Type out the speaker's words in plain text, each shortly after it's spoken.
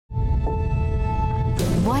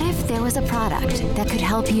If there was a product that could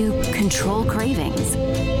help you control cravings,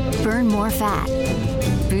 burn more fat,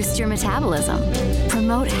 boost your metabolism,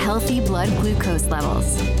 promote healthy blood glucose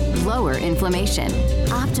levels, lower inflammation,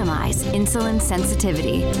 optimize insulin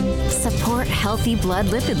sensitivity, support healthy blood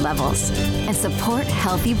lipid levels, and support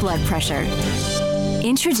healthy blood pressure.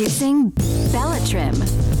 Introducing Bellatrim.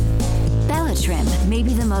 Bellatrim may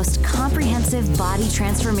be the most comprehensive body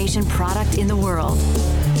transformation product in the world.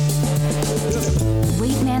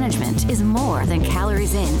 Weight management is more than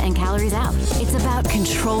calories in and calories out. It's about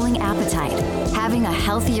controlling appetite, having a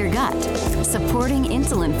healthier gut, supporting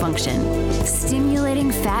insulin function,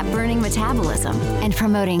 stimulating fat-burning metabolism, and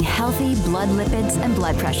promoting healthy blood lipids and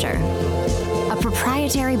blood pressure. A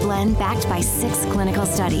proprietary blend backed by 6 clinical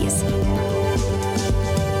studies.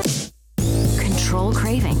 Control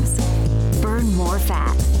cravings. Burn more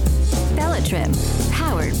fat. Bellatrim,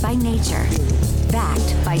 powered by nature.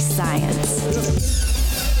 Backed by science.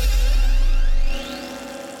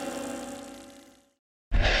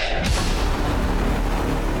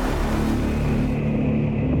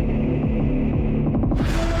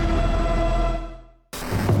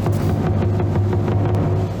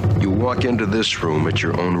 You walk into this room at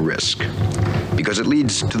your own risk, because it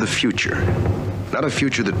leads to the future. Not a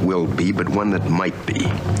future that will be, but one that might be.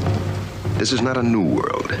 This is not a new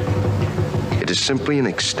world. It is simply an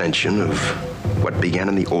extension of what began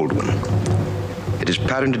in the old one. It has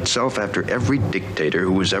patterned itself after every dictator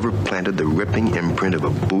who has ever planted the ripping imprint of a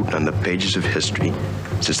boot on the pages of history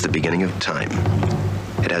since the beginning of time.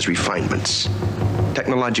 It has refinements,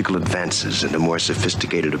 technological advances, and a more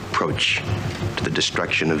sophisticated approach to the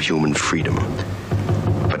destruction of human freedom.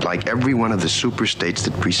 But like every one of the superstates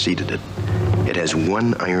that preceded it, it has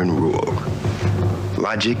one iron rule.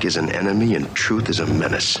 Logic is an enemy and truth is a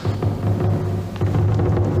menace.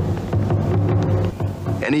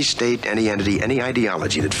 Any state, any entity, any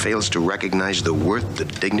ideology that fails to recognize the worth, the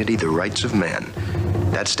dignity, the rights of man,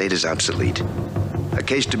 that state is obsolete. A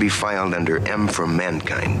case to be filed under M for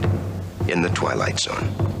Mankind in the Twilight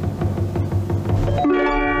Zone.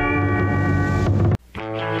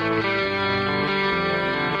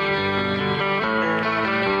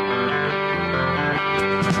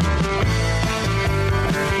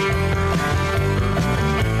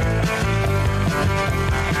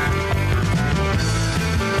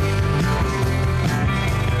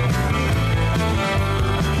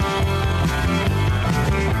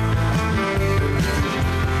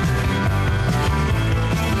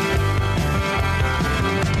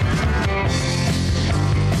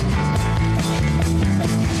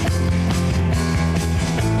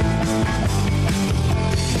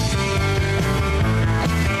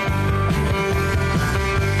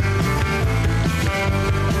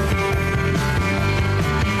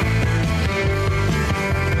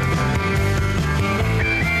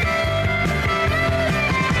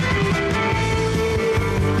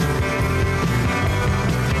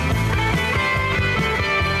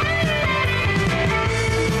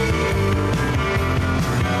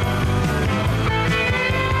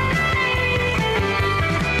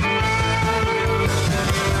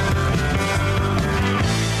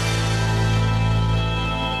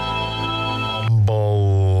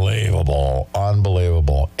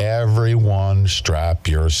 Unbelievable. Everyone strap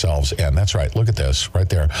yourselves in. That's right. Look at this right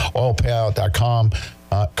there. Oilpayout.com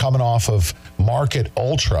coming off of Market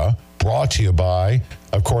Ultra, brought to you by,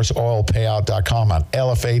 of course, oilpayout.com on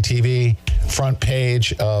LFA TV, front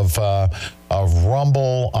page of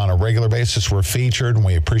Rumble on a regular basis. We're featured, and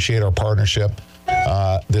we appreciate our partnership.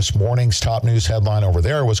 This morning's top news headline over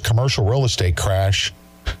there was commercial real estate crash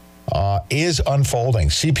is unfolding.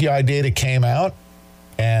 CPI data came out,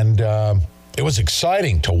 and it was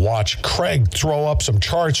exciting to watch Craig throw up some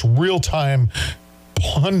charts, real-time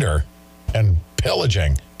plunder and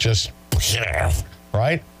pillaging, just,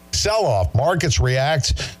 right? Sell-off. Markets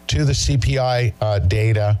react to the CPI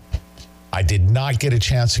data. I did not get a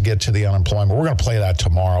chance to get to the unemployment. We're going to play that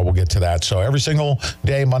tomorrow. We'll get to that. So every single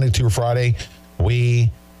day, Monday through Friday,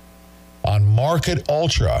 we, on Market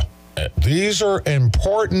Ultra, these are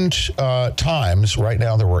important times right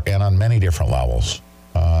now that we're in on many different levels.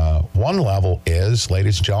 One level is,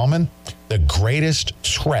 ladies and gentlemen, the greatest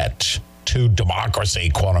threat to democracy,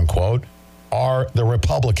 quote unquote, are the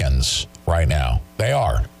Republicans right now. They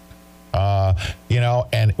are.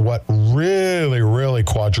 And what really, really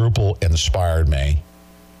quadruple inspired me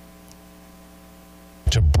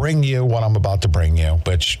to bring you what I'm about to bring you,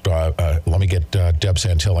 but let me get Deb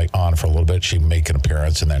Santilli on for a little bit. She can make an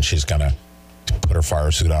appearance, and then she's going to put her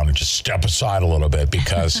fire suit on and just step aside a little bit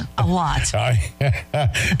because... a lot.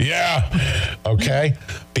 Yeah. Okay.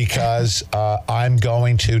 Because I'm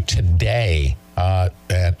going to today,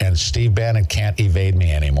 and Steve Bannon can't evade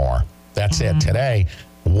me anymore. That's it. Today,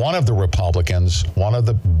 one of the Republicans, one of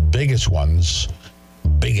the biggest,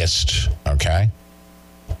 okay?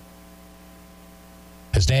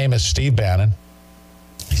 His name is Steve Bannon.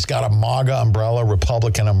 He's got a MAGA umbrella,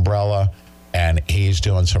 Republican umbrella, and he's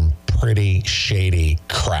doing some pretty shady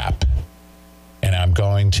crap. And I'm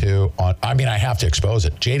going to, I have to expose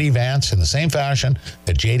it. J.D. Vance, in the same fashion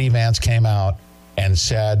that J.D. Vance came out and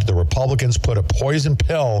said the Republicans put a poison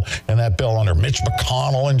pill in that bill under Mitch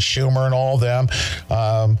McConnell and Schumer and all of them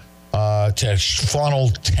to funnel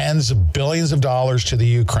tens of billions of dollars to the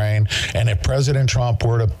Ukraine. And if President Trump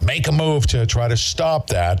were to make a move to try to stop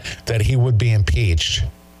that he would be impeached.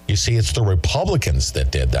 You see, it's the Republicans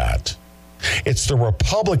that did that. It's the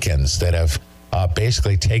Republicans that have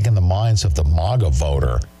basically taken the minds of the MAGA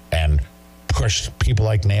voter and pushed people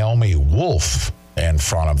like Naomi Wolf in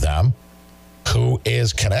front of them, who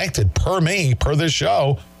is connected, per this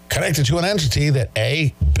show, connected to an entity that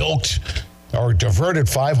bilked or diverted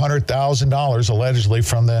 $500,000 allegedly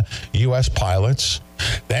from the U.S. pilots.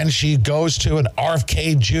 Then she goes to an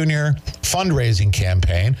RFK Jr. fundraising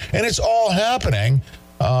campaign, and it's all happening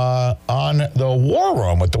on the War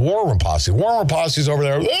Room with the War Room Posse. War Room Posse's over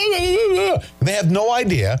there. They have no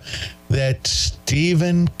idea that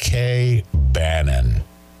Stephen K. Bannon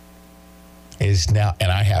is now,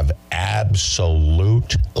 and I have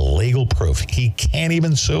absolute legal proof. He can't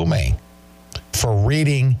even sue me for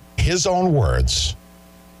reading his own words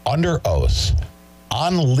under oath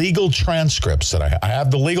on legal transcripts that I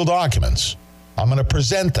have the legal documents. I'm going to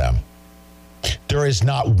present them. There is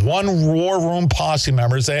not one War Room Posse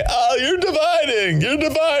member say, oh, you're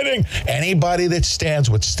dividing. Anybody that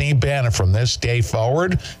stands with Steve Bannon from this day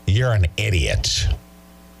forward, you're an idiot.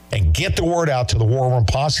 And get the word out to the War Room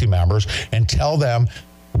Posse members and tell them,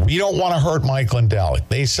 we don't want to hurt Mike Lindell.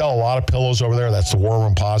 They sell a lot of pillows over there. That's the War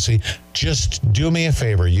Room Posse. Just do me a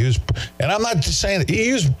favor. And I'm not just saying that.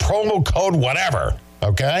 Use promo code whatever,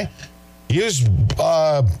 okay? Use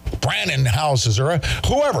Brandon Houses or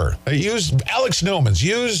whoever. Use Alex Newman's.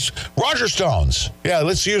 Use Roger Stone's. Yeah,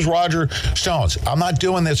 let's use Roger Stone's. I'm not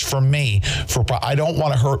doing this for me. I don't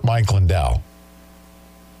want to hurt Mike Lindell.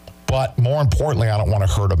 But more importantly, I don't want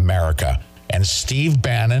to hurt America. And Steve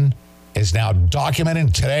Bannon is now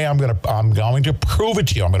documenting. Today, I'm going to prove it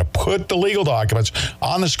to you. I'm going to put the legal documents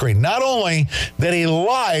on the screen. Not only that he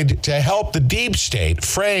lied to help the deep state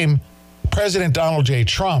frame President Donald J.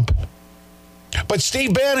 Trump, but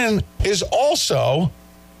Steve Bannon is also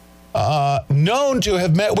known to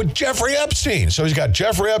have met with Jeffrey Epstein. So he's got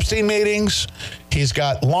Jeffrey Epstein meetings. He's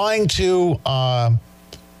got lying to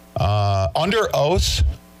under oath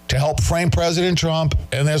to help frame President Trump.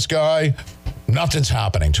 And this guy, nothing's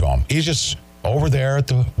happening to him. He's just over there at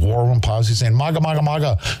the War Room Posse saying, MAGA, MAGA,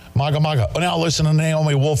 MAGA, MAGA, MAGA. Oh, now listen to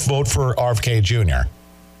Naomi Wolf, vote for RFK Jr.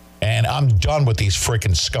 And I'm done with these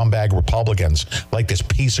freaking scumbag Republicans like this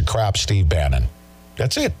piece of crap Steve Bannon.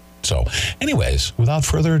 That's it. So, anyways, without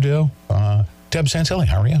further ado, Deb Santilli,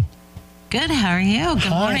 how are you? Good. How are you?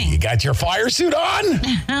 Good morning. You got your fire suit on?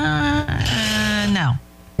 No.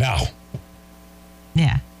 No.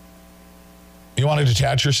 Yeah. You want to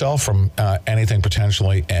detach yourself from anything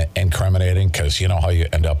potentially incriminating, because you know how you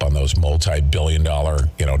end up on those multi-billion-dollar,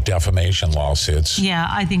 defamation lawsuits. Yeah,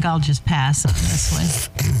 I think I'll just pass on this one.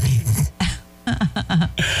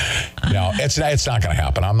 No, it's not going to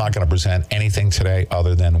happen. I'm not going to present anything today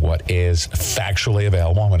other than what is factually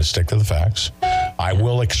available. I'm going to stick to the facts. I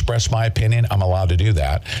will express my opinion. I'm allowed to do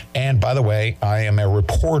that. And by the way, I am a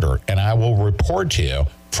reporter, and I will report to you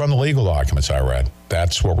from the legal documents I read.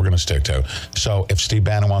 That's what we're going to stick to. So if Steve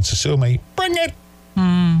Bannon wants to sue me, bring it.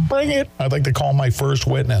 Bring it. I'd like to call my first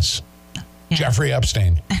witness, Jeffrey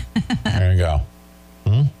Epstein. There you go.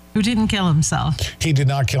 Who didn't kill himself? He did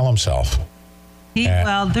not kill himself.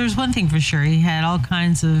 Well, there's one thing for sure. He had all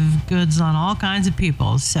kinds of goods on all kinds of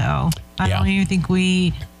people. So I don't even think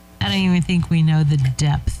we know the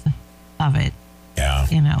depth of it. Yeah.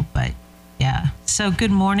 But yeah. So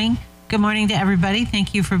good morning. Good morning to everybody.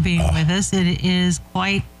 Thank you for being with us. It is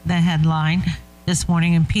quite the headline this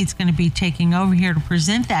morning, and Pete's going to be taking over here to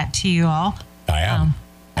present that to you all. I am.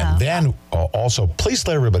 And then also, please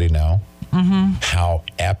let everybody know how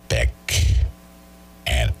epic,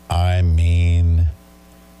 and I mean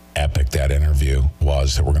epic, that interview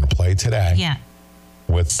was that we're going to play today. Yeah.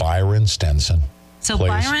 With Byron Stinson. So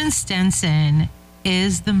Byron Stinson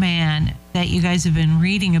is the man that you guys have been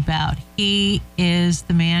reading about. He is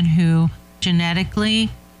the man who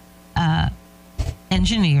genetically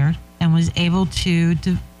engineered and was able to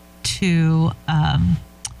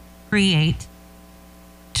create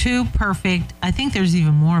two perfect, I think there's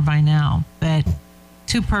even more by now, but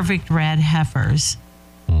two perfect red heifers.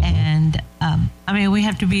 And I mean, we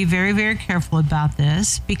have to be very, very careful about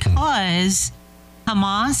this because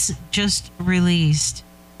Hamas just released,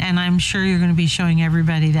 and I'm sure you're going to be showing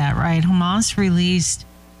everybody that, right? Hamas released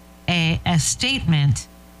a statement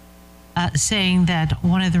saying that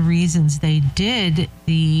one of the reasons they did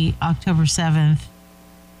the October 7th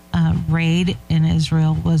raid in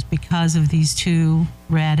Israel was because of these two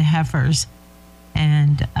red heifers.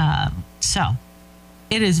 And so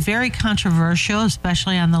it is very controversial,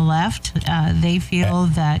 especially on the left. They feel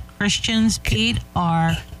that Christians, Pete,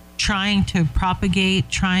 are trying to propagate,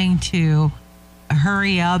 trying to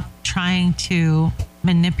hurry up, trying to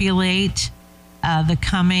manipulate the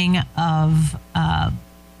coming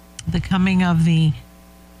of the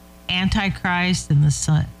Antichrist and the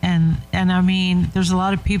Son. And I mean, there's a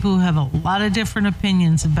lot of people who have a lot of different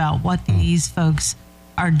opinions about what these folks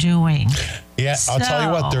are doing. Yeah, I'll tell you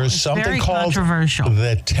what, there's something called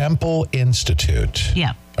the Temple Institute.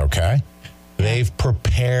 Yeah. Okay? They've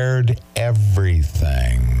prepared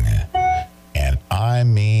everything. And I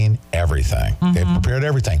mean everything. They've prepared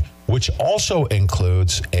everything, which also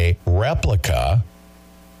includes a replica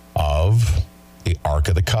of the Ark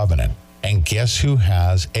of the Covenant. And guess who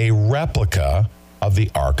has a replica of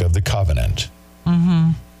the Ark of the Covenant?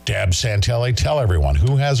 Deb Santilli, tell everyone,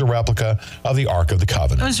 who has a replica of the Ark of the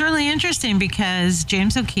Covenant? It was really interesting because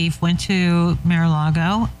James O'Keefe went to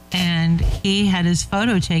Mar-a-Lago and he had his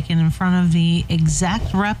photo taken in front of the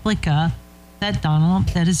exact replica that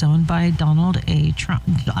is owned by Donald J.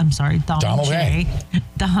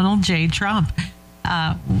 Trump.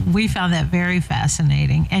 We found that very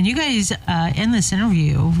fascinating. And you guys, in this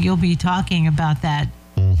interview, you'll be talking about that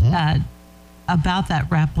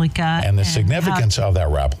replica and the significance of that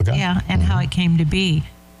replica. Yeah, and how it came to be.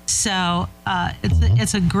 So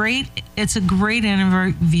it's a great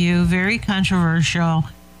interview, very controversial,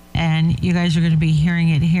 and you guys are going to be hearing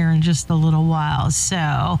it here in just a little while.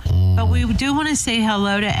 So, but we do want to say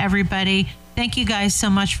hello to everybody. Thank you guys so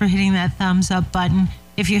much for hitting that thumbs up button.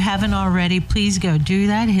 If you haven't already, please go do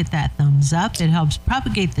that. Hit that thumbs up. It helps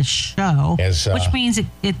propagate the show, which means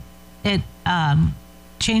it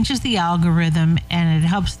changes the algorithm and it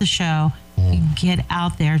helps the show get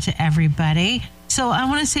out there to everybody. So I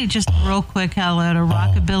want to say just real quick hello to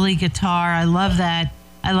Rockabilly Guitar. I love that.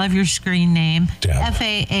 I love your screen name.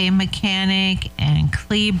 FAA Mechanic and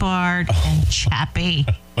Cleabart and Chappie.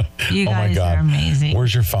 You guys are amazing.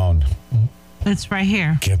 Where's your phone? It's right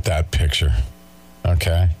here. Get that picture.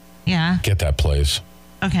 Okay? Yeah. Get that, please.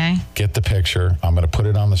 Okay. Get the picture. I'm going to put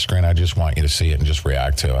it on the screen. I just want you to see it and just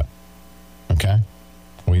react to it. Okay?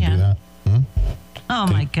 Will you do that? Oh,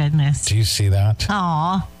 my goodness. Do you see that?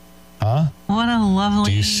 Aw. Huh? What a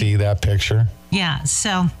lovely... Do you see that picture? Yeah,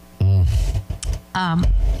 so...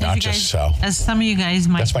 Not just so. As some of you guys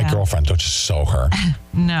might That's my know, girlfriend. Don't just sew her.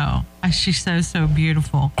 No. She's so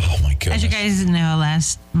beautiful. Oh, my goodness. As you guys know,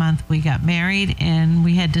 last month we got married and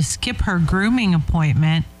we had to skip her grooming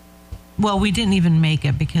appointment. Well, we didn't even make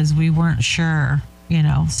it because we weren't sure,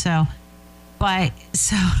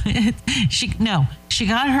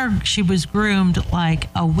 she was groomed like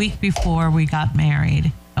a week before we got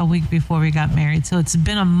married. So it's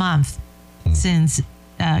been a month since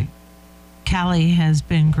Callie has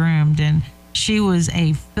been groomed, and she was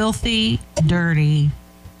a filthy, dirty,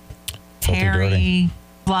 hairy,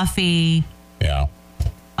 fluffy. Yeah.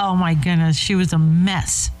 Oh my goodness, she was a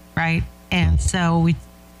mess, right? And so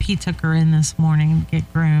Pete took her in this morning to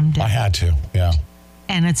get groomed. I had to, yeah.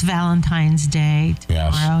 And it's Valentine's Day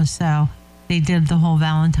tomorrow, so they did the whole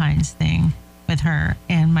Valentine's thing with her.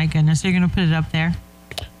 And my goodness, you're going to put it up there?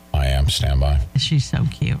 I am. Stand by. She's so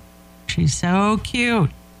cute.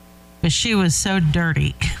 But she was so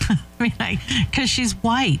dirty. I mean, because she's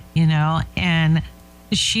white, and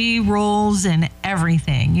she rolls in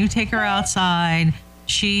everything. You take her outside,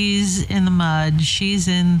 she's in the mud, she's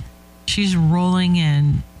rolling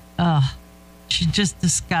in. Ugh, she's just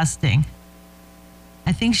disgusting.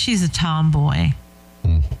 I think she's a tomboy.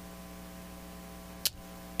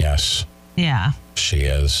 Yes. Yeah. She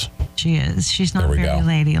is. She's not very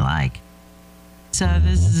ladylike. So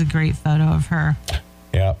this is a great photo of her.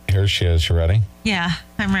 Yeah, here she is. You ready? Yeah,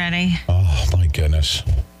 I'm ready. Oh, my goodness.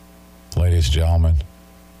 Ladies and gentlemen.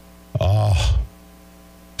 Oh,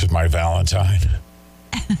 this is my Valentine.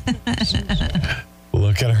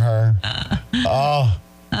 Look at her. Oh,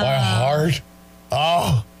 my heart.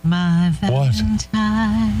 Oh. My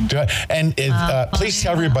Valentine. And please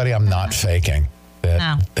tell everybody I'm not faking.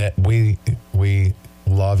 That we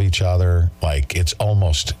love each other like it's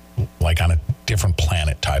almost like on a different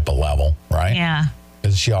planet type of level, right? Yeah.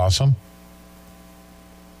 Isn't she awesome?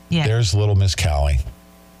 Yeah. There's little Miss Callie.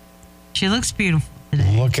 She looks beautiful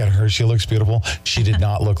today. Look at her. She looks beautiful. She did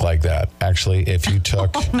not look like that. Actually, if you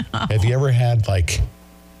took, have you ever had like,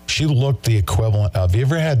 she looked the equivalent of, have you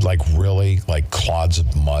ever had like really like clods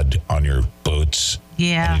of mud on your boots?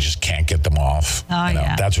 Yeah. And you just can't get them off. Oh,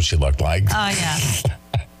 yeah. That's what she looked like. Oh,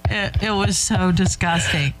 yeah. It was so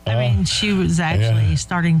disgusting. I mean, she was actually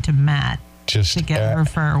starting to mat Just to get her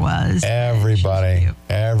fur was. Everybody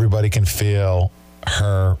can feel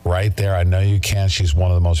her right there. I know you can. She's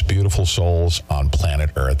one of the most beautiful souls on planet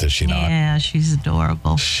Earth, is she not? Yeah, she's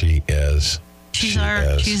adorable. She is. She's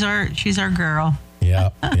our girl. Yeah,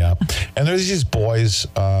 yeah. And there's these boys,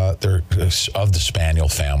 they're of the Spaniel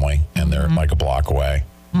family, and they're like a block away.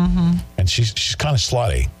 Mm-hmm. And she's kind of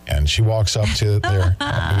slutty, and she walks up to the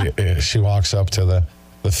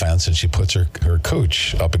fence, and she puts her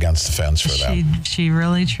cooch up against the fence for them. She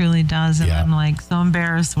really truly does, and I'm like so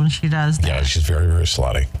embarrassed when she does that. Yeah, she's very, very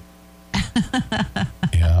slutty.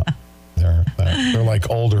 Yeah, they're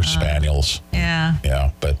like older spaniels. Yeah.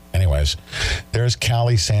 Yeah, but anyways, there's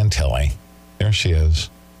Callie Santilli. There she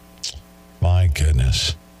is. My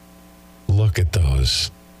goodness. Look at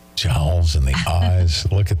those jowls and the eyes.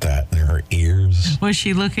 Look at that. And her ears. Was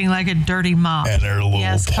she looking like a dirty mop? And her little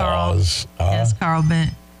paws. Yes, Carl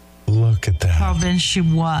Bent. Look at that. Carl Bent, she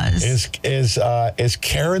was. Is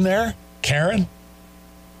Karen there? Karen?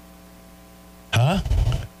 Huh?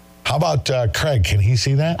 How about Craig? Can he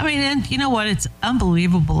see that? I mean, and you know what? It's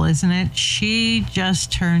unbelievable, isn't it? She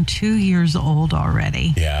just turned 2 years old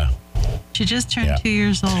already. Yeah. She just turned 2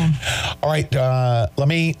 years old. All right, let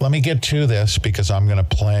me get to this, because I'm going to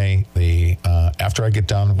play the after I get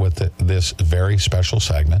done with this very special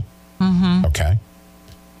segment. Mm-hmm. Okay,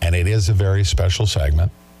 and it is a very special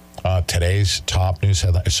segment. Today's top news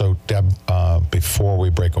headline. So, Deb, before we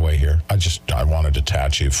break away here, I want to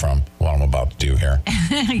detach you from what I'm about to do here.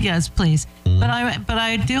 Yes, please. Mm-hmm. But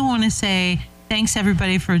I do want to say, thanks,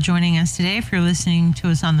 everybody, for joining us today. If you're listening to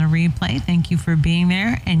us on the replay, thank you for being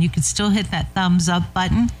there. And you can still hit that thumbs up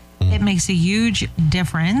button. Mm. It makes a huge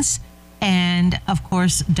difference. And, of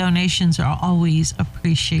course, donations are always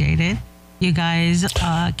appreciated. You guys keep us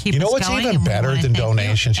going. You know what's even better than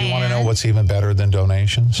donations? You want to know what's even better than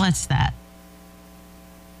donations? What's that?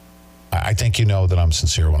 I think you know that I'm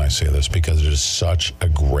sincere when I say this, because it is such a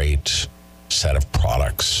great set of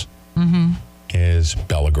products. Mm-hmm. Is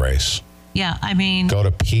Bella Grace. Yeah, I mean, go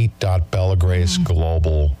to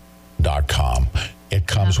pete.bellagraceglobal.com. It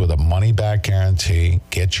comes with a money-back guarantee.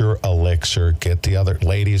 Get your elixir. Get the other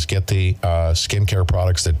ladies. Get the skincare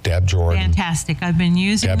products that Deb Jordan. Fantastic. I've been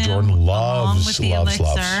using them. Deb Jordan loves.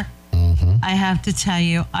 Mm-hmm. I have to tell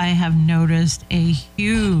you, I have noticed a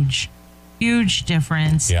huge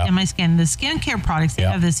difference in my skin. The skincare products, they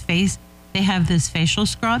have this facial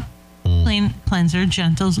scrub, clean cleanser,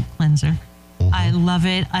 gentle cleanser. Mm-hmm. I love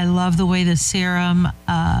it. I love the way the serum,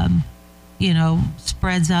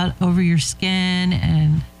 spreads out over your skin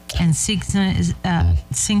and sinks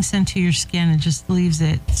into your skin and just leaves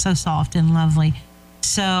it so soft and lovely.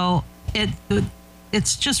 So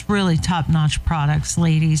it's just really top-notch products,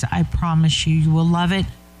 ladies. I promise you will love it.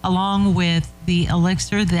 Along with the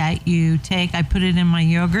elixir that you take, I put it in my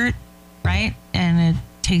yogurt, right? And it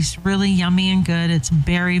tastes really yummy and good. It's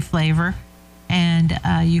berry flavor. And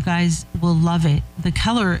you guys will love it. The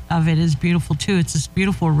color of it is beautiful, too. It's this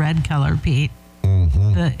beautiful red color, Pete.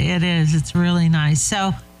 Mm-hmm. It is. It's really nice.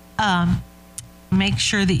 So make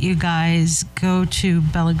sure that you guys go to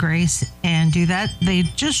Bella Grace and do that. They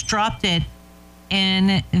just dropped it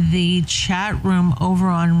in the chat room over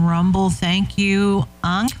on Rumble. Thank you,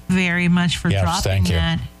 Unc, very much for dropping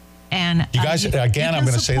that. And you guys, again, I'm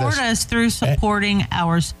going to say this. Support us through supporting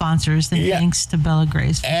our sponsors, and thanks to Bella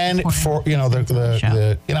Grace. And for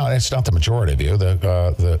the it's not the majority of you,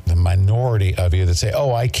 the minority of you that say,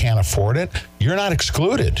 "Oh, I can't afford it." You're not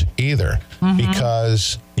excluded either,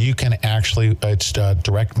 because you can actually it's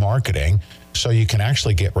direct marketing. So you can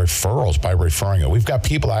actually get referrals by referring it. We've got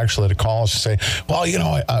people actually that call us and say, "Well,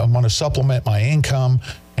 I want to supplement my income,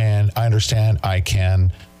 and I understand I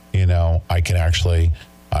can actually."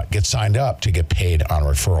 Get signed up to get paid on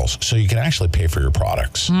referrals. So you can actually pay for your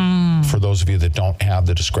products. For those of you that don't have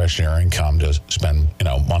the discretionary income to spend,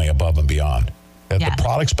 money above and beyond. The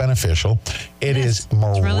product's beneficial. It is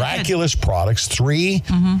miraculous products, 3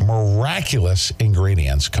 miraculous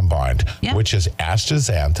ingredients combined, which is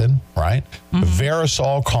astaxanthin, right?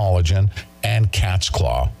 Verisol collagen and cat's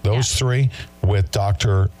claw. Those 3 with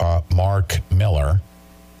Dr. Mark Miller.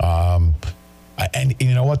 And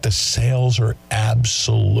you know what? The sales are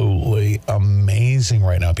absolutely amazing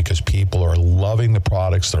right now because people are loving the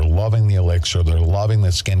products. They're loving the elixir. They're loving the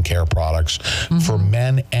skincare products for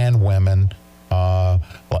men and women.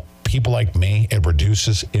 People like me, it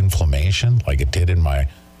reduces inflammation like it did in my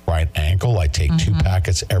right ankle. I take 2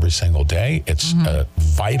 packets every single day. It's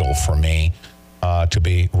vital for me to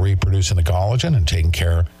be reproducing the collagen and taking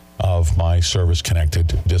care of my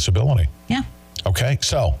service-connected disability. Yeah. Okay,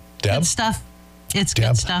 so, Deb. Good stuff. It's Deb,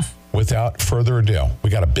 good stuff. Without further ado, we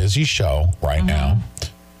got a busy show right now,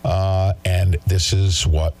 and this is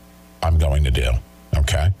what I'm going to do,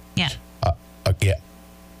 okay? Yeah. Yeah.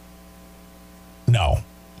 No.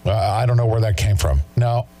 I don't know where that came from.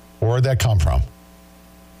 No. Where'd that come from?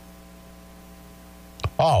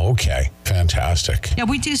 Oh, okay. Fantastic. Yeah,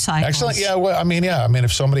 we do cycles. Excellent. Yeah, well, I mean,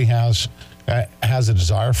 if somebody has a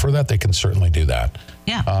desire for that, they can certainly do that.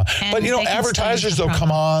 Yeah. But, advertisers, they'll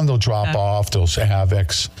come on, they'll drop off, they'll have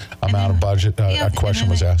X amount of budget. A question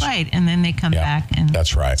was asked. Right, and then they come back. And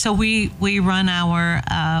that's right. So we run our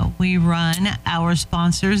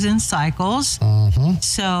sponsors in cycles.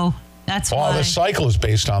 So that's why. The cycle is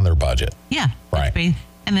based on their budget. Yeah. Right.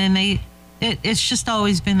 And then it's just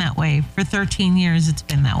always been that way. For 13 years, it's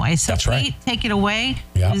been that way. So that's right. Take it away.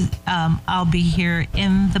 Yeah. I'll be here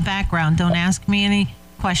in the background. Don't ask me any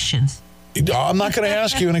questions. I'm not going to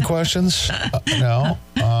ask you any questions. No.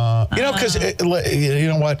 Because you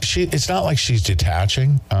know what? It's not like she's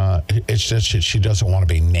detaching. It's just she doesn't want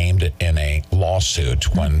to be named in a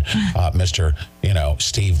lawsuit when Mr.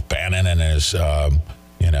 Steve Bannon and his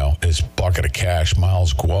bucket of cash,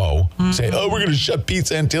 Miles Guo, say, we're going to shut Pete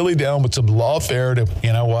Santilli down with some lawfare to,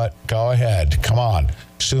 you know what? Go ahead. Come on.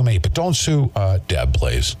 Sue me. But don't sue Deb,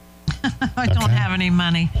 please. I don't have any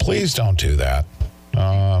money. Please don't do that.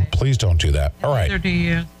 Please don't do that. All right. Neither do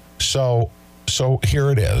you. So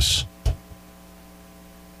here it is.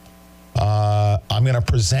 I'm going to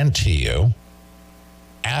present to you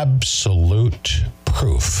absolute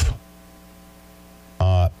proof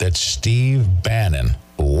that Steve Bannon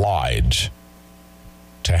lied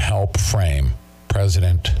to help frame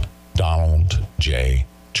President Donald J.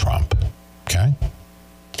 Trump. Okay?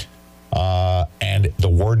 And the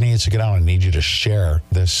word needs to get out. I need you to share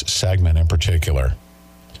this segment in particular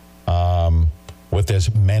with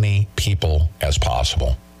as many people as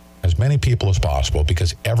possible. As many people as possible,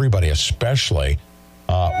 because everybody, especially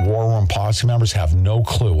War Room Posse members, have no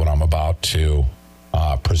clue what I'm about to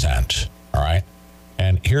present. All right?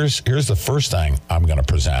 And here's the first thing I'm going to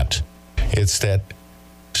present. It's that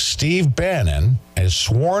Steve Bannon has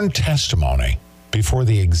sworn testimony before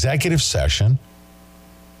the executive session,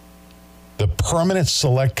 the Permanent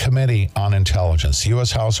Select Committee on Intelligence, the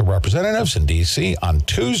U.S. House of Representatives in D.C. on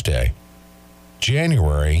Tuesday,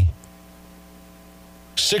 January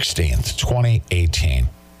 16th, 2018.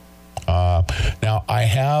 Now, I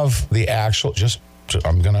have the actual,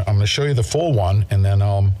 I'm gonna show you the full one, and then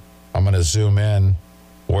I'm going to zoom in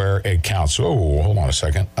where it counts. Oh, hold on a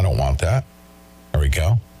second. I don't want that. There we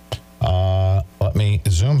go. Let me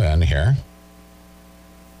zoom in here.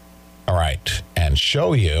 All right, and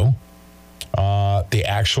show you the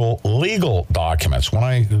actual legal documents. When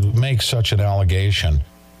I make such an allegation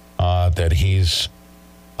that he's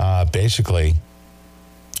basically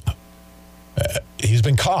he's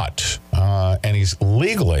been caught and he's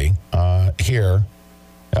legally here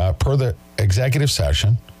per the executive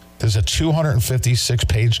session. There's a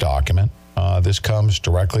 256-page document. This comes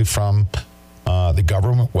directly from the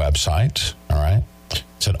government website. All right,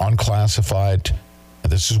 it's an unclassified.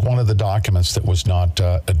 This is one of the documents that was not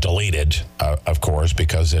deleted, of course,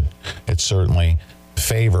 because it certainly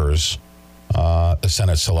favors the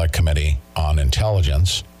Senate Select Committee on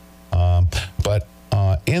Intelligence. But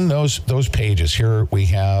in those pages here, we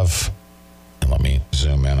have. And let me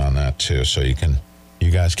zoom in on that too, so you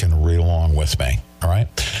guys can read along with me. All right.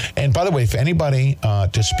 And by the way, if anybody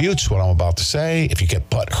disputes what I'm about to say, if you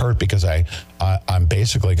get butt hurt because I'm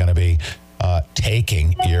basically going to be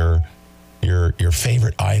taking your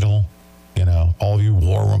favorite idol, all of you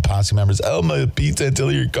War Room Posse members, my Pete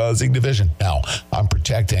Santilli, you're causing division. Now, I'm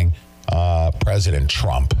protecting President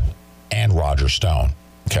Trump and Roger Stone.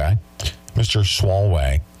 Okay. Mr.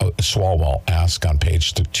 Swalwell asked on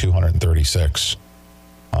page 236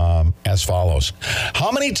 as follows.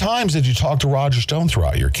 How many times did you talk to Roger Stone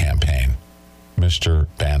throughout your campaign? Mr.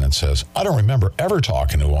 Bannon says, I don't remember ever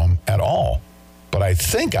talking to him at all, but I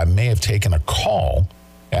think I may have taken a call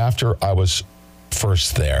after I was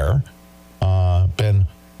first there. Been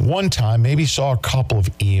one time, maybe saw a couple of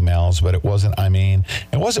emails, but it wasn't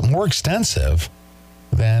more extensive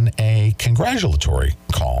than a congratulatory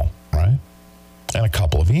call, right? And a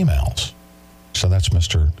couple of emails. So that's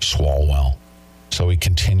Mr. Swalwell. So we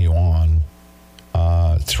continue on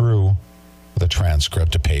through the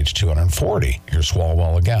transcript to page 240. Here's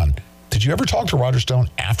Swalwell again. Did you ever talk to Roger Stone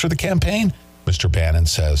after the campaign? Mr. Bannon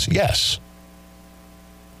says, yes.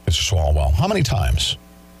 Mr. Swalwell, how many times?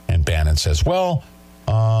 And Bannon says, well,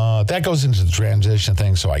 that goes into the transition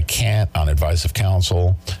thing, so I can't, on advice of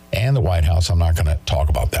counsel and the White House, I'm not going to talk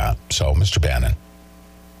about that. So, Mr. Bannon.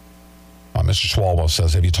 Mr. Swalwell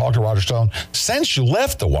says, have you talked to Roger Stone since you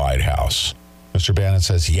left the White House? Mr. Bannon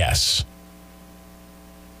says, yes.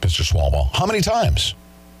 Mr. Swalwell, how many times?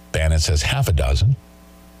 Bannon says, half a dozen.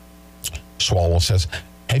 Swalwell says,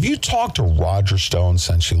 have you talked to Roger Stone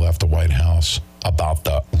since you left the White House about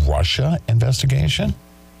the Russia investigation?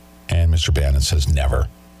 And Mr. Bannon says, never.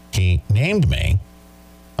 He named me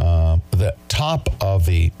the top of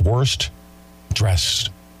the worst dressed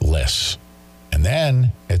list. And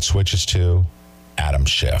then it switches to Adam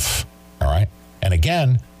Schiff. All right. And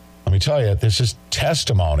again, let me tell you, this is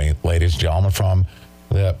testimony, ladies and gentlemen, from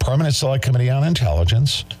the Permanent Select Committee on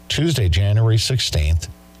Intelligence, Tuesday, January 16th,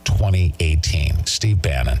 2018. Steve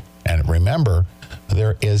Bannon. And remember,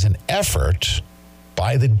 there is an effort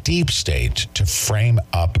by the deep state to frame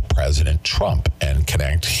up President Trump and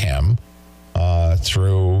connect him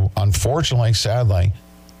through, unfortunately, sadly,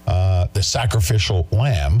 the sacrificial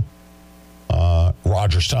lamb,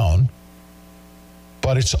 Roger Stone.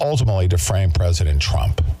 But it's ultimately to frame President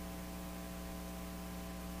Trump.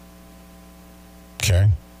 Okay.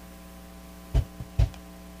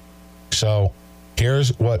 So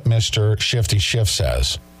here's what Mr. Shifty Schiff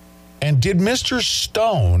says. And did Mr.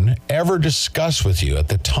 Stone ever discuss with you at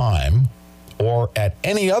the time or at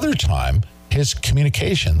any other time his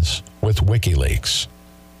communications with WikiLeaks?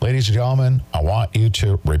 Ladies and gentlemen, I want you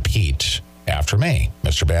to repeat after me.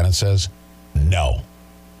 Mr. Bannon says, no.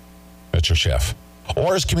 Mr. Schiff.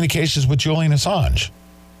 Or his communications with Julian Assange?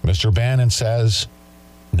 Mr. Bannon says,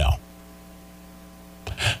 no.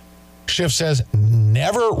 Schiff says,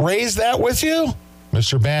 never raised that with you?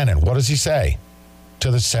 Mr. Bannon, what does he say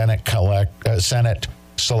to the Senate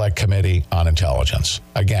Select Committee on Intelligence?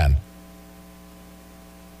 Again,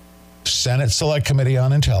 Senate Select Committee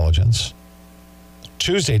on Intelligence,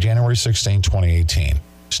 Tuesday, January 16, 2018.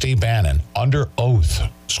 Steve Bannon, under oath,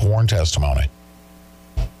 sworn testimony.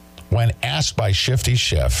 When asked by Shifty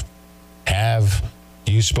Schiff, have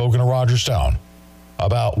you spoken to Roger Stone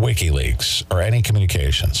about WikiLeaks or any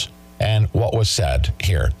communications? And what was said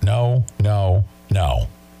here? No, no, no.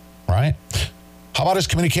 Right? How about his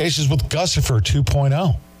communications with Gussifer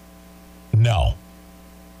 2.0? No.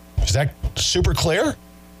 Is that super clear?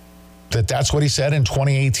 That that's what he said in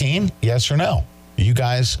 2018? Yes or no? You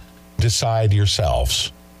guys decide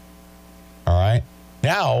yourselves. All right?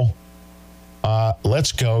 Now,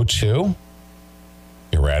 let's go to,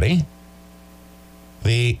 you ready?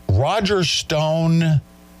 The Roger Stone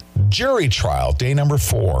jury trial, day number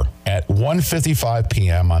 4 at 1:55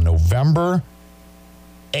 p.m. on November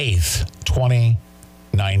 8th,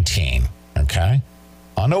 2019. Okay?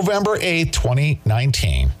 On November 8th,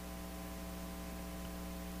 2019,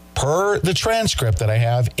 per the transcript that I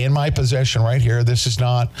have in my possession right here, this is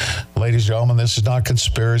not, ladies and gentlemen, this is not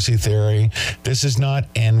conspiracy theory. This is not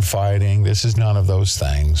infighting. This is none of those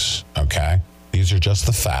things. Okay? These are just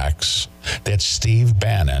the facts that Steve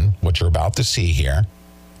Bannon, what you're about to see here,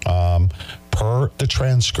 per the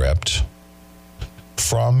transcript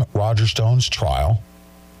from Roger Stone's trial,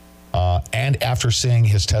 and after seeing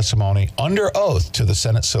his testimony under oath to the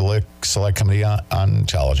Senate Select Committee on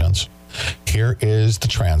Intelligence, here is the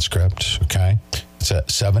transcript, okay? It's a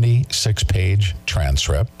 76-page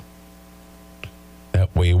transcript that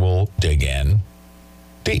we will dig in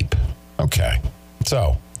deep. Okay,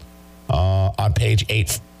 so on page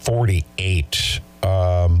 848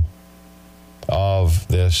 of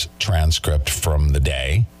this transcript from the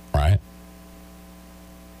day, right?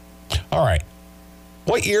 All right.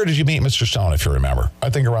 What year did you meet Mr. Stone, if you remember? I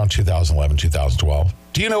think around 2011, 2012.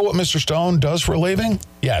 Do you know what Mr. Stone does for a living?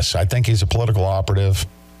 Yes, I think he's a political operative,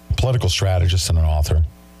 political strategist, and an author.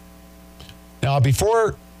 Now,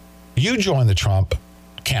 before you joined the Trump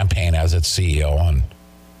campaign as its CEO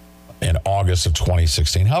in August of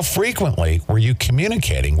 2016, how frequently were you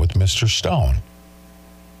communicating with Mr. Stone?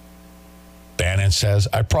 Bannon says,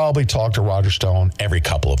 I probably talk to Roger Stone every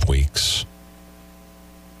couple of weeks.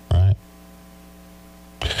 Right?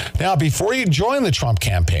 Now, before you joined the Trump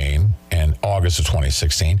campaign in August of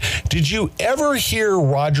 2016, did you ever hear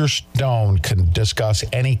Roger Stone discuss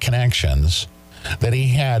any connections that he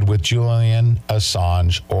had with Julian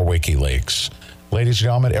Assange or WikiLeaks? Ladies and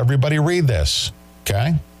gentlemen, everybody read this,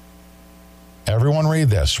 okay? Everyone read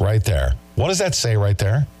this right there. What does that say right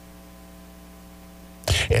there?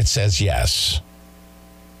 It says yes.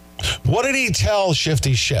 What did he tell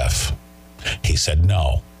Shifty Schiff? He said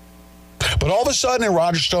no. But all of a sudden in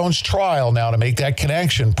Roger Stone's trial now to make that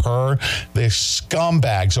connection per the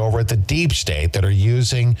scumbags over at the deep state that are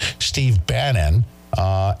using Steve Bannon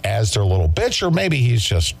as their little bitch, or maybe he's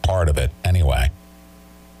just part of it anyway.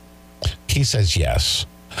 He says yes.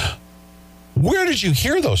 Where did you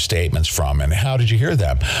hear those statements from, and how did you hear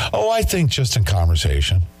them? Oh, I think just in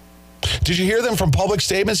conversation. Did you hear them from public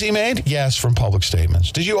statements he made? Yes, from public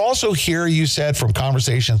statements. Did you also hear, you said, from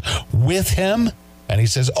conversations with him? And he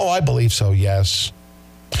says, oh, I believe so, yes.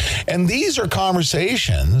 And these are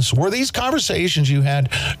conversations. Were these conversations you had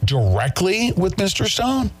directly with Mr.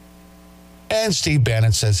 Stone? And Steve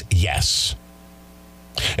Bannon says, yes.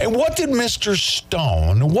 And what did Mr.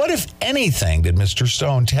 Stone, what if anything did Mr.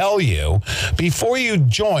 Stone tell you before you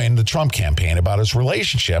joined the Trump campaign about his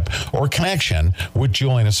relationship or connection with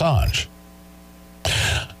Julian Assange?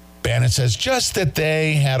 Bannon says just that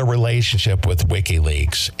they had a relationship with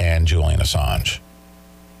WikiLeaks and Julian Assange.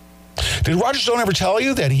 Did Roger Stone ever tell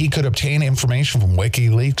you that he could obtain information from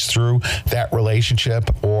WikiLeaks through that relationship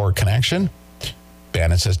or connection?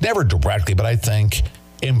 Bannon says never directly, but I think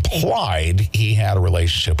implied he had a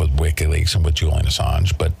relationship with WikiLeaks and with Julian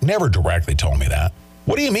Assange, but never directly told me that.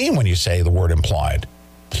 What do you mean when you say the word implied?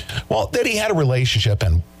 Well, that he had a relationship,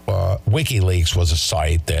 and WikiLeaks was a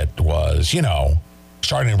site that was,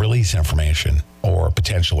 starting to release information or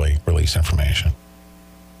potentially release information.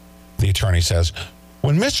 The attorney says,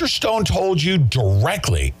 when Mr. Stone told you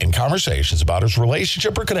directly in conversations about his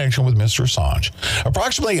relationship or connection with Mr. Assange,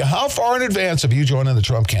 approximately how far in advance of you joining the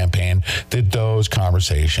Trump campaign did those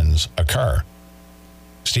conversations occur?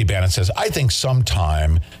 Steve Bannon says, I think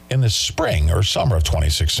sometime in the spring or summer of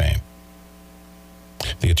 2016.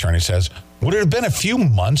 The attorney says, would it have been a few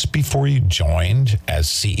months before you joined as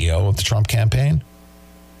CEO of the Trump campaign?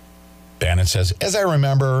 Bannon says, as I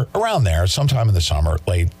remember, around there, sometime in the summer,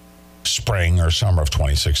 late spring or summer of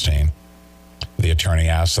 2016. The attorney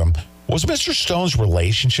asked him, was Mr. Stone's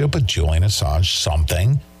relationship with Julian Assange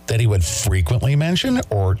something that he would frequently mention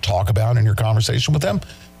or talk about in your conversation with him?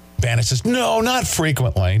 Bannon says, no, not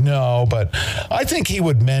frequently, no, but I think he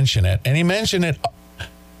would mention it, and he mentioned it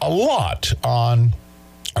a lot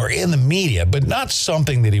in the media, but not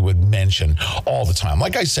something that he would mention all the time.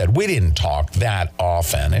 Like I said, we didn't talk that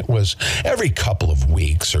often. It was every couple of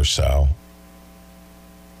weeks or so.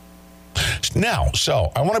 Now,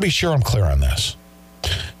 so I want to be sure I'm clear on this.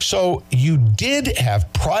 So you did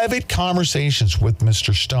have private conversations with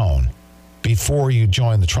Mr. Stone before you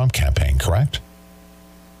joined the Trump campaign, correct?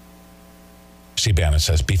 Steve Bannon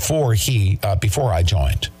says, before I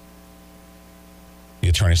joined. The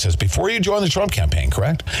attorney says, before you joined the Trump campaign,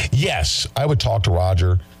 correct? Yes, I would talk to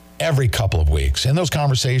Roger every couple of weeks. In those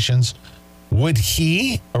conversations, would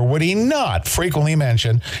he or would he not frequently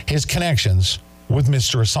mention his connections with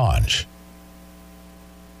Mr. Assange?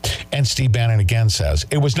 And Steve Bannon again says,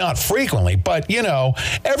 it was not frequently, but,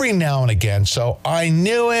 every now and again. So I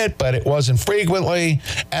knew it, but it wasn't frequently,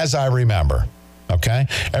 as I remember. Okay?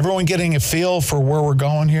 Everyone getting a feel for where we're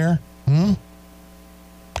going here?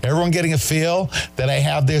 Everyone getting a feel that I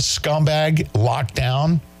have this scumbag locked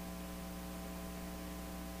down?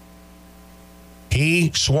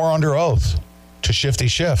 He swore under oath to Shifty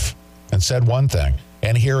Schiff and said one thing.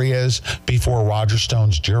 And here he is before Roger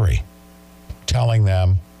Stone's jury, telling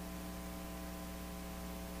them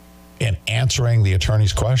and answering the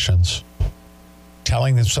attorney's questions,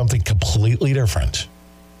 telling them something completely different.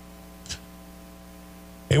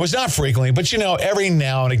 It was not frequently, but every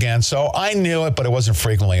now and again. So I knew it, but it wasn't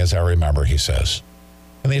frequently as I remember, he says.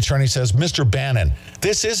 And the attorney says, Mr. Bannon,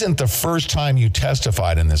 this isn't the first time you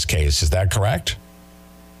testified in this case. Is that correct?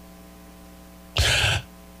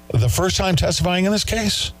 The first time testifying in this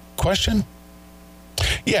case? Question?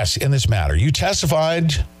 Yes, in this matter. You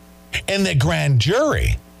testified in the grand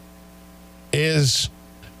jury.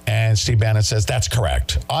 And Steve Bannon says, that's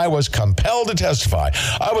correct. I was compelled to testify.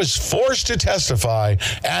 I was forced to testify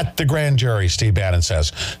at the grand jury, Steve Bannon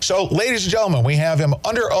says. So, ladies and gentlemen, we have him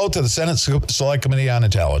under oath to the Senate Select Committee on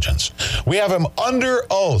Intelligence. We have him under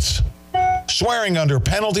oath, swearing under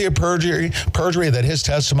penalty of perjury that his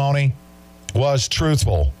testimony was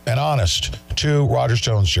truthful and honest to Roger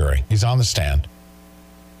Stone's jury. He's on the stand.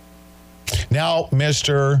 Now,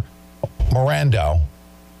 Mr. Mirando,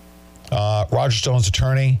 Roger Stone's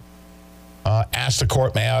attorney, asked the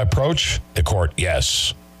court, may I approach? The court,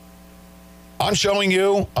 yes. I'm showing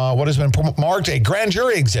you what has been marked a grand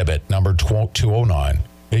jury exhibit, number 209.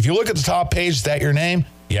 If you look at the top page, is that your name?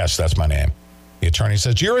 Yes, that's my name. The attorney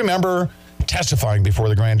says, do you remember testifying before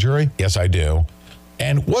the grand jury? Yes, I do.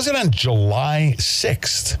 And was it on July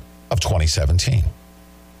 6th of 2017?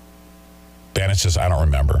 Bannon says, I don't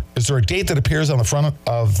remember. Is there a date that appears on the front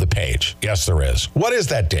of the page? Yes, there is. What is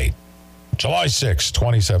that date? July 6th,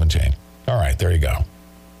 2017. All right, there you go.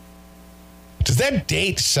 Does that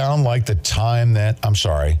date sound like the time that,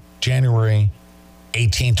 January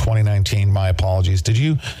 18, 2019, my apologies. Did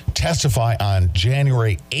you testify on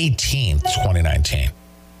January 18th, 2019?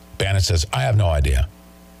 Bannon says, I have no idea.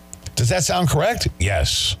 Does that sound correct?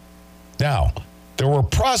 Yes. Now, there were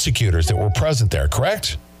prosecutors that were present there,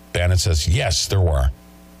 correct? Bannon says, yes, there were.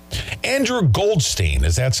 Andrew Goldstein,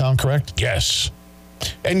 does that sound correct? Yes.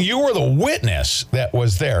 And you were the witness that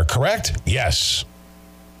was there, correct? Yes.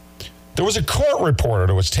 There was a court reporter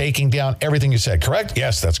that was taking down everything you said, correct?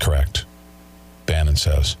 Yes, that's correct. Bannon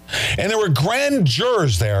says. And there were grand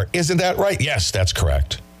jurors there, isn't that right? Yes, that's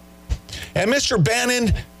correct. And Mr.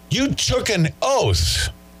 Bannon, you took an oath.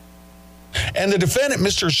 And the defendant,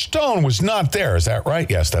 Mr. Stone, was not there, is that right?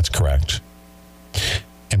 Yes, that's correct.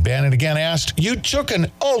 And Bannon again asked, you took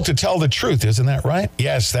an oath to tell the truth, isn't that right?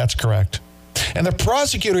 Yes, that's correct. And the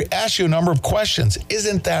prosecutor asked you a number of questions.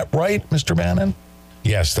 Isn't that right, Mr. Bannon?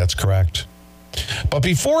 Yes, that's correct. But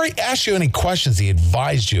before he asked you any questions, he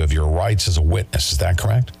advised you of your rights as a witness. Is that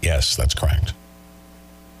correct? Yes, that's correct.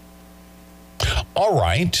 All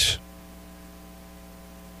right.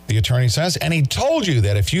 The attorney says, and he told you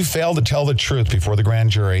that if you fail to tell the truth before the grand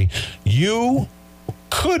jury, you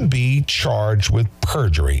could be charged with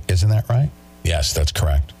perjury. Isn't that right? Yes, that's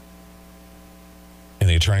correct. And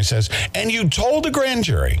the attorney says, and you told the grand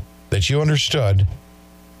jury that you understood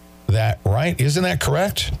that, right? Isn't that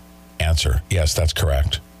correct? Answer, yes, that's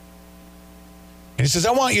correct. And he says,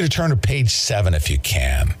 I want you to turn to page 7 if you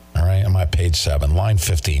can. All right, I'm at page 7, line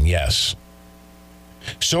 15, yes.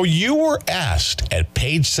 So you were asked at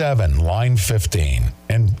page 7, line 15,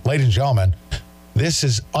 and ladies and gentlemen, this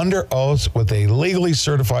is under oath with a legally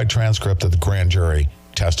certified transcript of the grand jury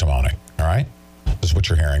testimony, all right? This is what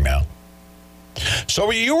you're hearing now.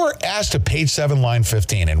 So you were asked at page 7, line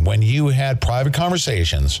 15, and when you had private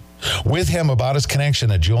conversations with him about his connection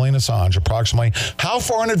to Julian Assange, approximately how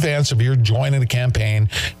far in advance of your joining the campaign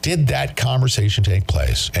did that conversation take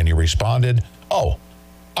place? And you responded, oh,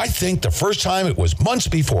 I think the first time it was months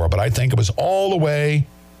before, but I think it was all the way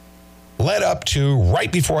led up to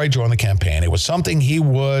right before I joined the campaign. It was something he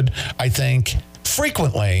would, I think,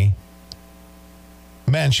 frequently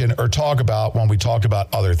mention or talk about when we talked about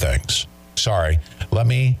other things. Sorry, let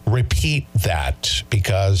me repeat that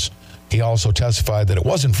because he also testified that it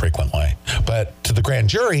wasn't frequently. But to the grand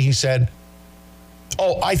jury, he said,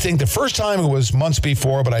 oh, I think the first time it was months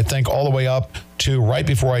before, but I think all the way up to right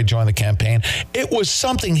before I joined the campaign. It was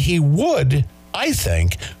something he would, I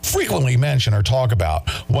think, frequently mention or talk about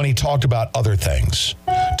when he talked about other things.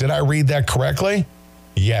 Did I read that correctly?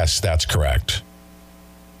 Yes, that's correct,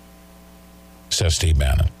 says Steve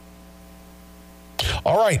Bannon.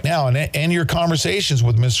 All right, now, in your conversations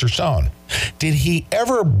with Mr. Stone, did he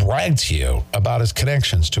ever brag to you about his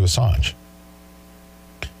connections to Assange?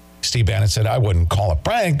 Steve Bannon said, I wouldn't call it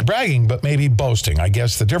bragging, but maybe boasting. I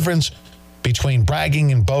guess the difference between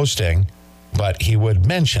bragging and boasting, but he would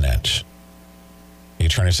mention it. The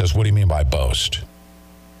attorney says, what do you mean by boast?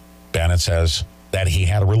 Bannon says that he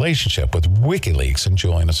had a relationship with WikiLeaks and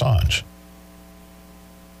Julian Assange.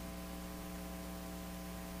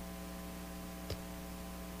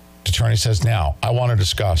 The attorney says, now, I want to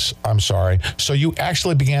discuss, I'm sorry. So you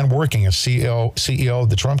actually began working as CEO of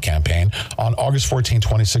the Trump campaign on August 14,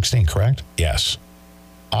 2016, correct? Yes.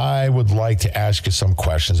 I would like to ask you some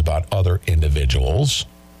questions about other individuals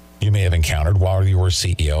you may have encountered while you were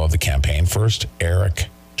CEO of the campaign. First, Eric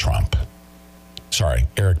Prince.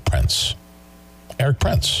 Eric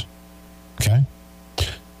Prince. Okay.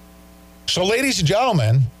 So, ladies and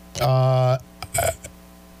gentlemen,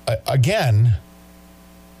 again,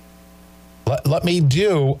 let me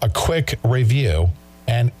do a quick review,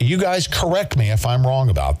 and you guys correct me if I'm wrong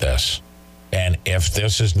about this. And if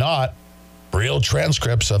this is not real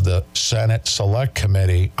transcripts of the Senate Select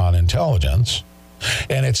Committee on Intelligence,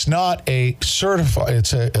 and it's not a certified,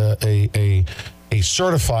 it's a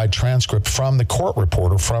certified transcript from the court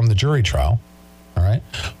reporter from the jury trial. All right,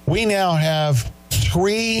 we now have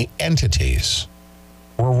 3 entities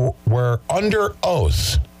where under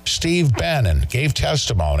oath Steve Bannon gave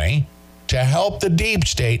testimony to help the deep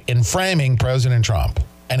state in framing President Trump,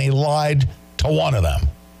 and he lied to one of them.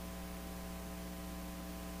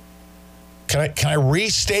 Can I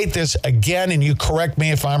restate this again, and you correct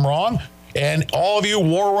me if I'm wrong? And all of you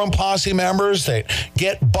War Room Posse members that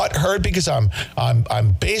get butthurt because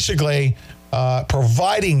I'm basically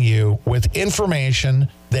providing you with information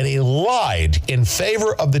that he lied in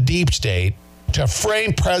favor of the deep state to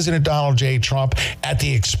frame President Donald J. Trump at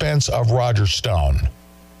the expense of Roger Stone.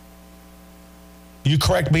 You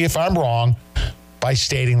correct me if I'm wrong by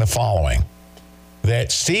stating the following: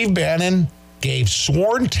 that Steve Bannon gave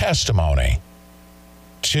sworn testimony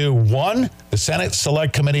to 1, the Senate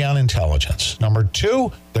Select Committee on Intelligence, number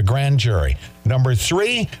 2, the grand jury, number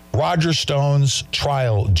 3, Roger Stone's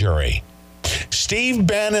trial jury. Steve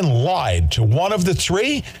Bannon lied to one of the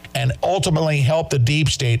 3 and ultimately helped the deep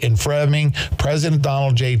state in framing President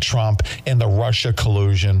Donald J. Trump in the Russia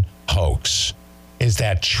collusion hoax. Is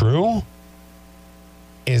that true?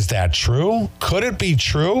 Is that true? Could it be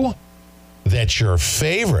true that your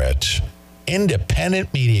favorite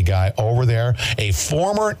independent media guy over there, a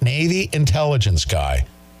former Navy intelligence guy,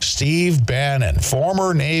 Steve Bannon,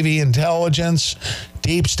 former Navy intelligence,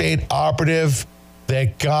 deep state operative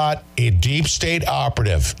that got a deep state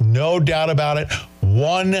operative, no doubt about it,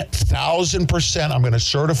 1,000%, I'm going to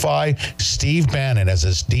certify Steve Bannon as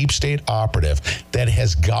this deep state operative that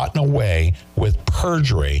has gotten away with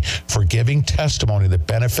perjury for giving testimony that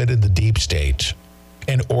benefited the deep state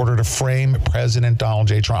in order to frame President Donald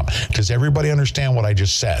J. Trump. Does everybody understand what I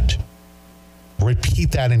just said?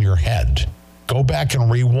 Repeat that in your head. Go back and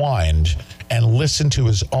rewind and listen to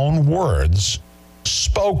his own words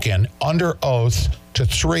spoken under oath to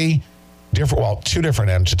 2 different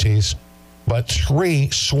entities, but 3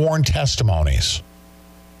 sworn testimonies.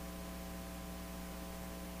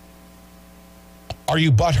 Are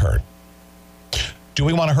you butthurt? Do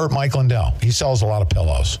we want to hurt Mike Lindell? He sells a lot of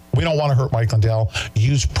pillows. We don't want to hurt Mike Lindell.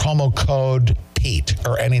 Use promo code Pete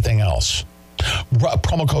or anything else.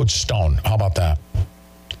 Promo code Stone. How about that?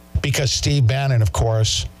 Because Steve Bannon, of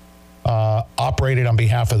course, operated on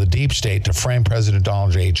behalf of the deep state to frame President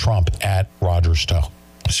Donald J. Trump at Roger Stone's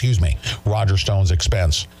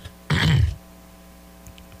expense.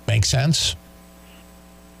 Make sense?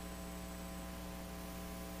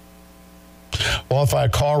 Well, if I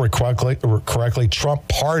recall correctly, Trump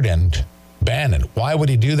pardoned Bannon. Why would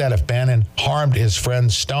he do that if Bannon harmed his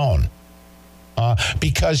friend Stone?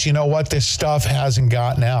 Because you know what? This stuff hasn't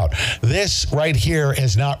gotten out. This right here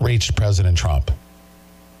has not reached President Trump.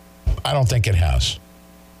 I don't think it has.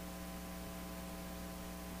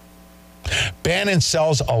 Bannon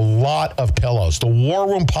sells a lot of pillows. The War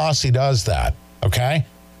Room Posse does that, okay?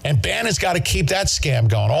 And Bannon's got to keep that scam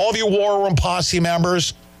going. All of you War Room Posse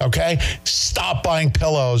members, okay, stop buying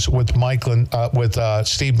pillows with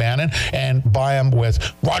Steve Bannon and buy them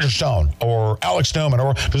with Roger Stone or Alex Newman,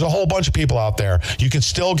 or there's a whole bunch of people out there. You can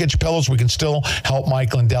still get your pillows. We can still help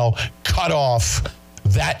Mike Lindell cut off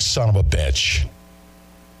that son of a bitch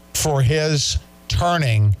for his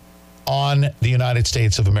turning on the United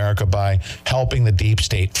States of America by helping the deep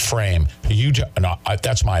state frame.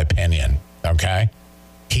 That's my opinion, okay?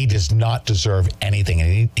 He does not deserve anything,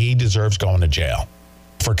 and he deserves going to jail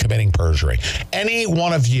for committing perjury. Any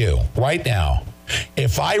one of you right now,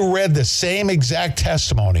 if I read the same exact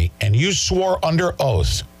testimony and you swore under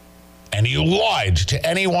oath and you lied to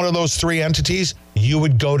any one of those 3 entities, you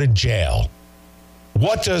would go to jail.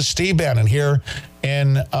 What does Steve Bannon here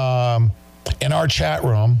in our chat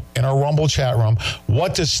room, in our Rumble chat room,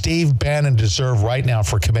 what does Steve Bannon deserve right now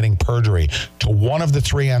for committing perjury to one of the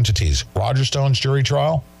 3 entities? Roger Stone's jury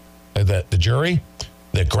trial, the jury,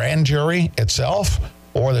 the grand jury itself,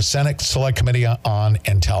 or the Senate Select Committee on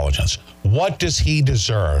Intelligence? What does he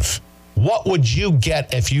deserve? What would you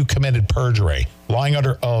get if you committed perjury, lying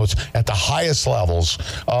under oath at the highest levels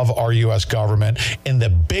of our U.S. government in the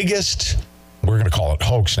biggest, we're going to call it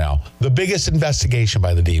hoax now, the biggest investigation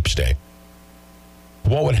by the deep state?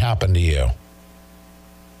 What would happen to you?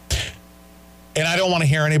 And I don't want to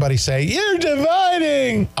hear anybody say, you're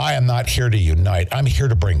dividing. I am not here to unite. I'm here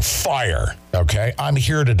to bring fire, okay? I'm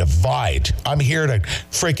here to divide. I'm here to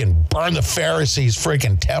freaking burn the Pharisees'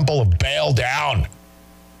 freaking temple of Baal down.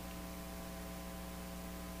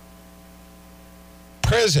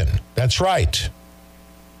 Prison, that's right.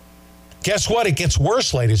 Guess what? It gets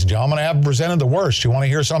worse, ladies and gentlemen. I haven't presented the worst. You want to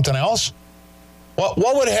hear something else? What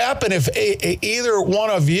would happen if either one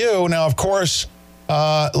of you, now, of course,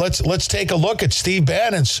 let's take a look at Steve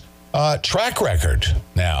Bannon's track record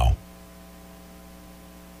now.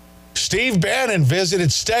 Steve Bannon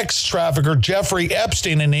visited sex trafficker Jeffrey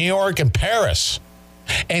Epstein in New York and Paris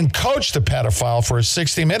and coached the pedophile for a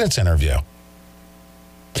 60 Minutes interview.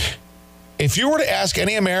 If you were to ask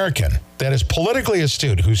any American that is politically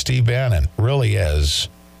astute who Steve Bannon really is,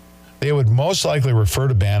 they would most likely refer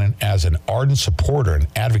to Bannon as an ardent supporter and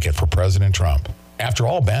advocate for President Trump. After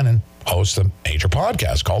all, Bannon hosts a major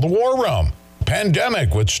podcast called The War Room.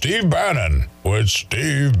 Pandemic with Steve Bannon.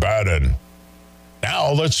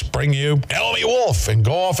 Now let's bring you Naomi Wolf and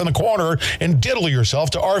go off in the corner and diddle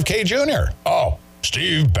yourself to RFK Jr. Oh,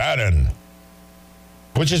 Steve Bannon.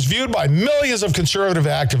 Which is viewed by millions of conservative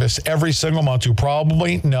activists every single month who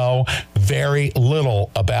probably know very little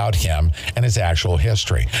about him and his actual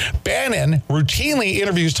history. Bannon routinely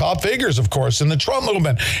interviews top figures, of course, in the Trump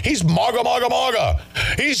movement. He's MAGA, MAGA, MAGA.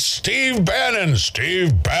 He's Steve Bannon,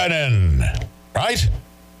 right?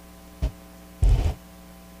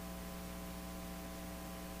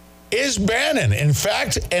 Is Bannon, in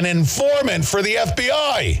fact, an informant for the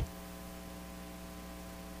FBI?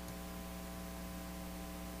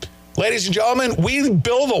 Ladies and gentlemen, we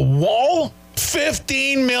build a wall,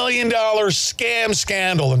 $15 million scam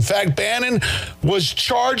scandal. In fact, Bannon was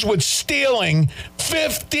charged with stealing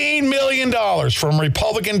 $15 million from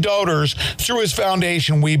Republican donors through his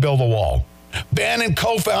foundation, We Build a Wall. Bannon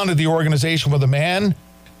co-founded the organization with a man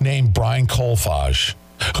named Brian Kolfage,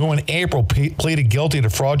 who in April pleaded guilty to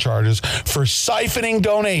fraud charges for siphoning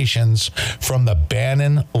donations from the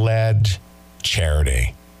Bannon-led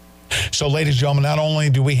charity. So, ladies and gentlemen, not only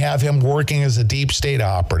do we have him working as a deep state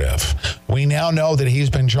operative, we now know that he's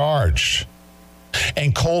been charged.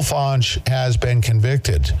 And Kolfage has been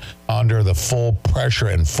convicted under the full pressure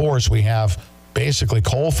and force. We have basically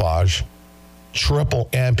Kolfage, triple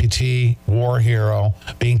amputee, war hero,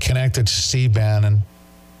 being connected to Steve Bannon,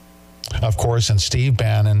 of course, and Steve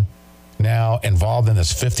Bannon now involved in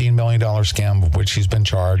this $15 million scam of which he's been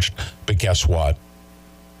charged. But guess what?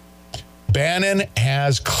 Bannon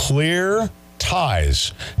has clear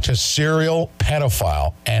ties to serial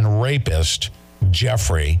pedophile and rapist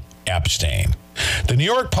Jeffrey Epstein. The New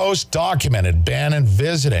York Post documented Bannon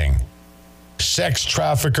visiting sex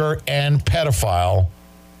trafficker and pedophile.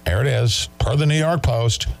 There it is, per the New York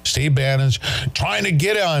Post. Steve Bannon's trying to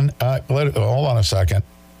get on. Hold on a second.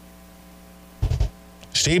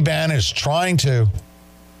 Steve Bannon is trying to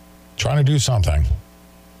do something.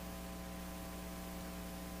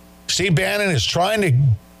 Steve Bannon is trying to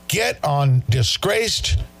get on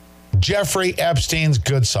disgraced Jeffrey Epstein's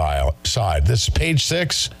good side. This is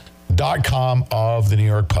page6.com of the New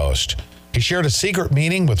York Post. He shared a secret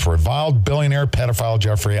meeting with reviled billionaire pedophile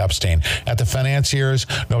Jeffrey Epstein at the financier's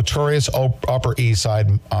notorious Upper East Side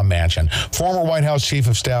mansion. Former White House Chief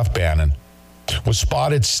of Staff Bannon was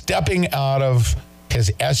spotted stepping out of his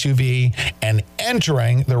SUV and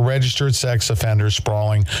entering the registered sex offender's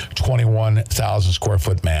sprawling 21,000 square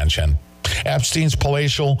foot mansion. Epstein's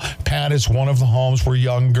palatial pad is one of the homes where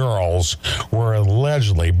young girls were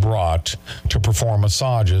allegedly brought to perform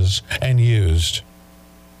massages and used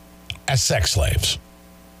as sex slaves.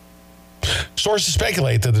 Sources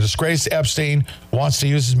speculate that the disgraced Epstein wants to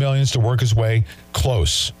use his millions to work his way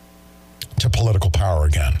close to political power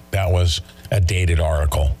again. That was a dated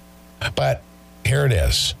article. But here it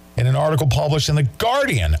is. In an article published in The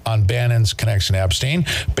Guardian on Bannon's connection to Epstein,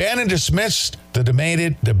 Bannon dismissed the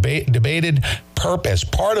debated purpose,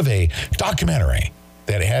 part of a documentary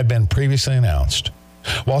that had been previously announced.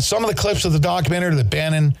 While some of the clips of the documentary that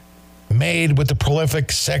Bannon made with the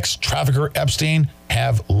prolific sex trafficker Epstein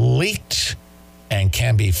have leaked and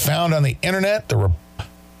can be found on the internet, the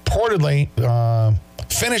reportedly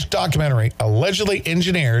finished documentary, allegedly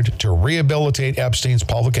engineered to rehabilitate Epstein's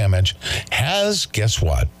public image, has, guess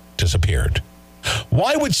what, disappeared.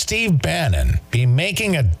 Why would Steve Bannon be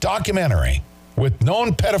making a documentary with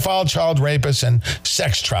known pedophile, child rapist, and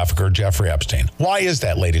sex trafficker Jeffrey Epstein? Why is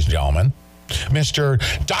that, ladies and gentlemen? Mr.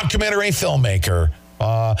 Documentary Filmmaker,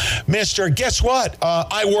 Mr. Guess what?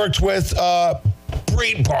 I worked with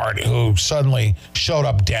Breitbart, who suddenly showed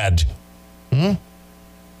up dead. Andrew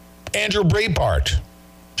Breitbart.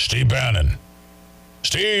 Steve Bannon.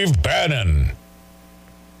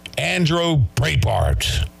 Andrew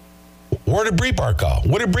Breitbart. Where did Breitbart go?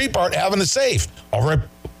 What did Breitbart have in the safe? Over at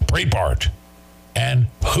Breitbart. And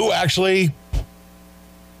who actually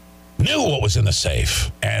knew what was in the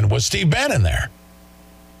safe? And was Steve Bannon there?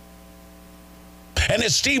 And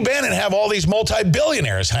did Steve Bannon have all these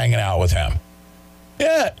multi-billionaires hanging out with him?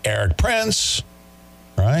 Yeah, Eric Prince,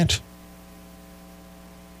 right?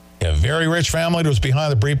 A very rich family that was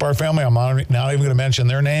behind the Breitbart family. I'm not even going to mention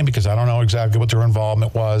their name because I don't know exactly what their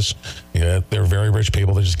involvement was. Yeah, they're very rich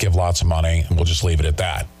people that just give lots of money, and we'll just leave it at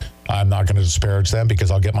that. I'm not going to disparage them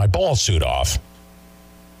because I'll get my ball suit off.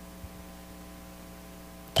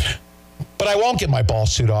 But I won't get my ball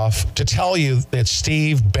suit off to tell you that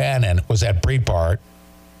Steve Bannon was at Breitbart,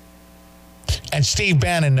 and Steve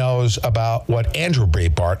Bannon knows about what Andrew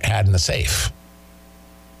Breitbart had in the safe.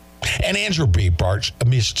 And Andrew Breitbart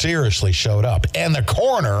mysteriously showed up, and the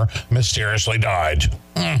coroner mysteriously died.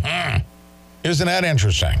 Isn't that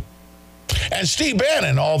interesting? And Steve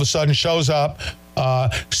Bannon all of a sudden shows up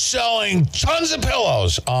selling tons of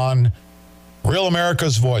pillows on Real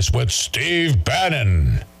America's Voice with Steve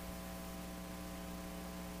Bannon.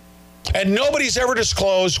 And nobody's ever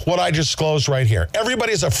disclosed what I disclosed right here.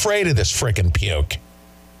 Everybody's afraid of this freaking puke.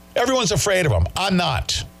 Everyone's afraid of him. I'm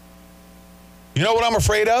not. You know what I'm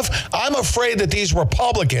afraid of? I'm afraid that these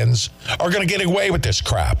Republicans are going to get away with this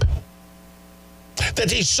crap. That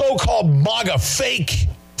these so-called MAGA fake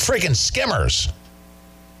freaking skimmers,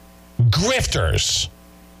 grifters.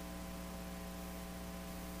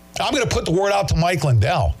 I'm going to put the word out to Mike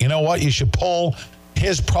Lindell. You know what? You should pull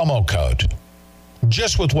his promo code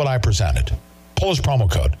just with what I presented. Pull his promo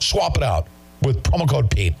code. Swap it out with promo code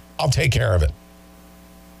Pete. I'll take care of it.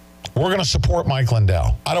 We're going to support Mike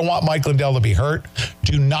Lindell. I don't want Mike Lindell to be hurt.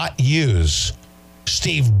 Do not use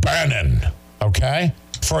Steve Bannon, okay,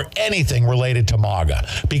 for anything related to MAGA,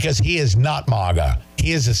 because he is not MAGA.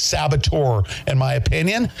 He is a saboteur, in my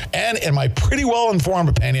opinion, and in my pretty well-informed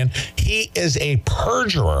opinion, he is a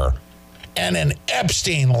perjurer and an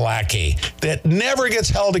Epstein lackey that never gets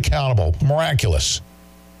held accountable. Miraculous.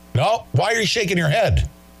 No, why are you shaking your head?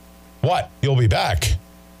 What? You'll be back.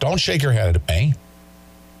 Don't shake your head at me.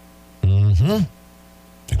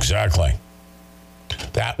 Exactly.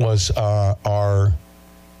 That was our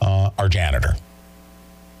janitor.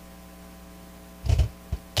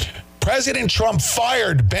 President Trump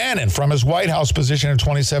fired Bannon from his White House position in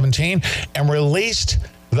 2017 and released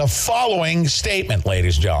the following statement,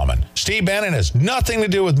 ladies and gentlemen. Steve Bannon has nothing to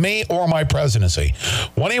do with me or my presidency.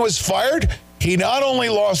 When he was fired, he not only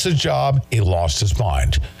lost his job, he lost his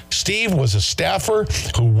mind. Steve was a staffer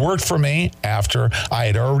who worked for me after I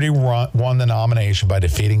had already won the nomination by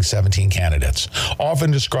defeating 17 candidates,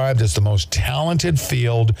 often described as the most talented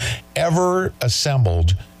field ever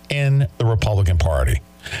assembled in the Republican Party.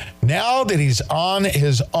 Now that he's on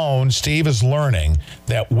his own, Steve is learning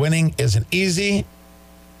that winning isn't easy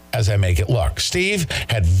as I make it look. Steve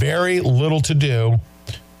had very little to do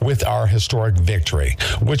with our historic victory,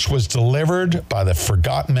 which was delivered by the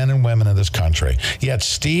forgotten men and women of this country. Yet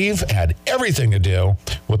Steve had everything to do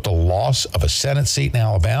with the loss of a Senate seat in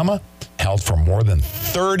Alabama, held for more than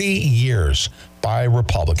 30 years by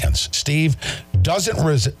Republicans. Steve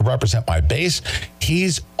doesn't represent my base.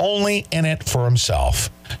 He's only in it for himself.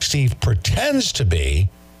 Steve pretends to be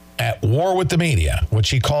at war with the media, which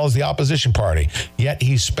he calls the opposition party, yet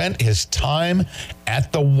he spent his time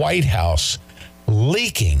at the White House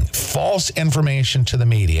leaking false information to the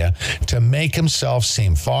media to make himself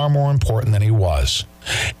seem far more important than he was.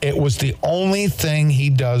 It was the only thing he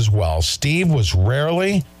does well. Steve was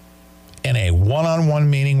rarely in a one-on-one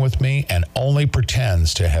meeting with me and only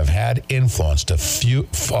pretends to have had influence to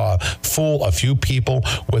fool a few people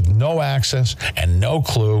with no access and no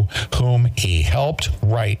clue whom he helped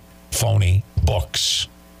write phony books.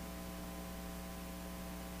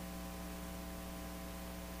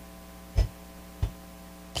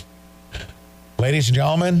 Ladies and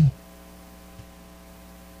gentlemen,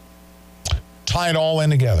 tie it all in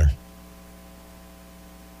together.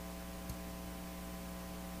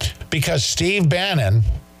 Because Steve Bannon,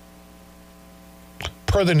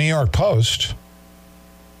 per the New York Post,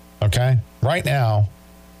 okay, right now,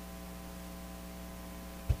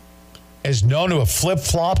 is known to have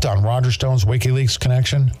flip-flopped on Roger Stone's WikiLeaks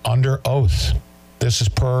connection under oath. This is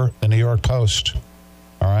per the New York Post,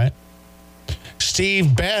 all right?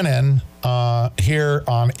 Steve Bannon, here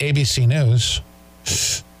on ABC News,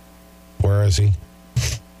 where is he?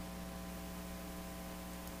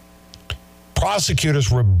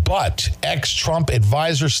 Prosecutors rebut ex-Trump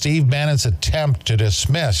advisor Steve Bannon's attempt to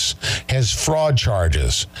dismiss his fraud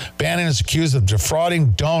charges. Bannon is accused of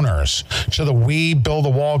defrauding donors to the We Build a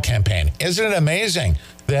Wall campaign. Isn't it amazing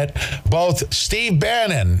that both Steve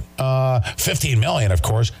Bannon, 15 million, of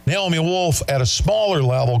course, Naomi Wolf at a smaller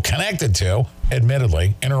level connected to,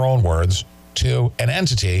 admittedly, in her own words, to an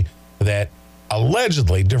entity that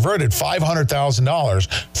allegedly diverted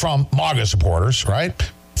 $500,000 from MAGA supporters, right?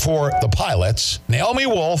 For the pilots, Naomi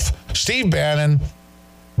Wolf, Steve Bannon,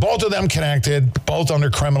 both of them connected, both under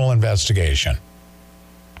criminal investigation.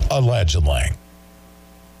 Allegedly.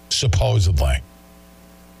 Supposedly.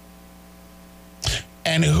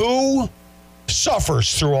 And who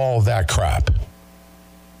suffers through all of that crap?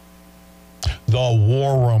 The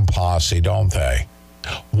War Room Posse, don't they?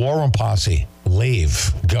 War Room Posse,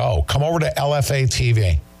 leave, go. Come over to LFA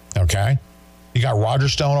TV, okay? You got Roger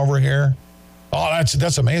Stone over here. Oh,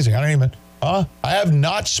 that's amazing. I don't even, I have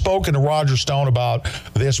not spoken to Roger Stone about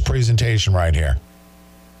this presentation right here.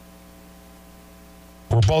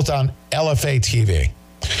 We're both on LFA TV.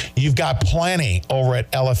 You've got plenty over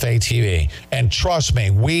at LFA TV. And trust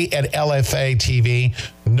me, we at LFA TV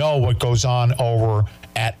know what goes on over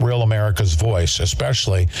at Real America's Voice,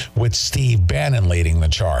 especially with Steve Bannon leading the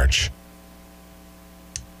charge.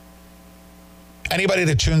 Anybody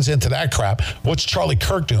that tunes into that crap, what's Charlie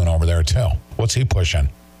Kirk doing over there too? What's he pushing?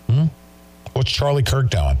 What's Charlie Kirk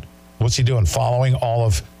doing? What's he doing? Following all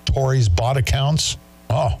of Tory's bot accounts?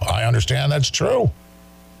 Oh, I understand that's true.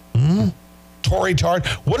 Tory Tard.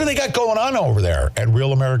 What do they got going on over there at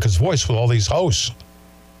Real America's Voice with all these hosts?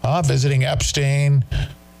 Visiting Epstein,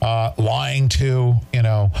 lying to,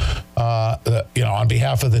 on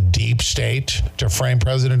behalf of the deep state to frame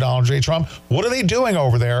President Donald J. Trump. What are they doing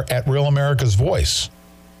over there at Real America's Voice?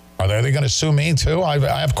 Are they going to sue me too? I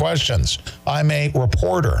have questions. I'm a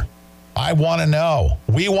reporter. I want to know.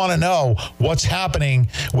 We want to know what's happening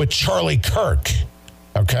with Charlie Kirk.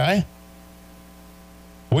 Okay?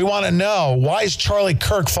 We want to know, why is Charlie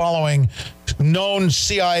Kirk following known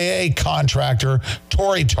CIA contractor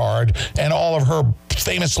Tory Tard and all of her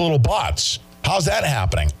famous little bots? How's that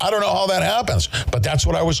happening? I don't know how that happens, but that's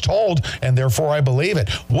what I was told, and therefore I believe it.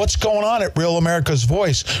 What's going on at Real America's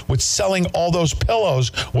Voice with selling all those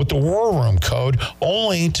pillows with the War Room code,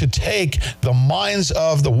 only to take the minds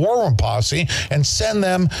of the War Room posse and send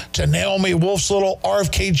them to Naomi Wolf's little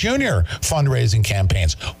RFK Jr. fundraising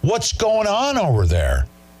campaigns? What's going on over there?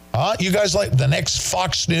 You guys like the next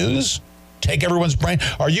Fox News? Take everyone's brain.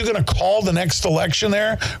 Are you going to call the next election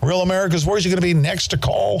there? Real America's Voice, you're going to be next to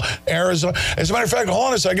call Arizona. As a matter of fact, hold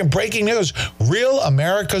on a second. Breaking news. Real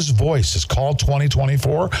America's Voice is called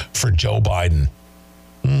 2024 for Joe Biden.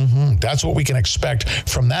 That's what we can expect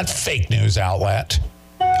from that fake news outlet.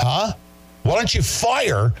 Why don't you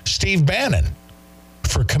fire Steve Bannon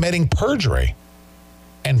for committing perjury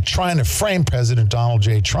and trying to frame President Donald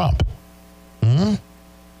J. Trump?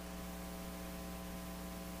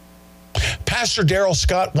 Pastor Daryl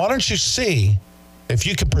Scott, why don't you see if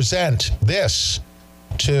you can present this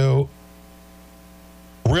to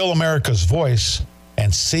Real America's Voice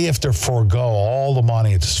and see if they forego all the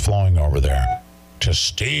money that's flowing over there to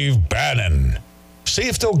Steve Bannon. See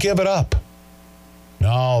if they'll give it up.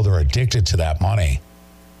 No, they're addicted to that money.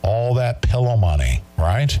 All that pillow money,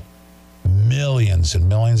 right? Millions and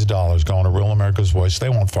millions of dollars going to Real America's Voice. They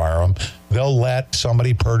won't fire them. They'll let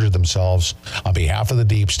somebody perjure themselves on behalf of the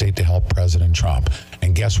deep state to help President Trump.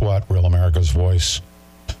 And guess what, Real America's Voice?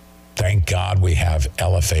 Thank God we have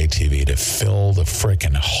LFA TV to fill the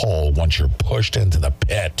frickin' hole once you're pushed into the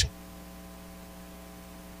pit.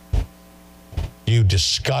 You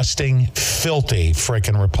disgusting, filthy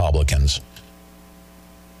frickin' Republicans.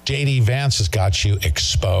 J.D. Vance has got you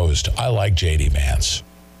exposed. I like J.D. Vance.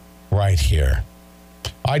 Right here.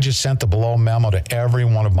 I just sent the below memo to every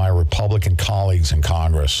one of my Republican colleagues in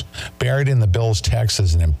Congress. Buried in the bill's text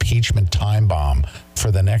is an impeachment time bomb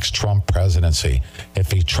for the next Trump presidency if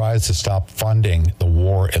he tries to stop funding the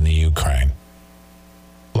war in the Ukraine.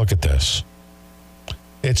 Look at this.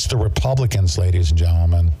 It's the Republicans, ladies and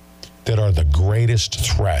gentlemen, that are the greatest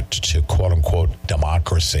threat to quote-unquote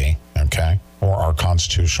democracy, okay, or our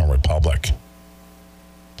constitutional republic.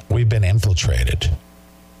 We've been infiltrated.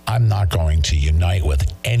 I'm not going to unite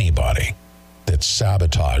with anybody that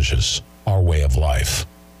sabotages our way of life.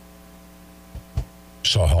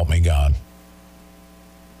 So help me God.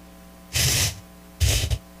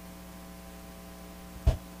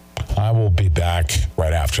 I will be back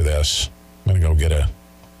right after this. I'm going to go get a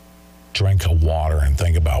drink of water and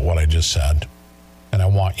think about what I just said. And I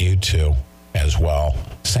want you to as well.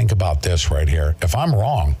 Think about this right here. If I'm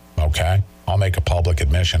wrong, okay, I'll make a public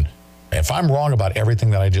admission. If I'm wrong about everything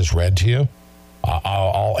that I just read to you,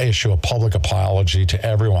 I'll issue a public apology to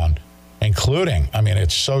everyone, including, I mean,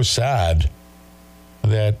 it's so sad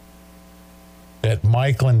that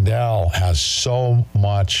Mike Lindell has so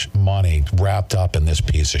much money wrapped up in this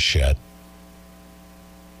piece of shit.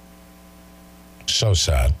 So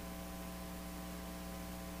sad.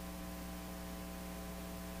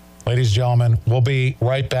 Ladies and gentlemen, we'll be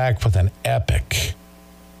right back with an epic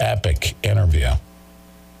interview.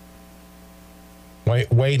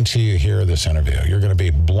 Wait until you hear this interview. You're going to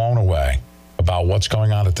be blown away about what's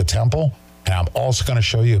going on at the temple. And I'm also going to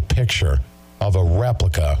show you a picture of a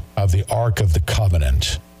replica of the Ark of the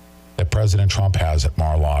Covenant that President Trump has at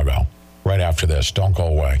Mar-a-Lago. Right after this. Don't go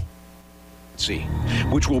away.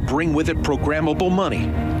 Which will bring with it programmable money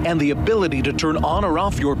and the ability to turn on or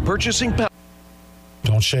off your purchasing power.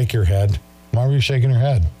 Don't shake your head. Why were you shaking your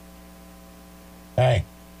head? Hey,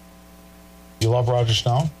 you love Roger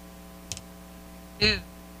Stone? Yeah.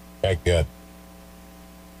 Okay, good.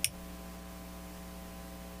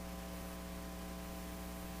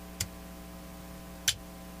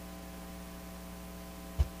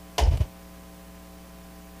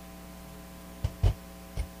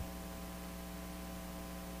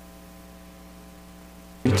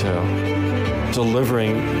 retail,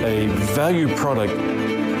 delivering a value product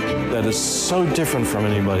that is so different from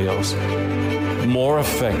anybody else. More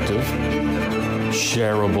effective,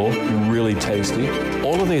 shareable, really tasty.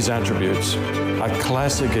 All of these attributes are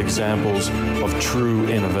classic examples of true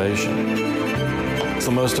innovation. It's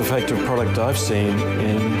the most effective product I've seen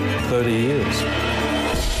in 30 years.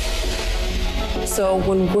 So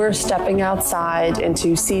when we're stepping outside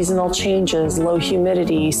into seasonal changes, low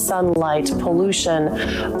humidity, sunlight,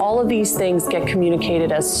 pollution, all of these things get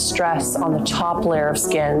communicated as stress on the top layer of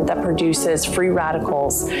skin that produces free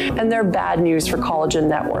radicals, and they're bad news for collagen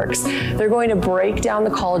networks. They're going to break down the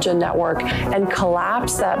collagen network and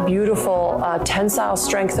collapse that beautiful tensile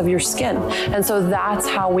strength of your skin. And so that's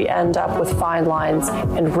how we end up with fine lines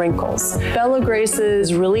and wrinkles. Bella Grace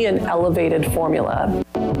is really an elevated formula.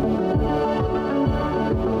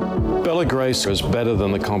 Bella Grace is better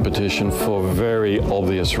than the competition for very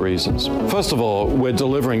obvious reasons. First of all, we're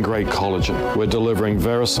delivering great collagen. We're delivering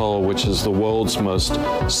Verisol, which is the world's most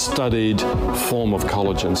studied form of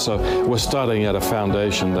collagen. So we're starting at a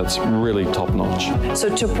foundation that's really top-notch.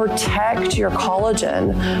 So to protect your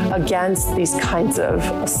collagen against these kinds of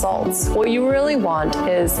assaults, what you really want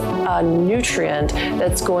is a nutrient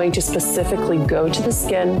that's going to specifically go to the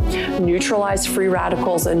skin, neutralize free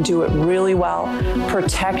radicals and do it really well,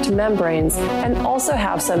 protect membranes, and also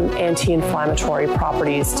have some anti-inflammatory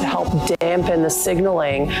properties to help dampen the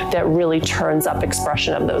signaling that really turns up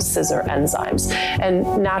expression of those scissor enzymes.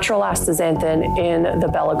 And natural astaxanthin in the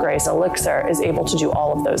Bella Grace elixir is able to do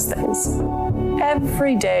all of those things.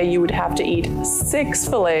 Every day you would have to eat 6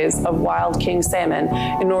 fillets of wild king salmon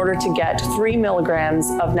in order to get 3 milligrams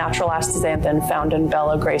of natural astaxanthin found in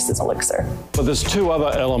Bella Grace's elixir. But there's 2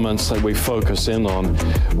 other elements that we focus in on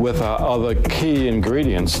with our other key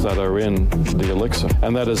ingredients that are in the elixir,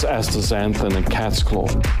 and that is astaxanthin and cat's claw.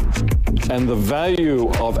 And the value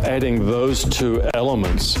of adding those 2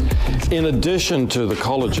 elements, in addition to the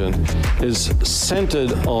collagen, is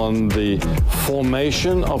centered on the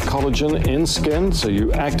formation of collagen in skin. So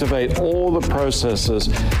you activate all the processes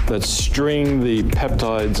that string the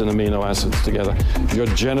peptides and amino acids together. You're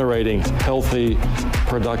generating healthy,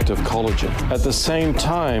 productive collagen. At the same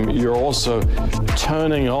time, you're also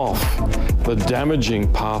turning off the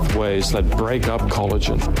damaging pathways that break up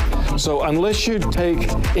collagen. So unless you take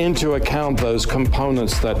into account those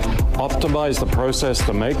components that optimize the process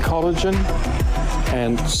to make collagen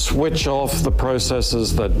and switch off the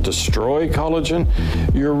processes that destroy collagen,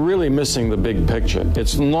 you're really missing the big picture.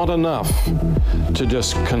 It's not enough to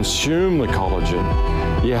just consume the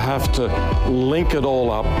collagen. You have to link it all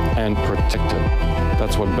up and protect it.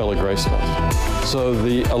 That's what Bella Grace does. So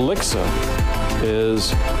the elixir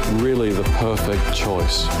is really the perfect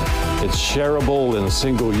choice. It's shareable in a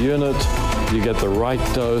single unit. You get the right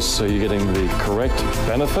dose, so you're getting the correct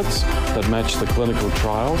benefits that match the clinical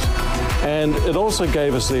trials. And it also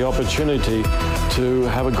gave us the opportunity to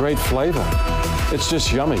have a great flavor. It's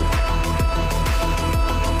just yummy.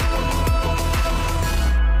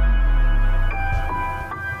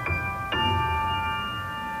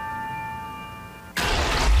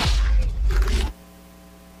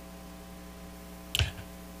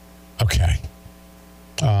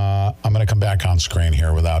 I'm going to come back on screen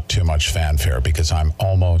here without too much fanfare because I'm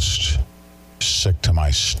almost sick to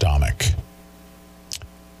my stomach.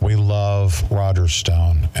 We love Roger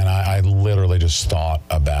Stone, and I literally just thought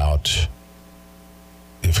about,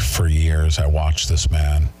 for years, I watched this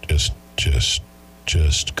man just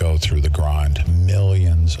go through the grind.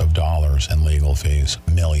 Millions of dollars in legal fees,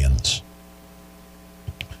 millions.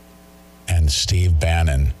 And Steve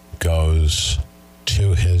Bannon goes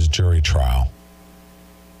to his jury trial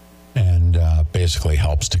and basically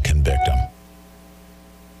helps to convict him.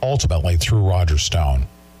 Ultimately, through Roger Stone.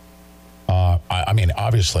 I mean,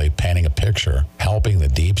 obviously, painting a picture, helping the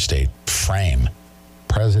deep state frame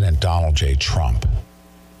President Donald J. Trump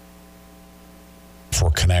for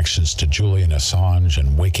connections to Julian Assange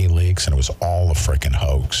and WikiLeaks, and it was all a frickin'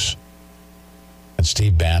 hoax. And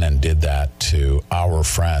Steve Bannon did that to our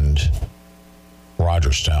friend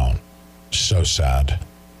Roger Stone. So sad.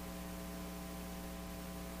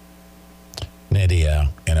 Nydia,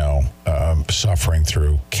 suffering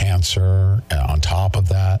through cancer. On top of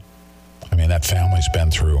that, I mean, that family's been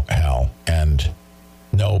through hell, and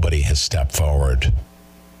nobody has stepped forward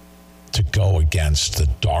to go against the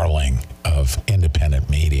darling of independent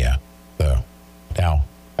media. Now,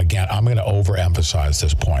 again, I'm going to overemphasize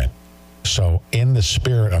this point. So in the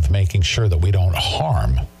spirit of making sure that we don't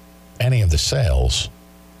harm any of the sales,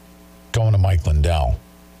 going to Mike Lindell,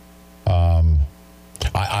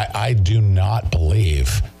 I do not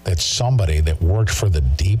believe that somebody that worked for the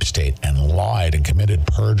deep state and lied and committed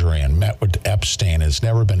perjury and met with Epstein, has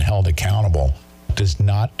never been held accountable, does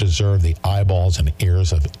not deserve the eyeballs and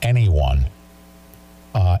ears of anyone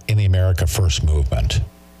in the America First movement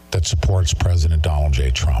that supports President Donald J.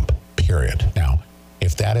 Trump, period. Now,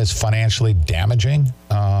 if that is financially damaging,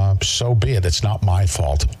 so be it. It's not my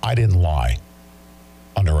fault. I didn't lie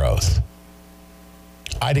under oath.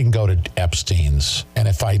 I didn't go to Epstein's, and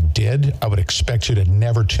if I did, I would expect you to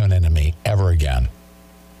never tune into me ever again.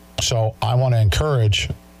 So I want to encourage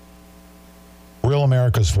Real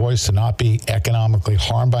America's Voice to not be economically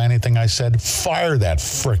harmed by anything I said. Fire that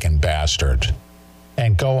frickin' bastard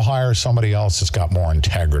and go hire somebody else that's got more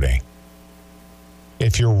integrity.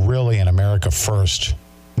 If you're really an America First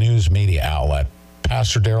news media outlet,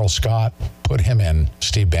 Pastor Darrell Scott, put him in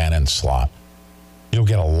Steve Bannon's slot. You'll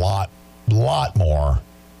get a lot more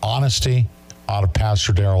honesty out of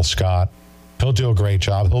Pastor Darrell Scott. He'll do a great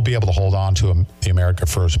job. He'll be able to hold on to the America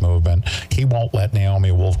First movement. He won't let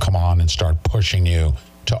Naomi Wolf come on and start pushing you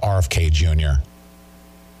to RFK Jr.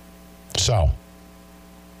 So,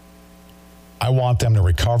 I want them to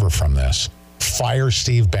recover from this. Fire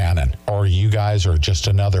Steve Bannon, or you guys are just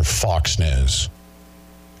another Fox News.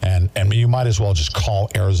 And you might as well just call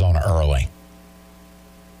Arizona early.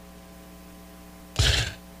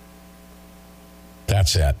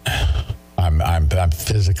 That's it. I'm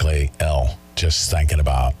physically ill just thinking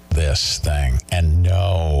about this thing. And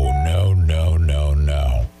no.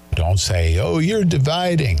 Don't say, oh, you're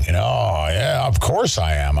dividing. No, yeah, of course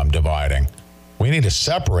I am. I'm dividing. We need to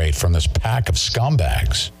separate from this pack of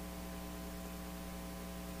scumbags.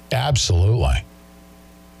 Absolutely.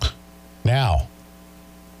 Now,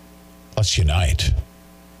 let's unite.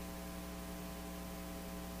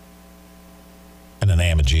 In the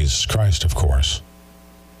name of Jesus Christ, of course.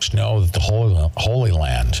 Just know that the Holy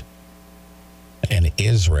Land in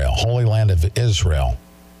Israel, Holy Land of Israel,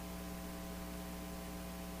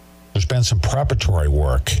 there's been some preparatory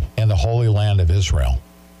work in the Holy Land of Israel.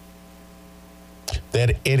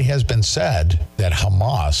 That it has been said that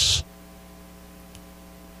Hamas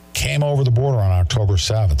came over the border on October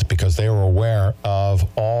 7th because they were aware of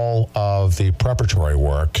all of the preparatory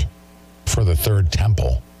work for the Third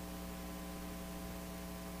Temple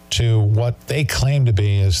to what they claim to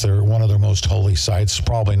be is one of their most holy sites,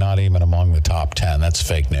 probably not even among the top 10. That's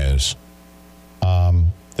fake news.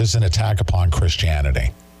 This is an attack upon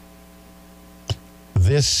Christianity.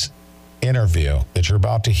 This interview that you're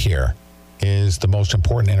about to hear is the most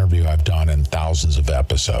important interview I've done in thousands of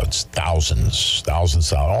episodes. Thousands,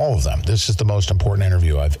 all of them. This is the most important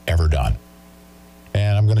interview I've ever done.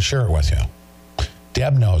 And I'm going to share it with you.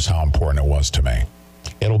 Deb knows how important it was to me.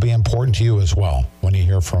 It'll be important to you as well when you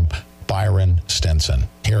hear from Byron Stinson.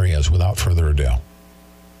 Here he is, without further ado.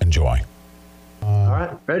 Enjoy. All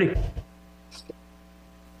right, ready.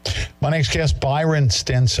 My next guest, Byron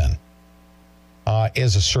Stinson,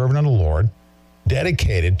 is a servant of the Lord,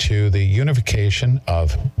 dedicated to the unification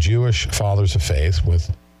of Jewish fathers of faith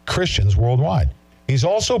with Christians worldwide. He's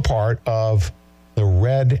also part of the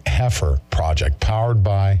Red Heifer Project, powered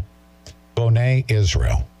by Bonnet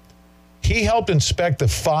Israel. He helped inspect the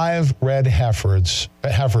 5 red heifers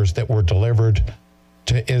that were delivered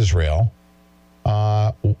to Israel.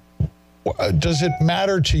 Does it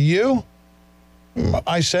matter to you?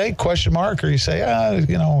 I say, question mark, or you say,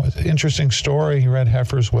 interesting story, red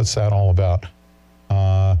heifers, what's that all about?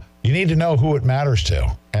 You need to know who it matters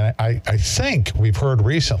to. And I think we've heard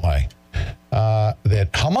recently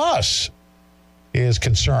that Hamas is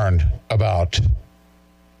concerned about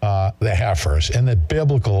the heifers and the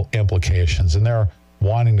biblical implications, and they're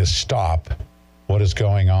wanting to stop what is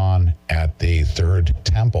going on at the Third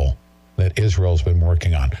Temple that Israel's been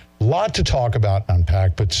working on. A lot to talk about,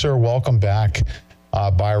 unpack, but sir, welcome back,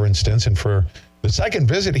 Byron Stinson, for the second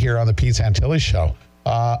visit here on the Pete Santilli Show.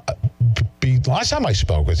 Last time I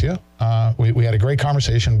spoke with you, we had a great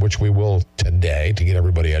conversation, which we will today to get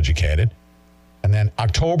everybody educated. And then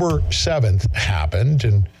October 7th happened,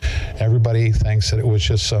 and everybody thinks that it was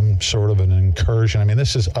just some sort of an incursion. I mean,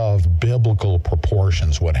 this is of biblical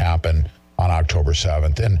proportions, what happened on October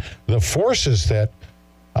 7th. And the forces that,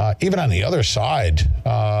 even on the other side,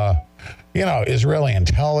 Israeli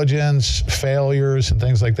intelligence, failures, and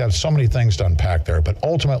things like that, so many things to unpack there. But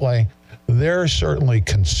ultimately, they're certainly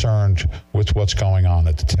concerned with what's going on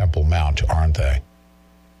at the Temple Mount, aren't they?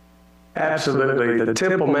 Absolutely. The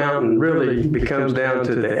Temple Mountain really becomes down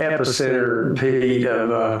to the epicenter, Pete,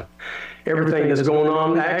 of everything that's going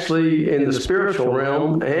on actually in the spiritual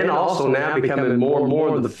realm, and also now becoming more and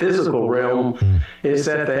more of the physical realm. It's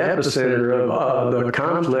at the epicenter of the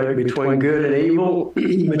conflict between good and evil,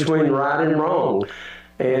 between right and wrong.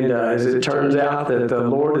 And as it turns out that the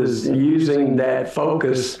Lord is using that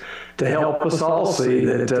focus to help us all see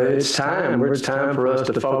that it's time. It's time for us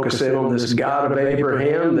to focus in on this God of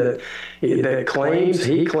Abraham that claims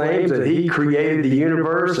that he created the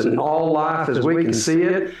universe and all life as we can see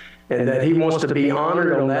it, and that he wants to be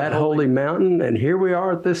honored on that holy mountain. And here we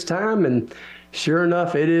are at this time, and sure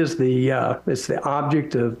enough, it is it's the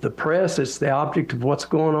object of the press. It's the object of what's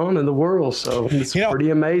going on in the world. So it's pretty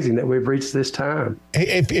amazing that we've reached this time.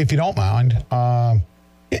 If you don't mind,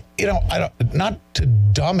 not to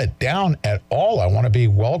dumb it down at all. I want to be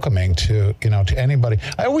welcoming to anybody.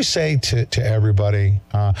 I always say to everybody,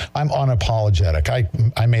 I'm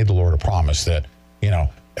unapologetic. I made the Lord a promise that,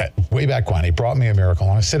 way back when he brought me a miracle.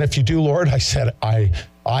 And I said, if you do, Lord, I said,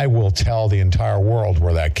 I will tell the entire world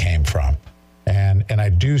where that came from. And I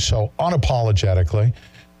do so unapologetically.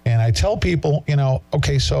 And I tell people,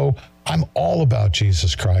 okay, so I'm all about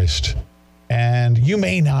Jesus Christ. And you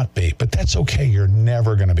may not be, but that's okay. You're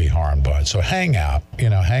never going to be harmed by it. So hang out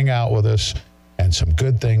with us, and some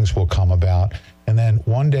good things will come about. And then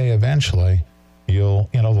one day, eventually, the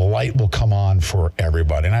light will come on for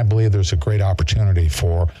everybody. And I believe there's a great opportunity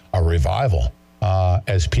for a revival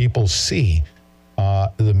as people see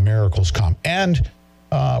the miracles come. And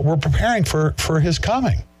we're preparing for his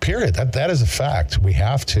coming, period. That is a fact. We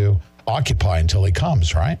have to occupy until he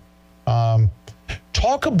comes, right?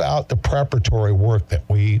 Talk about the preparatory work that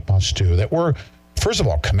we must do, that we're, first of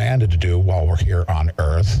all, commanded to do while we're here on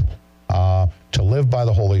earth, to live by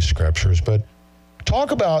the Holy Scriptures. But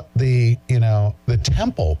talk about the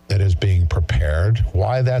temple that is being prepared,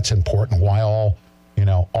 why that's important, why all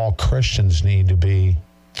Christians need to be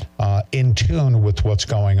in tune with what's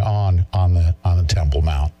going on the Temple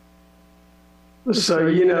Mount. So,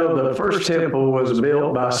 the first temple was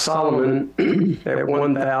built by Solomon at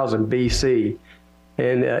 1000 BC.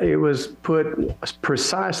 And it was put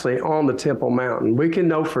precisely on the Temple Mountain. We can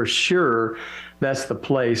know for sure that's the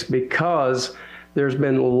place because there's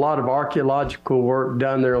been a lot of archaeological work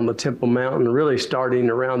done there on the Temple Mountain, really starting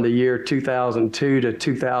around the year 2002 to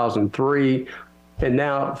 2003. And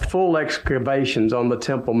now full excavations on the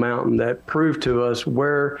Temple Mountain that prove to us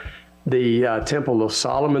where the Temple of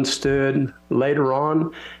Solomon stood later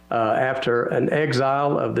on after an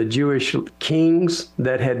exile of the Jewish kings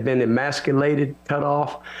that had been emasculated, cut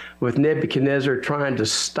off, with Nebuchadnezzar trying to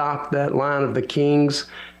stop that line of the kings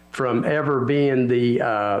from ever being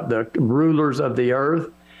the rulers of the earth.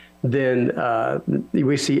 Then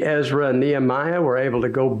we see Ezra and Nehemiah were able to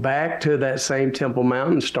go back to that same Temple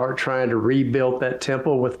Mountain and start trying to rebuild that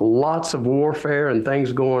temple with lots of warfare and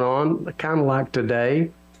things going on, kind of like today.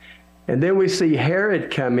 And then we see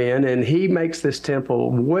Herod come in, and he makes this temple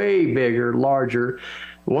way bigger, larger.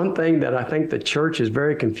 One thing that I think the church is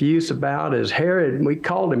very confused about is Herod. We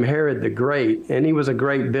called him Herod the Great, and he was a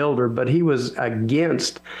great builder, but he was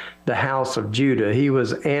against the house of Judah. He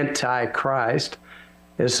was anti-Christ.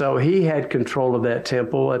 And so he had control of that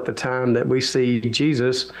temple at the time that we see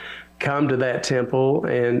Jesus come to that temple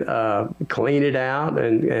and clean it out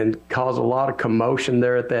and cause a lot of commotion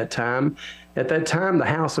there at that time. At that time, the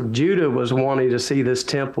house of Judah was wanting to see this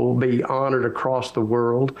temple be honored across the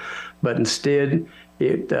world, but instead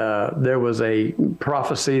there was a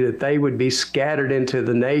prophecy that they would be scattered into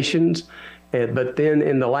the nations, but then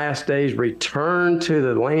in the last days return to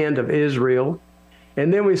the land of Israel.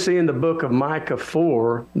 And then we see in the book of Micah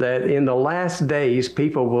 4 that in the last days,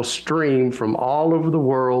 people will stream from all over the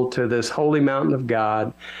world to this holy mountain of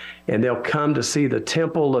God, and they'll come to see the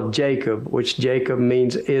temple of Jacob, which Jacob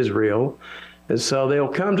means Israel. And so they'll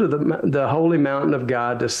come to the holy mountain of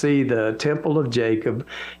God to see the temple of Jacob.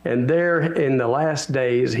 And there in the last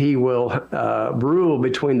days, he will rule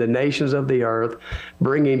between the nations of the earth,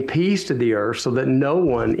 bringing peace to the earth so that no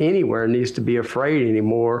one anywhere needs to be afraid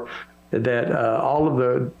anymore, that all of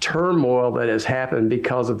the turmoil that has happened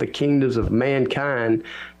because of the kingdoms of mankind,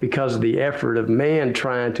 because of the effort of man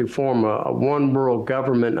trying to form a one world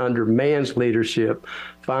government under man's leadership,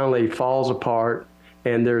 finally falls apart.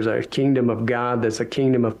 And there's a kingdom of God that's a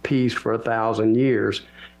kingdom of peace for 1,000 years.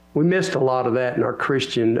 We missed a lot of that in our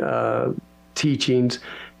Christian teachings,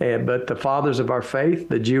 but the fathers of our faith,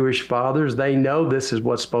 the Jewish fathers, they know this is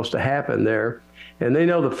what's supposed to happen there. And they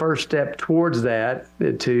know the first step towards that,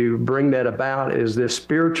 to bring that about, is this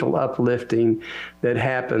spiritual uplifting that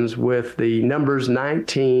happens with the Numbers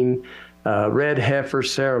 19 red heifer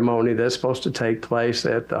ceremony that's supposed to take place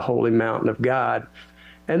at the holy mountain of God.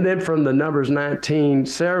 And then from the Numbers 19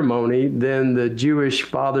 ceremony, then the Jewish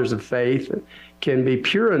fathers of faith can be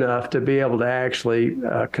pure enough to be able to actually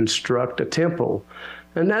construct a temple.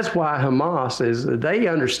 And that's why Hamas they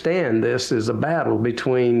understand this is a battle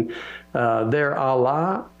between their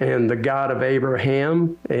Allah and the God of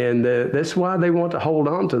Abraham. And that's why they want to hold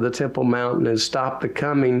on to the Temple Mount and stop the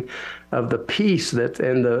coming of the peace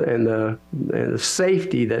and the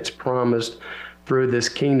safety that's promised through this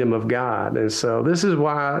kingdom of God. And so this is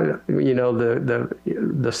why,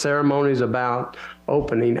 the ceremonies about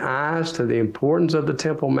opening eyes to the importance of the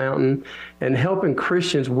Temple Mountain and helping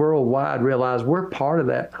Christians worldwide realize we're part of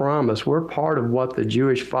that promise. We're part of what the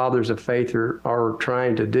Jewish fathers of faith are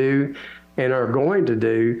trying to do and are going to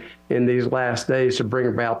do in these last days to bring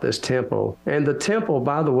about this temple. And the temple,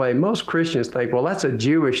 by the way, most Christians think, well, that's a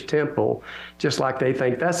Jewish temple, just like they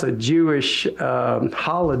think that's a Jewish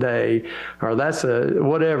holiday, or that's a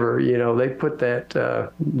whatever, they put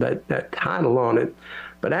that title on it.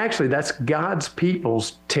 But actually, that's God's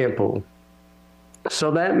people's temple.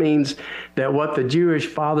 So that means that what the Jewish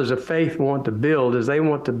fathers of faith want to build is they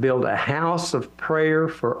want to build a house of prayer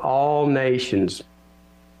for all nations.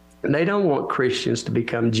 And they don't want Christians to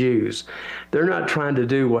become Jews. They're not trying to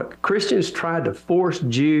do what Christians tried to force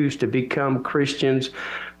Jews to become Christians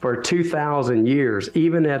for 2,000 years,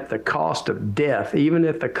 even at the cost of death, even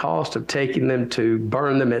at the cost of taking them to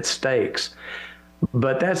burn them at stakes.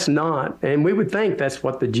 But that's not, and we would think that's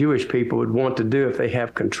what the Jewish people would want to do if they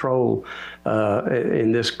have control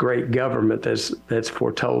in this great government that's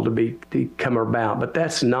foretold to come about. But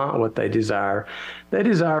that's not what they desire. They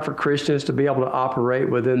desire for Christians to be able to operate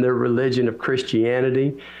within their religion of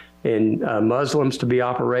Christianity, and Muslims to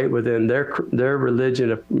operate within their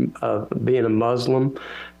religion of being a Muslim,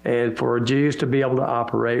 and for Jews to be able to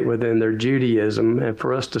operate within their Judaism, and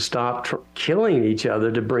for us to stop killing each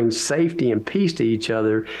other, to bring safety and peace to each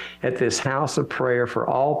other at this house of prayer for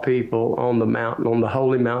all people on the mountain, on the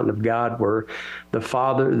holy mountain of God, where the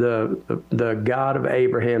Father, the God of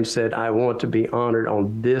Abraham said, I want to be honored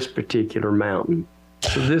on this particular mountain.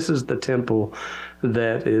 So this is the temple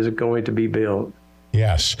that is going to be built.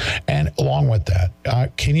 Yes. And along with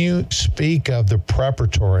that, can you speak of the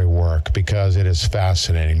preparatory work, because it is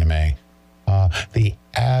fascinating to me? The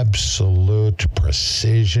absolute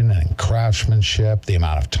precision and craftsmanship, the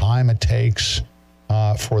amount of time it takes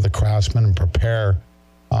for the craftsmen to prepare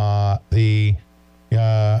what do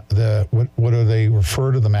they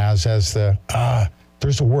refer to them as the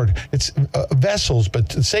there's a word. It's vessels, but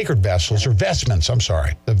sacred vessels or vestments. I'm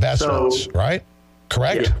sorry, the vestments, right?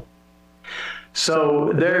 Correct. Yeah.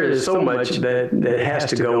 So there is so much that has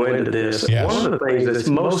to go into this. Yes. One of the things that's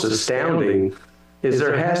most astounding is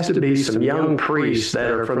there has to be some young priests that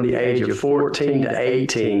are from the age of 14 to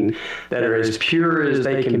 18 that are as pure as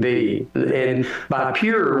they can be. And by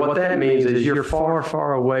pure, what that means is you're far,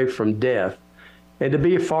 far away from death. And to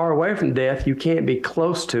be far away from death, you can't be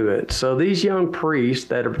close to it. So these young priests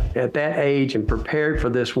that are at that age and prepared for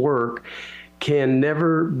this work can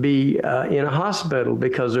never be in a hospital,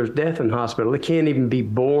 because there's death in hospital. They can't even be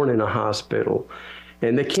born in a hospital.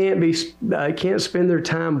 And they can't spend their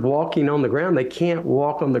time walking on the ground. They can't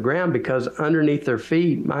walk on the ground because underneath their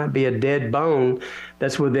feet might be a dead bone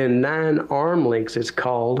that's within 9 arm lengths, it's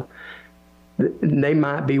called. They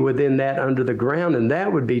might be within that under the ground, and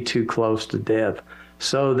that would be too close to death.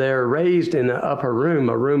 So they're raised in the upper room,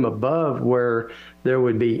 a room above where there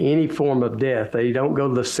would be any form of death. They don't go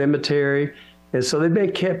to the cemetery. And so they've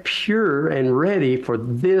been kept pure and ready for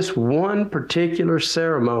this one particular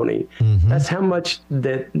ceremony. Mm-hmm. That's how much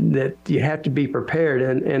that you have to be prepared.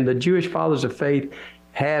 And the Jewish fathers of faith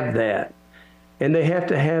have that. And they have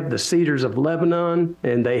to have the cedars of Lebanon,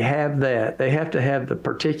 and they have that. They have to have the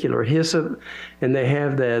particular hyssop, and they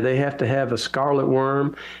have that. They have to have a scarlet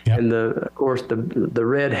worm, yep. And of course the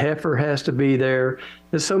red heifer has to be there.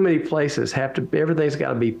 There's so many places everything's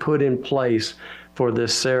got to be put in place for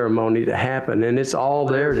this ceremony to happen. And it's all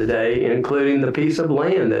there today, including the piece of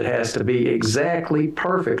land that has to be exactly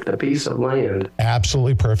perfect, the piece of land.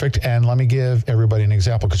 Absolutely perfect. And let me give everybody an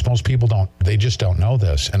example, because most people just don't know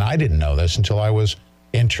this. And I didn't know this until I was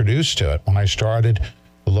introduced to it when I started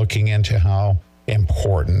looking into how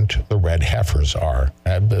important the red heifers are.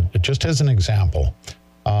 But just as an example,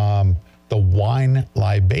 the wine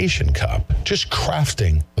libation cup, just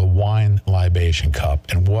crafting the wine libation cup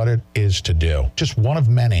and what it is to do. Just one of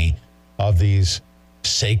many of these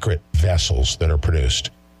sacred vessels that are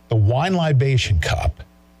produced. The wine libation cup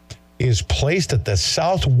is placed at the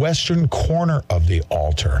southwestern corner of the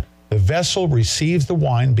altar. The vessel receives the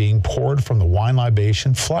wine being poured from the wine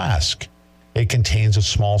libation flask. It contains a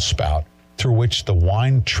small spout through which the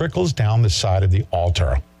wine trickles down the side of the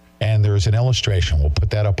altar. And there's an illustration. We'll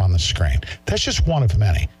put that up on the screen. That's just one of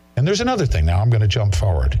many. And there's another thing now. I'm going to jump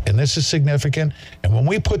forward, and this is significant. And when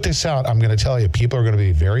we put this out, I'm going to tell you, people are going to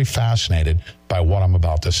be very fascinated by what I'm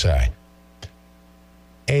about to say.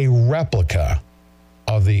 A replica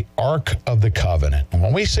of the Ark of the Covenant. And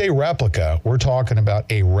when we say replica, we're talking about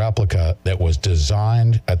a replica that was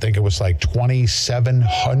designed, I think it was like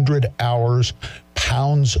 2,700 hours,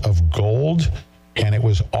 pounds of gold, and it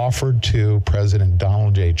was offered to President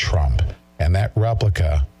Donald J. Trump. And that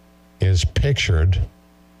replica is pictured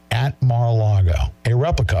at Mar-a-Lago, a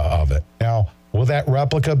replica of it. Now, will that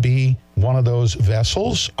replica be one of those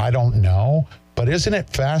vessels? I don't know. But isn't it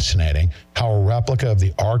fascinating how a replica of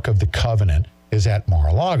the Ark of the Covenant is at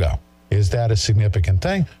Mar-a-Lago? Is that a significant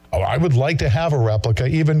thing? Oh, I would like to have a replica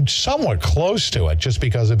even somewhat close to it just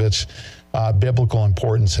because of its biblical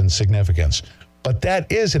importance and significance. But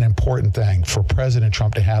that is an important thing for President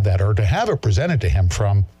Trump to have that, or to have it presented to him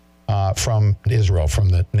from Israel, from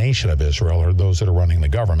the nation of Israel, or those that are running the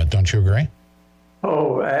government. Don't you agree?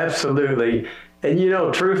 Oh, absolutely.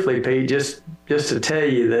 And, truthfully, Pete, just to tell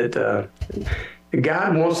you that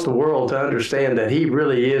God wants the world to understand that he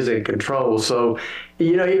really is in control. So,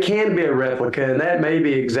 it can be a replica, and that may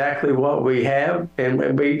be exactly what we have, and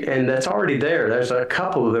that's already there. There's a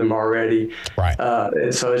couple of them already. Right.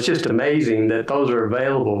 And so it's just amazing that those are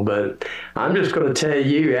available. But I'm just going to tell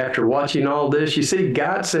you, after watching all this, you see,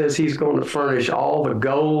 God says he's going to furnish all the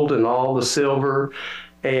gold and all the silver.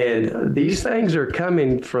 And these things are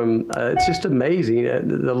coming from, it's just amazing.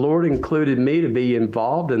 The Lord included me to be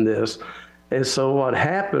involved in this. And so what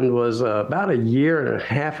happened was about a year and a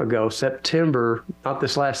half ago, September, not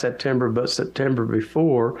this last September, but September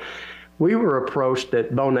before, we were approached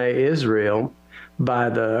at Bannon, Israel, by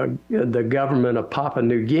the government of Papua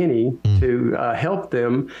New Guinea to help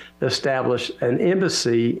them establish an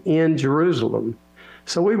embassy in Jerusalem.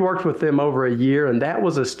 So we worked with them over a year, and that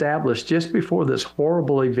was established just before this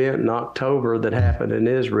horrible event in October that happened in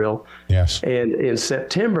Israel. Yes. And in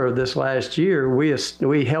September of this last year,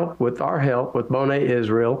 we helped with our help with Bannon,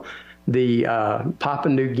 Israel. The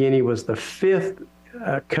Papua New Guinea was the fifth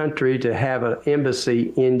country to have an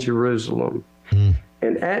embassy in Jerusalem.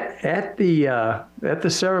 And at the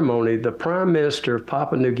ceremony, the Prime Minister of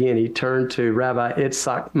Papua New Guinea turned to Rabbi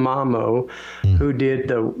Itzhak Mamo, who did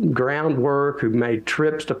the groundwork, who made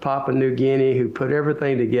trips to Papua New Guinea, who put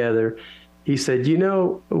everything together. He said,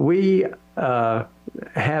 we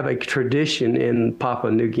have a tradition in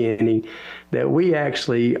Papua New Guinea that we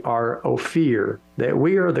actually are Ophir, that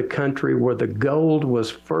we are the country where the gold was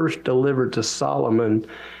first delivered to Solomon,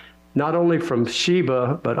 not only from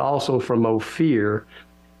Sheba, but also from Ophir.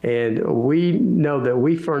 And we know that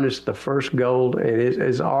we furnished the first gold, and it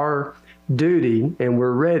is our duty, and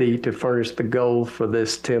we're ready to furnish the gold for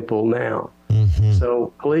this temple now.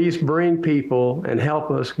 So please bring people and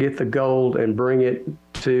help us get the gold and bring it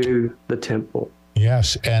to the temple.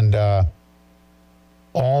 Yes, and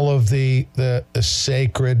all of the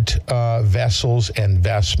sacred vessels and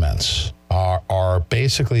vestments are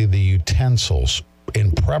basically the utensils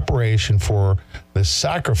in preparation for the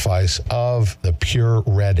sacrifice of the pure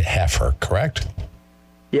red heifer, correct?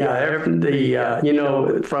 Yeah, from the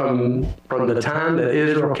time that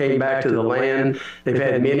Israel came back to the land, they've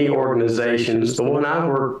had many organizations. The one I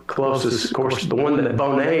work closest, of course, the one that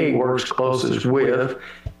Bannon works closest with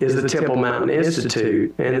is the Temple Mountain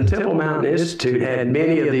Institute. And the Temple Mountain Institute had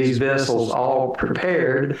many of these vessels all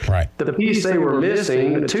prepared. Right. The piece they were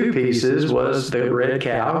missing, the two pieces, was the red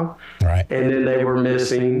cow. Right. And then they were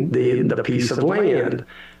missing the piece of land.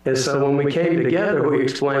 And so when we came together, we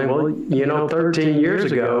explained, 13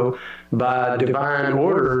 years ago, by divine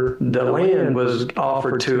order, the land was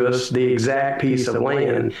offered to us, the exact piece of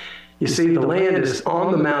land. You see, the land is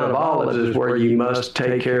on the Mount of Olives is where you must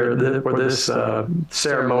take care of where this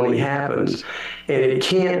ceremony happens. And it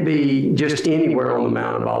can't be just anywhere on the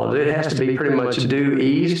Mount of Olives. It has to be pretty much due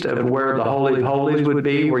east of where the Holy of Holies would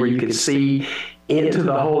be, where you could see into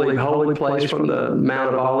the Holy of Holy place from the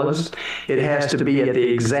Mount of Olives. It has to be at the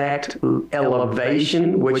exact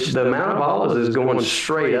elevation, which the Mount of Olives is going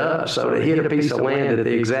straight up. So to hit a piece of land at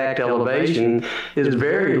the exact elevation is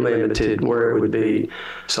very limited where it would be.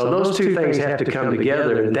 So those two things have to come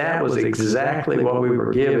together, and that was exactly what we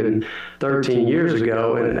were given 13 years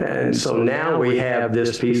ago. And so now we have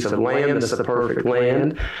this piece of land that's the perfect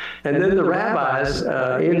land. And then the rabbis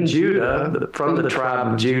in Judah, from the tribe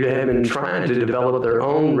of Judah, have been trying to develop their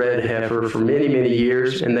own red heifer for many, many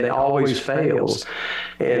years, and they always fails.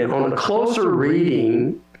 And on a closer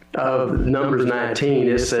reading of Numbers 19,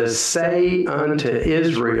 it says, "Say unto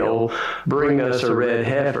Israel, bring us a red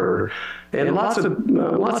heifer." And lots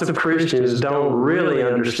of Christians don't really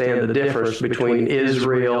understand the difference between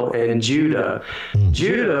Israel and Judah.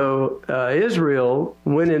 Israel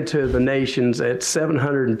went into the nations at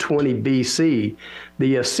 720 BC.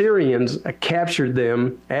 The Assyrians captured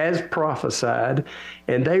them as prophesied,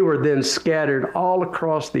 and they were then scattered all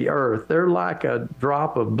across the earth. They're like a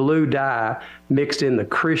drop of blue dye mixed in the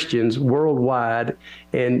Christians worldwide,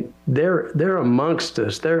 and they're amongst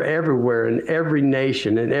us. They're everywhere in every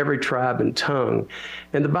nation, in every tribe and tongue.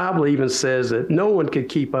 And the Bible even says that no one could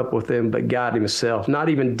keep up with them but God himself. Not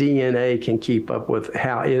even DNA can keep up with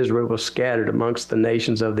how Israel was scattered amongst the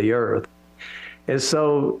nations of the earth. And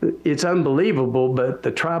so it's unbelievable, but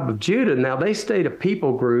the tribe of Judah, now they stayed a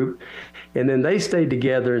people group, and then they stayed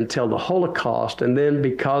together until the Holocaust. And then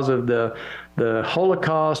because of the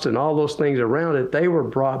Holocaust and all those things around it, they were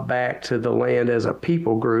brought back to the land as a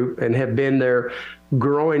people group and have been there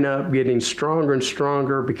growing up, getting stronger and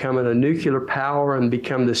stronger, becoming a nuclear power and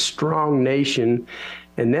become this strong nation.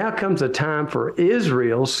 And now comes a time for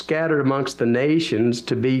Israel, scattered amongst the nations,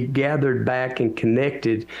 to be gathered back and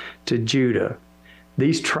connected to Judah.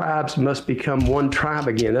 These tribes must become one tribe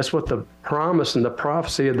again. That's what the promise and the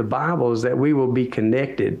prophecy of the Bible is, that we will be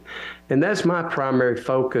connected. And that's my primary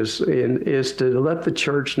focus, is to let the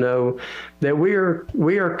church know that we are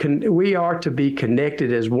to be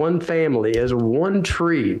connected as one family, as one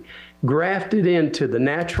tree, grafted into the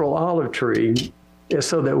natural olive tree,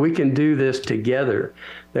 so that we can do this together,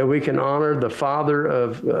 that we can honor the Father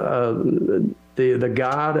of the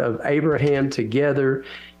God of Abraham together,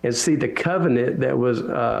 and see the covenant that was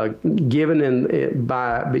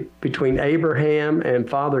given between Abraham and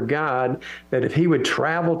Father God, that if he would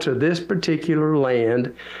travel to this particular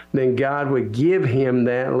land, then God would give him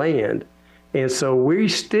that land. And so we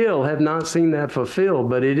still have not seen that fulfilled,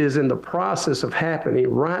 but it is in the process of happening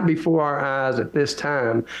right before our eyes at this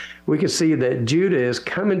time. We can see that Judah is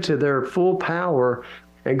coming to their full power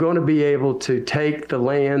and going to be able to take the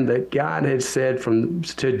land that God had said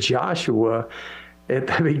to Joshua at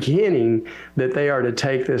the beginning, that they are to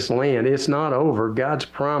take this land. It's not over. God's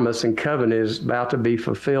promise and covenant is about to be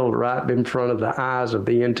fulfilled right in front of the eyes of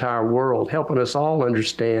the entire world, helping us all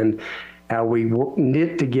understand how we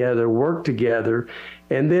knit together, work together,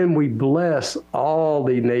 and then we bless all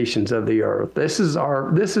the nations of the earth. This is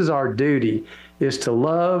our duty, is to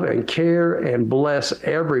love and care and bless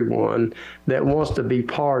everyone that wants to be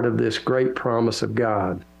part of this great promise of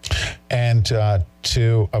God. And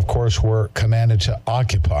of course, we're commanded to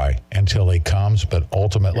occupy until he comes, but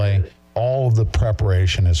ultimately all of the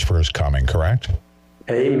preparation is for his coming, correct?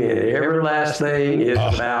 Amen. Every last thing is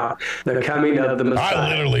about the coming of the Messiah. I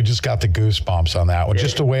literally just got the goosebumps on that one,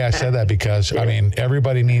 just the way I said that, because, I mean,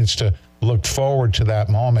 everybody needs to look forward to that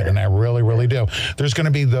moment, and I really, really do. There's going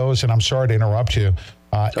to be those, and I'm sorry to interrupt you,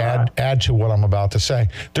 add to what I'm about to say.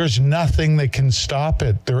 There's nothing that can stop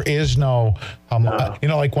it. There is no,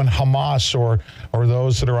 like when Hamas or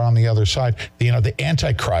those that are on the other side, the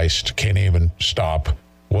Antichrist can't even stop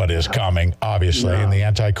what is coming, obviously, and the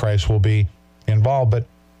Antichrist will be involved, but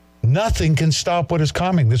nothing can stop what is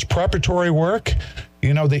coming. This preparatory work,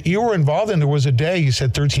 that you were involved in, there was a day, you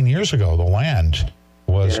said 13 years ago, the land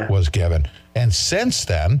was given. And since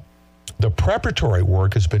then, the preparatory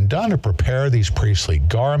work has been done to prepare these priestly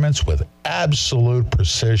garments with absolute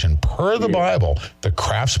precision. Per the Bible, the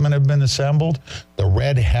craftsmen have been assembled. The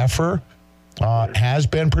red heifer has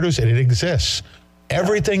been produced, and it exists.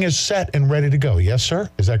 Everything is set and ready to go. Yes, sir?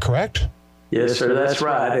 Is that correct? Yes, sir, that's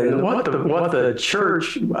right. And what the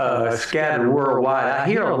church scattered worldwide, I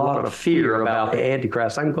hear a lot of fear about the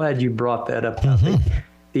Antichrist. I'm glad you brought that up,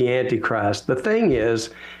 the Antichrist. The thing is,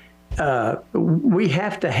 we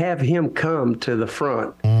have to have him come to the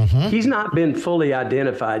front. He's not been fully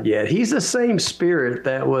identified yet. He's the same spirit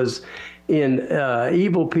that was in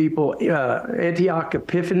evil people, Antioch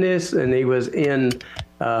Epiphanes, and he was in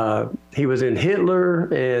Hitler,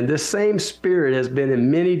 and this same spirit has been in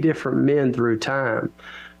many different men through time.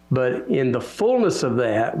 But in the fullness of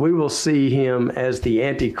that, we will see him as the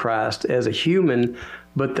Antichrist, as a human,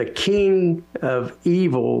 but the king of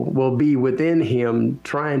evil will be within him,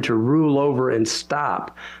 trying to rule over and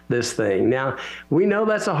stop this thing. Now, we know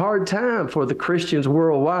that's a hard time for the Christians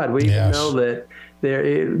worldwide. We know that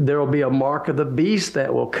there will be a mark of the beast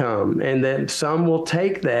that will come, and that some will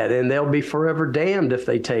take that, and they'll be forever damned if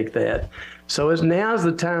they take that. So now's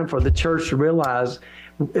the time for the church to realize,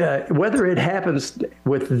 whether it happens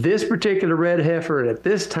with this particular red heifer and at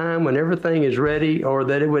this time when everything is ready, or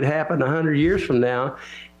that it would happen 100 years from now,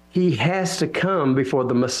 he has to come before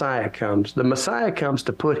the Messiah comes. The Messiah comes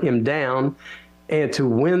to put him down and to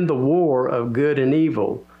win the war of good and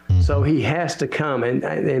evil. So he has to come.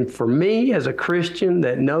 And for me, as a Christian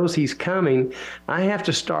that knows he's coming, I have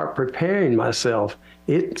to start preparing myself.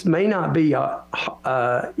 It may not be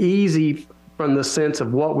easy from the sense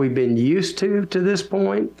of what we've been used to this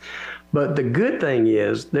point. But the good thing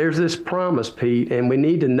is there's this promise, Pete, and we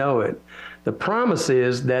need to know it. The promise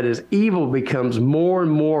is that as evil becomes more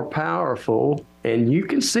and more powerful, and you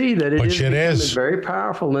can see that it is very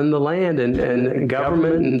powerful in the land and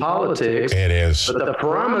government and politics. It is. But the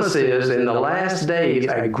promise is in the last days,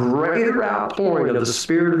 a greater outpouring of the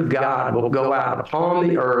Spirit of God will go out upon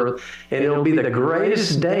the earth, and it'll be the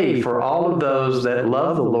greatest day for all of those that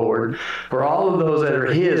love the Lord, for all of those that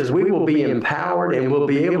are His. We will be empowered and we'll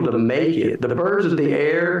be able to make it. The birds of the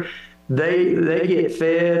air, they get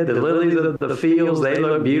fed. The lilies of the fields, they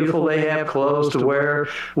look beautiful. They have clothes to wear.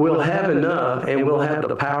 We'll have enough, and we'll have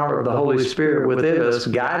the power of the Holy Spirit within us,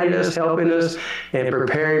 guiding us, helping us, and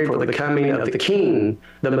preparing for the coming of the King,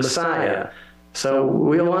 the Messiah. So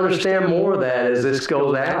we'll understand more of that as this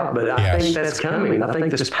goes out, but I think that's coming. I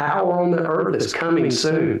think this power on the earth is coming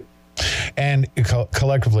soon. And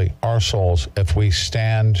collectively, our souls, if we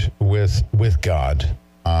stand with God,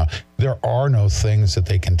 there are no things that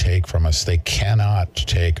they can take from us. They cannot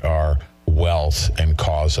take our wealth and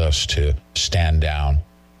cause us to stand down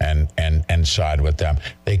and side with them.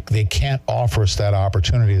 They can't offer us that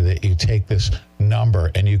opportunity that you take this number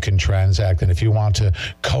and you can transact. And if you want to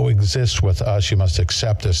coexist with us, you must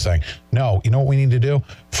accept this thing. No, you know what we need to do?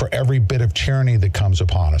 For every bit of tyranny that comes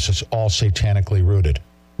upon us, it's all satanically rooted.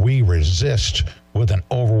 We resist with an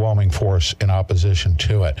overwhelming force in opposition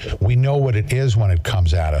to it. We know what it is when it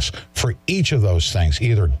comes at us. For each of those things,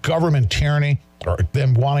 either government tyranny or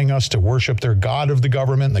them wanting us to worship their God of the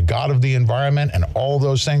government, the God of the environment, and all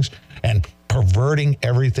those things, and perverting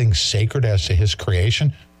everything sacred as to His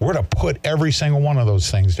creation, we're to put every single one of those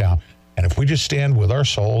things down. And if we just stand with our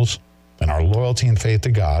souls and our loyalty and faith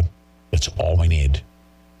to God, it's all we need.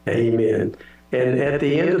 Amen. And at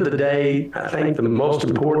the end of the day, I think the most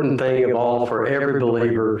important thing of all for every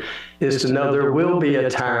believer is to know there will be a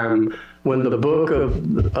time when the book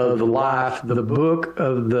of the life, the book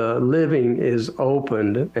of the living is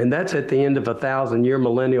opened, and that's at the end of 1,000-year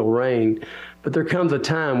millennial reign. But there comes a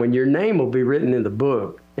time when your name will be written in the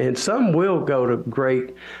book, and some will go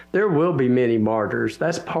to there will be many martyrs.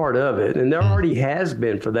 That's part of it, and there already has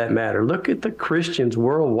been, for that matter. Look at the Christians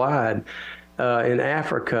worldwide. In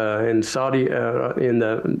Africa and Saudi, in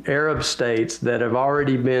the Arab states that have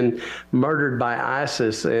already been murdered by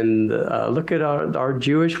ISIS. And look at our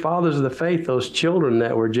Jewish fathers of the faith, those children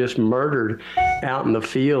that were just murdered out in the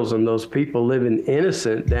fields, and those people living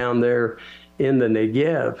innocent down there in the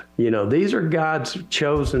Negev. You know, these are God's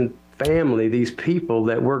chosen family, these people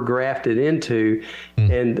that we're grafted into.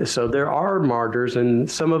 And so there are martyrs, and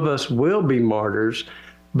some of us will be martyrs.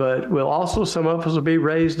 But some of us will be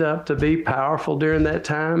raised up to be powerful during that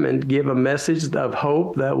time and give a message of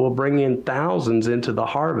hope that will bring in thousands into the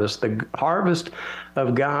harvest. The harvest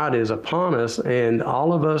of God is upon us, and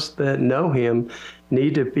all of us that know Him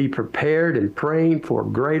need to be prepared and praying for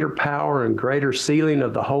greater power and greater sealing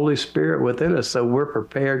of the Holy Spirit within us, so we're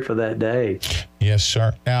prepared for that day. Yes,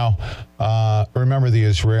 sir. Now, remember the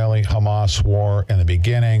Israeli-Hamas war in the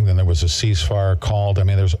beginning, then there was a ceasefire called. I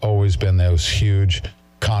mean, there's always been those huge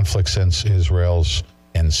conflict since Israel's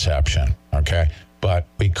inception, okay? But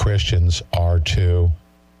we Christians are to,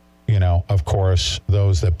 of course,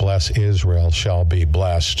 those that bless Israel shall be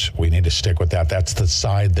blessed. We need to stick with that. That's the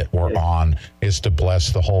side that we're on, is to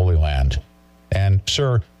bless the Holy Land. And,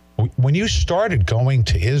 sir, when you started going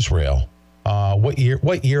to Israel, what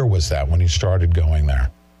year was that when you started going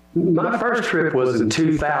there? My first trip was in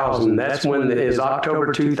 2000. That's when it is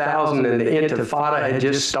October 2000, and the Intifada had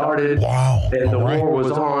just started. Wow. And the war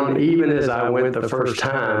was on even as I went the first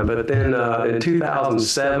time. But then in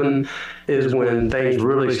 2007 is when things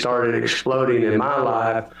really started exploding in my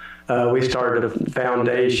life. We started a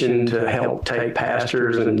foundation to help take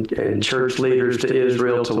pastors and church leaders to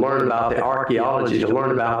Israel to learn about the archaeology, to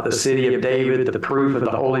learn about the city of David, the proof of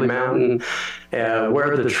the Holy Mountain,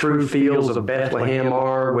 where the true fields of Bethlehem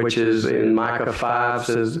are, which is in Micah 5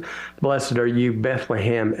 says, "Blessed are you,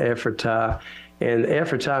 Bethlehem Ephratah." And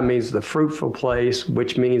Ephratah means the fruitful place,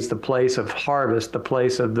 which means the place of harvest, the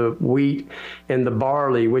place of the wheat and the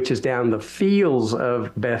barley, which is down the fields of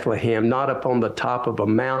Bethlehem, not up on the top of a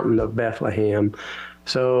mountain of Bethlehem.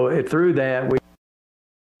 So through that, we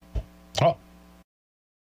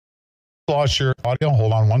lost your audio.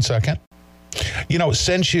 Hold on one second.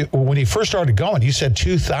 When you first started going, you said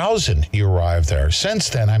 2000 you arrived there. Since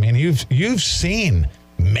then, I mean, you've seen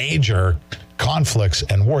major conflicts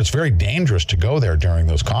and war. It's very dangerous to go there during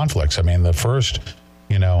those conflicts. I mean, the first,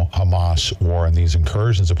 Hamas war and these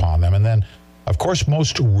incursions upon them. And then, of course,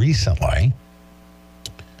 most recently,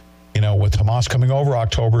 with Hamas coming over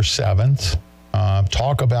October 7th,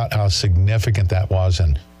 talk about how significant that was.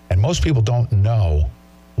 And most people don't know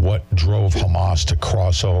what drove Hamas to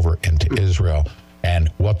cross over into Israel and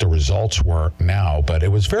what the results were now. But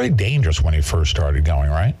it was very dangerous when he first started going,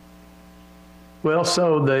 right? Well,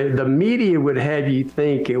 so the media would have you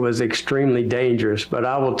think it was extremely dangerous, but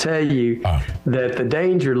I will tell you that the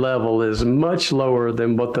danger level is much lower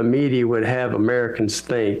than what the media would have Americans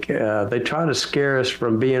think. They try to scare us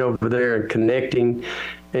from being over there and connecting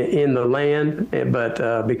in the land,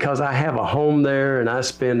 but because I have a home there and I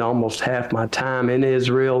spend almost half my time in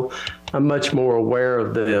Israel, I'm much more aware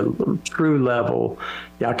of the true level.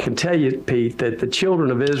 I can tell you, Pete, that the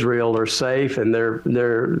children of Israel are safe, and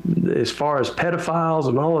they're as far as pedophiles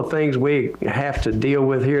and all the things we have to deal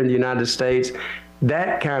with here in the United States,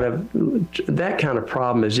 that kind of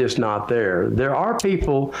problem is just not there. There are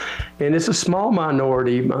people, and it's a small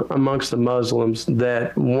minority amongst the Muslims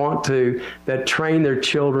that train their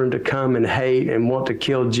children to come and hate and want to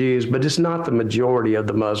kill Jews, but it's not the majority of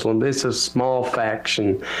the Muslims. It's a small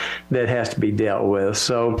faction that has to be dealt with.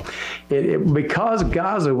 So because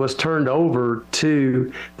Gaza was turned over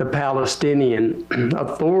to the Palestinian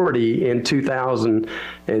Authority in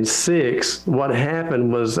 2006, what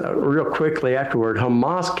happened was real quickly afterward,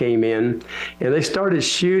 Hamas came in and they started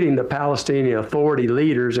shooting the Palestinian Authority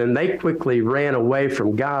leaders, and they quickly ran away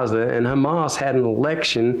from Gaza. And Hamas had an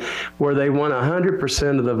election where they won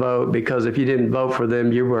 100% of the vote, because if you didn't vote for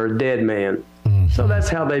them, you were a dead man. So that's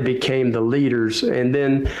how they became the leaders. And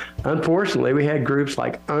then, unfortunately, we had groups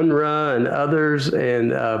like UNRWA and others,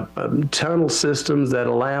 and tunnel systems that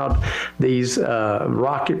allowed these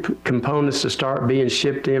rocket components to start being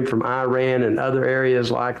shipped in from Iran and other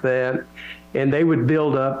areas like that. And they would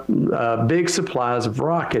build up big supplies of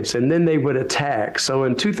rockets, and then they would attack. So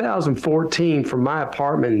in 2014, from my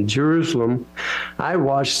apartment in Jerusalem, I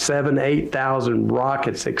watched 8,000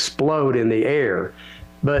 rockets explode in the air.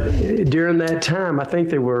 But during that time, I think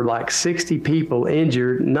there were like 60 people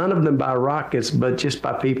injured, none of them by rockets, but just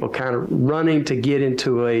by people kind of running to get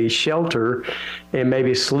into a shelter and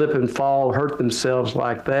maybe slip and fall, hurt themselves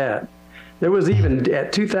like that. There was even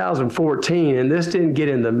at 2014, and this didn't get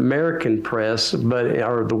in the American press,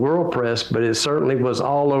 or the world press, but it certainly was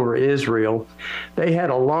all over Israel. They had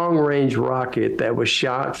a long-range rocket that was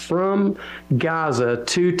shot from Gaza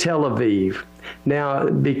to Tel Aviv. Now,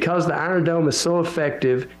 because the Iron Dome is so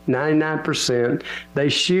effective, 99%, they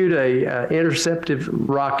shoot a interceptive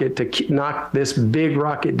rocket to knock this big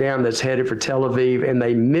rocket down that's headed for Tel Aviv, and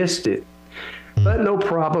they missed it. But no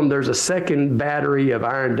problem, there's a second battery of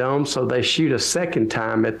Iron Dome, so they shoot a second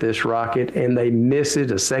time at this rocket, and they miss it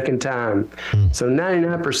a second time. So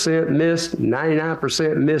 99% missed,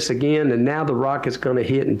 99% miss again, and now the rocket's going to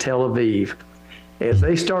hit in Tel Aviv. As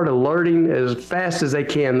they start alerting as fast as they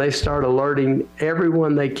can, they start alerting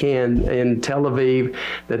everyone they can in Tel Aviv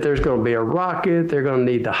that there's going to be a rocket, they're going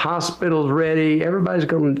to need the hospitals ready,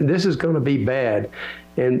 this is going to be bad.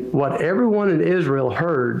 And what everyone in Israel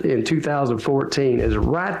heard in 2014 is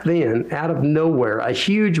right then, out of nowhere, a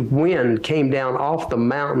huge wind came down off the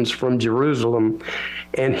mountains from Jerusalem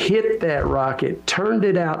and hit that rocket, turned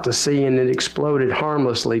it out to sea, and it exploded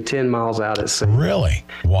harmlessly 10 miles out at sea. Really?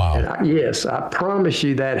 Wow. And yes, I promise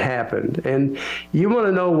you that happened. And you want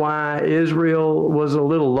to know why Israel was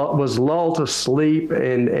lulled to sleep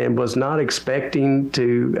and was not expecting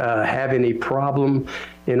to have any problem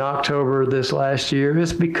in October this last year?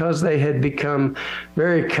 It's because they had become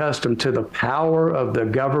very accustomed to the power of the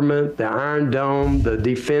government, the Iron Dome, the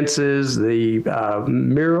defenses, the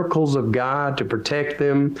miracles of God to protect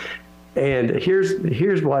them. And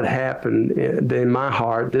here's what happened in my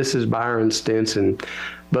heart. This is Byron Stinson.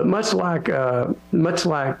 But much like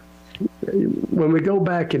when we go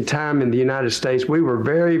back in time in the United States, we were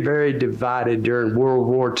very, very divided during World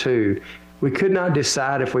War II. We could not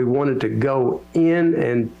decide if we wanted to go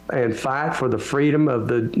in and fight for the freedom of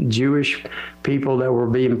the Jewish people that were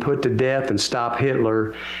being put to death and stop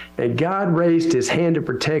Hitler. And God raised his hand of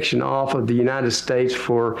protection off of the United States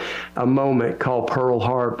for a moment called Pearl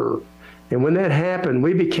Harbor. And when that happened,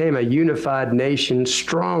 we became a unified nation,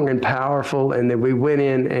 strong and powerful, and then we went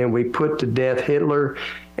in and we put to death Hitler,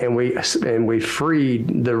 and we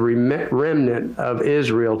freed the remnant of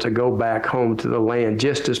Israel to go back home to the land,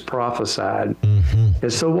 just as prophesied. Mm-hmm.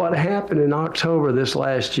 And so what happened in October this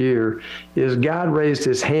last year is God raised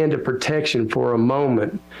his hand of protection for a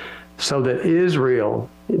moment so that Israel,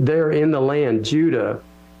 there in the land, Judah,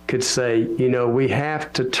 could say, we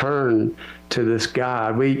have to turn to this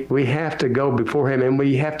God. We have to go before him, and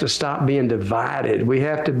we have to stop being divided. We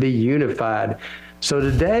have to be unified. So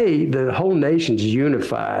today, the whole nation's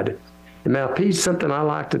unified. And now, Pete, something I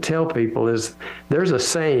like to tell people is there's a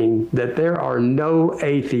saying that there are no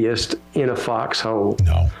atheists in a foxhole.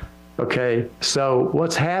 No. Okay, so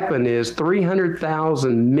what's happened is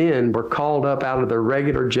 300,000 men were called up out of their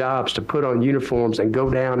regular jobs to put on uniforms and go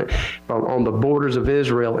down on the borders of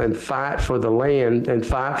Israel and fight for the land and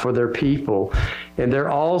fight for their people. And they're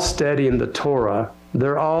all studying the Torah.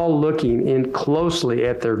 They're all looking in closely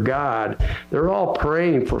at their God. They're all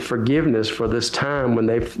praying for forgiveness for this time when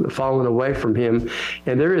they've fallen away from him.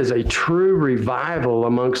 And there is a true revival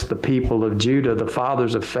amongst the people of Judah, the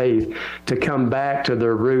fathers of faith, to come back to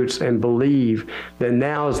their roots and believe that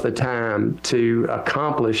now is the time to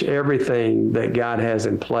accomplish everything that God has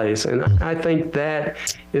in place. And I think that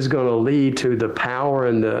is going to lead to the power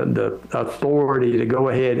and the authority to go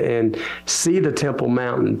ahead and see the Temple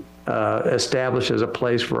Mountain established as a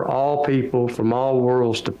place for all people from all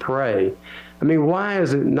worlds to pray. I mean, why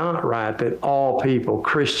is it not right that all people,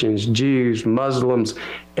 Christians, Jews, Muslims,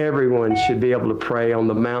 everyone should be able to pray on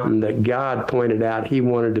the mountain that God pointed out he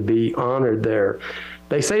wanted to be honored there?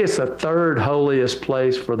 They say it's the third holiest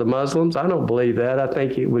place for the Muslims. I don't believe that. I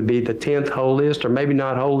think it would be the 10th holiest, or maybe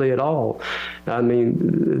not holy at all. I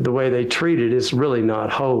mean, the way they treat it is really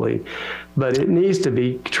not holy. But it needs to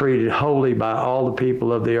be treated holy by all the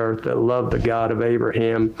people of the earth that love the God of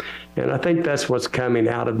Abraham. And I think that's what's coming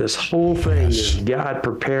out of this whole thing, is God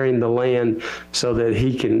preparing the land so that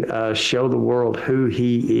he can show the world who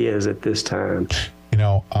he is at this time.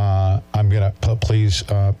 I'm going to, please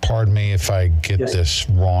pardon me if I get this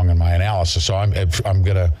wrong in my analysis. So I'm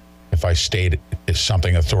going to, if I state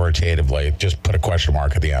something authoritatively, just put a question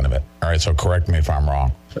mark at the end of it. All right, so correct me if I'm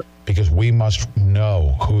wrong. Because we must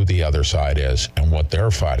know who the other side is and what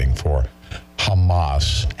they're fighting for.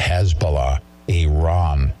 Hamas, Hezbollah,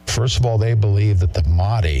 Iran. First of all, they believe that the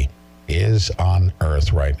Mahdi is on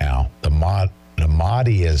earth right now. The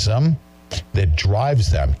Mahdiism that drives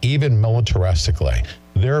them, even militaristically.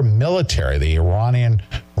 Their military, the Iranian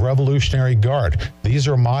Revolutionary Guard, these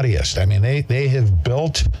are Mahdist. I mean, they have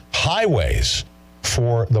built highways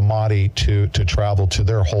for the Mahdi to travel to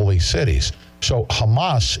their holy cities. So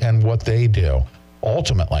Hamas and what they do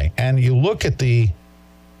ultimately, and you look at the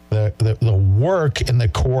work and the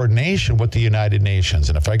coordination with the United Nations.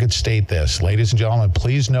 And if I could state this, ladies and gentlemen,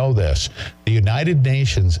 please know this. The United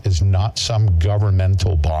Nations is not some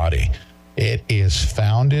governmental body. It is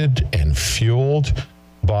founded and fueled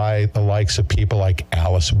by the likes of people like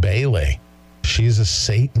Alice Bailey. She's a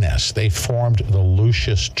Satanist. They formed the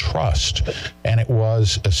Lucius Trust, and it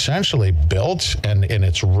was essentially built and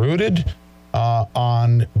it's rooted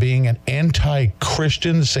on being an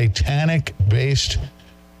anti-Christian, satanic-based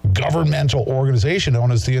governmental organization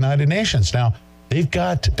known as the United Nations. Now, they've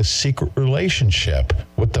got a secret relationship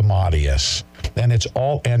with the Mahdiists, and it's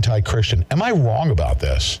all anti-Christian. Am I wrong about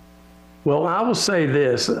this? Well, I will say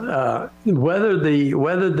this: whether the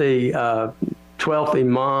 12th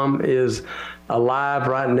Imam is alive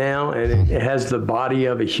right now and it has the body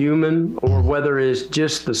of a human, or whether it's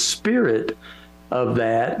just the spirit of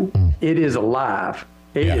that, it is alive.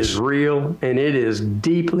 It is real, and it is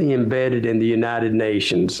deeply embedded in the United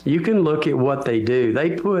Nations. You can look at what they do.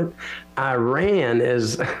 They put Iran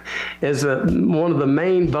as one of the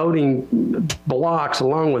main voting blocks,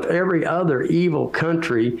 along with every other evil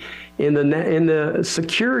country in the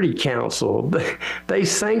Security Council. They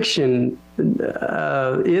sanction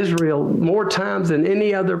Israel more times than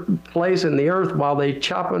any other place in the earth, while they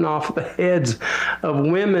chopping off the heads of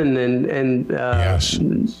women and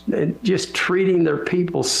just treating their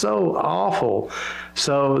people so awful.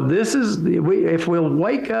 So this is, if we'll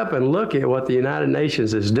wake up and look at what the United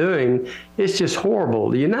Nations is doing, it's just horrible.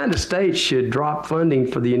 The United States should drop funding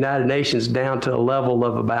for the United Nations down to a level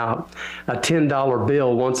of about a $10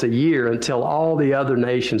 bill once a year until all the other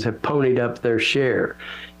nations have ponied up their share.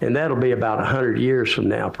 And that'll be about 100 years from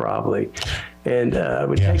now, probably. And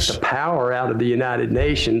we take the power out of the United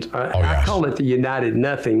Nations. I call it the United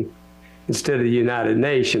Nothing instead of the United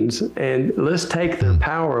Nations. And let's take their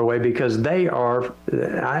power away, because they are,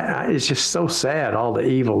 it's just so sad, all the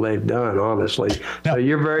evil they've done, honestly. Now, so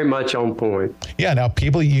you're very much on point. Yeah, now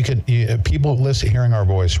people, people hearing our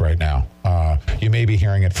voice right now, you may be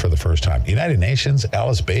hearing it for the first time. United Nations,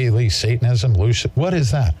 Alice Bailey, Satanism, Lucius, what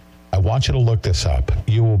is that? I want you to look this up.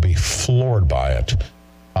 You will be floored by it,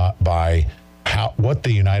 by what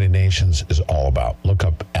the United Nations is all about. Look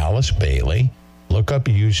up Alice Bailey. Look up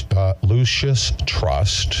Lucius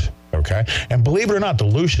Trust, okay? And believe it or not, the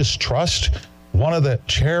Lucius Trust One of the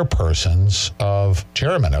chairman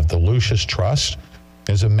of the Lucius Trust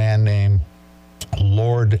is a man named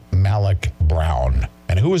Lord Malloch Brown.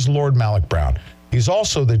 And who is Lord Malloch Brown? He's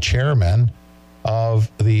also the chairman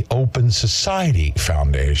of the Open Society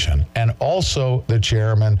Foundation and also the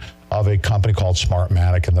chairman of a company called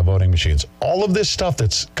Smartmatic and the voting machines. All of this stuff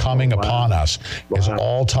that's coming upon us is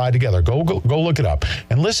all tied together. Go look it up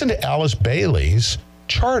and listen to Alice Bailey's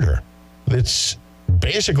charter that's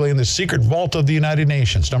basically in the secret vault of the United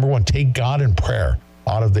Nations. Number one, take God and prayer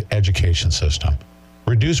out of the education system.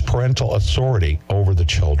 Reduce parental authority over the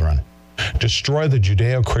children. Destroy the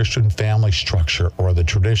Judeo-Christian family structure or the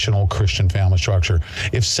traditional Christian family structure.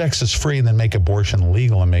 If sex is free, then make abortion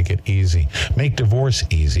legal and make it easy. Make divorce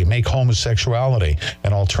easy. Make homosexuality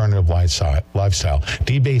an alternative lifestyle.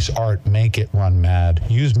 Debase art, make it run mad.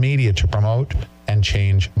 Use media to promote and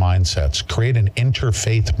change mindsets. Create an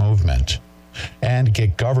interfaith movement and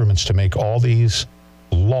get governments to make all these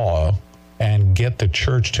law and get the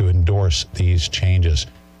church to endorse these changes.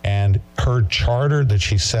 And her charter that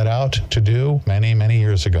she set out to do many, many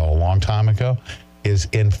years ago, a long time ago, is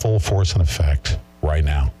in full force and effect right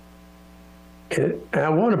now. And I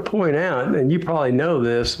want to point out, and you probably know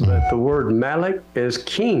this, but the word Malloch is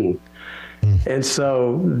king. And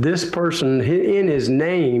so this person, in his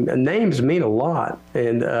name, names mean a lot.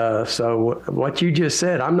 And so what you just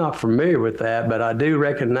said, I'm not familiar with that, but I do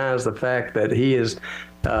recognize the fact that he is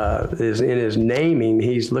in his naming,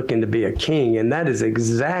 he's looking to be a king. And that is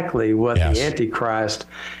exactly what the Antichrist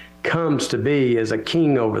comes to be, as a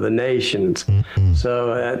king over the nations.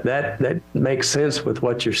 So that makes sense with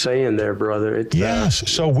what you're saying there, brother.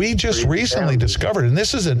 It's, so we just recently discovered, and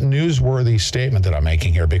this is a newsworthy statement that I'm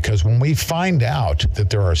making here, because when we find out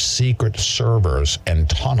that there are secret servers and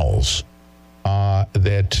tunnels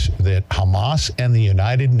that Hamas and the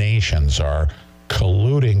United Nations are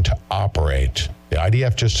colluding to operate, the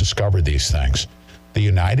IDF just discovered these things. The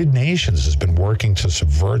United Nations has been working to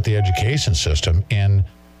subvert the education system in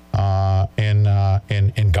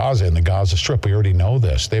Gaza, in the Gaza Strip. We already know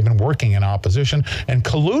this. They've been working in opposition and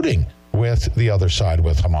colluding with the other side,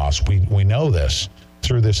 with Hamas. We know this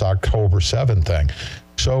through this October 7 thing.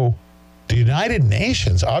 So the United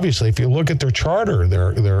Nations, obviously, if you look at their charter,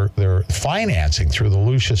 they're financing through the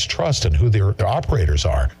Lucius Trust and who their operators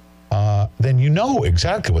are. Then you know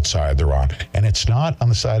exactly what side they're on, and it's not on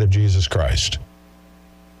the side of Jesus Christ.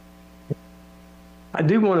 I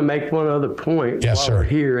do want to make one other point while we're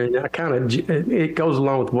here, and it goes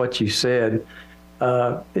along with what you said.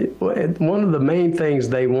 One of the main things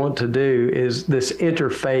they want to do is this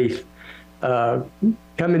interfaith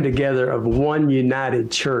coming together of one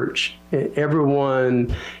united church.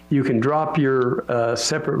 Everyone, you can drop your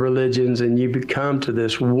separate religions and you become to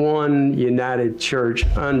this one united church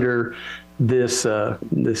under this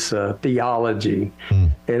theology.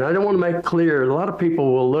 And I don't want to make clear, a lot of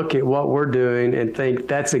people will look at what we're doing and think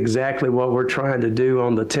that's exactly what we're trying to do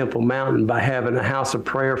on the Temple Mountain by having a house of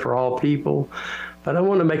prayer for all people. But I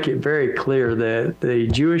want to make it very clear that the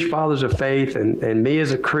Jewish fathers of faith and me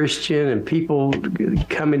as a Christian and people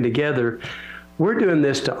coming together, we're doing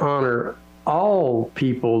this to honor all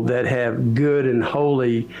people that have good and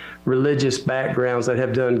holy religious backgrounds that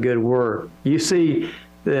have done good work. You see,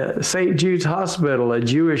 the St. Jude's Hospital, a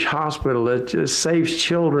Jewish hospital that just saves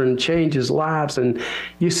children, changes lives. And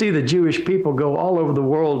you see the Jewish people go all over the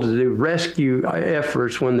world to do rescue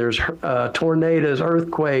efforts when there's tornadoes,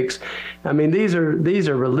 earthquakes. I mean, these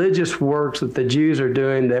are religious works that the Jews are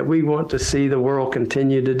doing that we want to see the world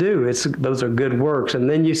continue to do. Those are good works. And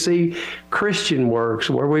then you see Christian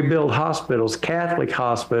works where we build hospitals, Catholic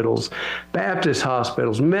hospitals, Baptist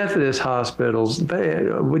hospitals, Methodist hospitals.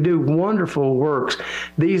 We do wonderful works.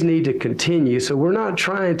 These need to continue. So we're not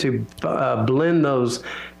trying to blend those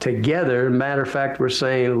together. Matter of fact, we're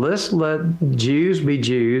saying, let's let Jews be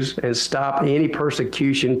Jews and stop any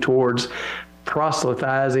persecution towards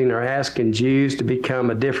proselytizing or asking Jews to become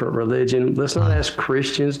a different religion. Let's not ask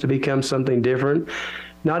Christians to become something different.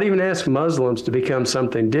 Not even ask Muslims to become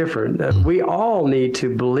something different. We all need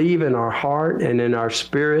to believe in our heart and in our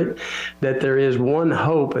spirit that there is one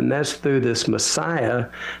hope, and that's through this Messiah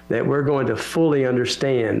that we're going to fully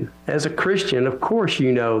understand. As a Christian, of course,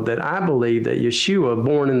 you know that I believe that Yeshua,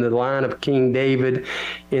 born in the line of King David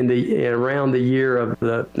around the year of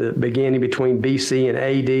the beginning between BC and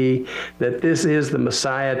AD, that this is the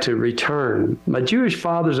Messiah to return. My Jewish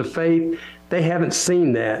fathers of faith, they haven't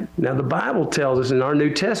seen that. Now, the Bible tells us in our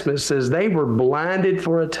New Testament, it says they were blinded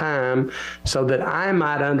for a time so that I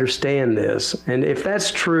might understand this. And if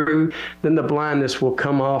that's true, then the blindness will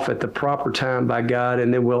come off at the proper time by God,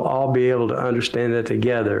 and then we'll all be able to understand it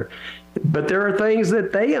together. But there are things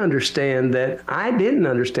that they understand that I didn't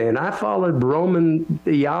understand. I followed Roman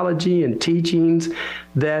theology and teachings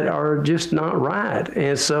that are just not right.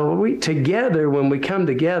 And so when we come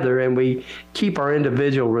together and we keep our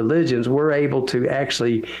individual religions, we're able to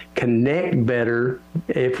actually connect better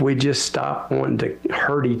if we just stop wanting to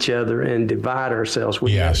hurt each other and divide ourselves.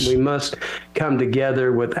 We must come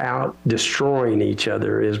together without destroying each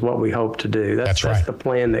other is what we hope to do. That's right. That's the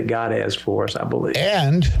plan that God has for us, I believe.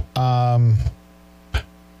 And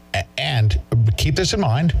keep this in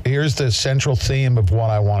mind. Here's the central theme of what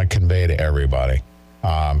I want to convey to everybody.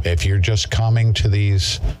 If you're just coming to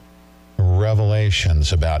these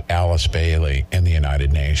revelations about Alice Bailey in the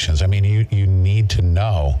United Nations, I mean, you need to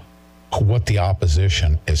know what the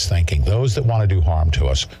opposition is thinking. Those that want to do harm to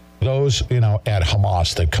us. Those, at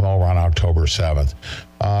Hamas that come over on October 7th.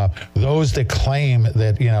 Those that claim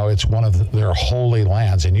that, it's one of their holy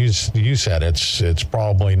lands. And you said it's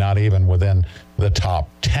probably not even within the top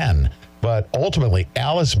 10. But ultimately,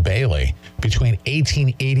 Alice Bailey, between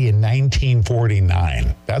 1880 and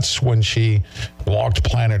 1949, that's when she walked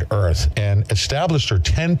planet Earth and established her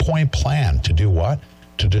 10-point plan to do what?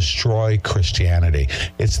 To destroy Christianity.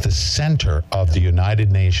 It's the center of the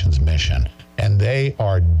United Nations mission. And they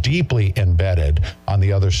are deeply embedded on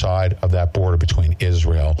the other side of that border between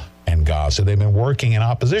Israel and Gaza. They've been working in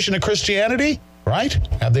opposition to Christianity, right?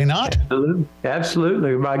 Have they not?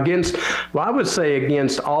 Absolutely. I would say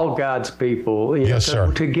against all God's people. Yes,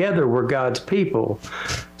 sir. Together we're God's people.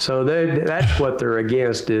 So that's what they're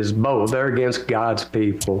against, is both. They're against God's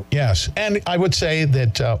people. Yes. And I would say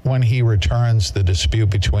that when he returns the dispute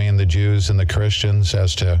between the Jews and the Christians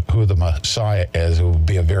as to who the Messiah is, it will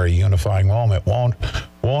be a very unifying moment, won't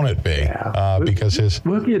it be? Yeah. Because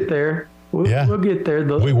we'll get there. We'll get there.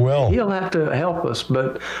 We will. He'll have to help us,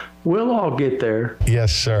 but we'll all get there.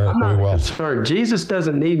 Yes, sir. I'm not we will. concerned. Jesus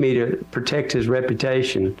doesn't need me to protect his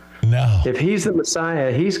reputation. No. If he's the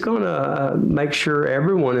Messiah, he's going to make sure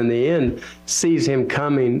everyone in the end sees him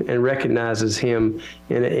coming and recognizes him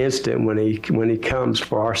in an instant when he comes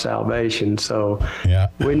for our salvation. So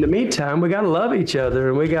in the meantime, we got to love each other,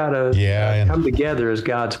 and we got to come together as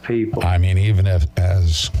God's people. I mean, even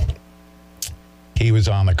as he was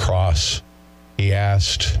on the cross, he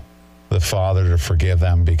asked the Father to forgive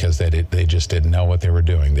them because they just didn't know what they were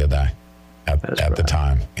doing, did they? At the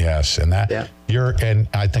time, yes, and and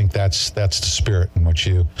I think that's the spirit in which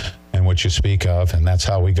you speak of, and that's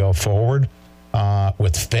how we go forward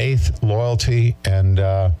with faith, loyalty, and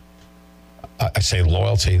I say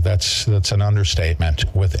loyalty. That's an understatement.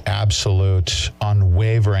 With absolute,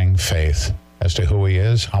 unwavering faith as to who he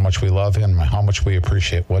is, how much we love him, and how much we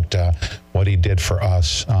appreciate what he did for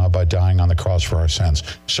us by dying on the cross for our sins.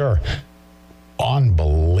 Sir,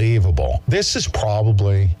 unbelievable. This is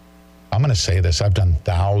probably, I'm going to say this, I've done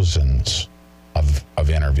thousands of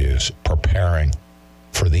interviews preparing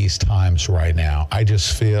for these times right now. I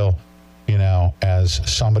just feel, as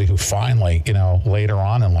somebody who finally, later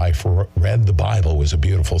on in life read the Bible was a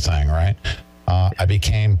beautiful thing, right? I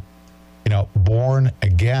became, born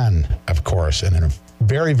again, of course, and in a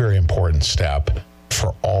very, very important step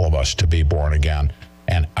for all of us to be born again.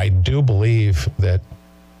 And I do believe that,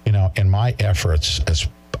 in my efforts,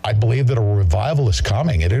 I believe that a revival is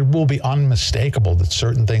coming. It will be unmistakable that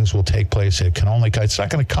certain things will take place. It's not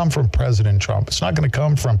going to come from President Trump. It's not going to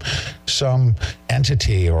come from some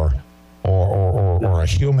entity or a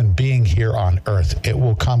human being here on earth. It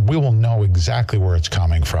will come. We will know exactly where it's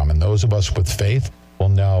coming from. And those of us with faith will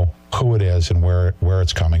know who it is and where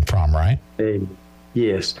it's coming from, right?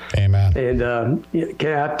 Yes. Amen. And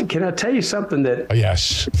can I tell you something that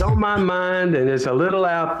yes, it's on my mind, and it's a little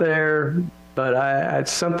out there, but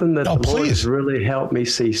it's something that the Lord has really helped me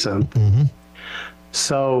see something. Mm-hmm.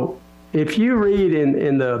 So if you read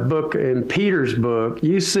in the book, in Peter's book,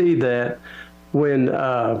 you see that when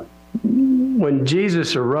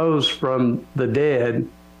Jesus arose from the dead,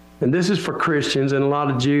 and this is for Christians, and a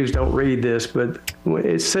lot of Jews don't read this, but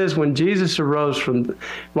it says when Jesus arose from,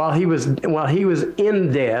 while he was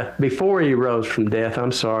in death, before he rose from death,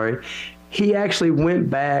 he actually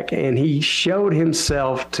went back and he showed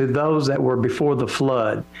himself to those that were before the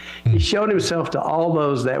flood. He showed himself to all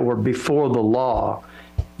those that were before the law.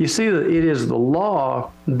 You see that it is the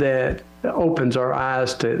law that opens our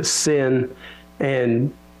eyes to sin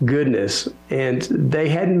and goodness. And they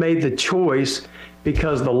hadn't made the choice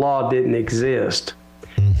because the law didn't exist.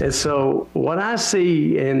 And so what I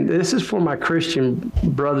see, and this is for my Christian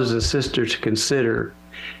brothers and sisters to consider,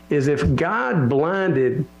 is if God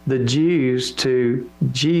blinded the Jews to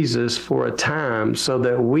Jesus for a time so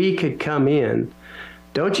that we could come in,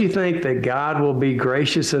 Don't you think that God will be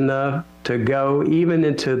gracious enough to go even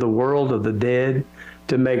into the world of the dead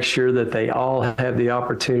to make sure that they all have the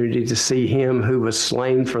opportunity to see him who was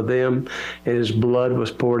slain for them and his blood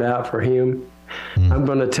was poured out for him? I'm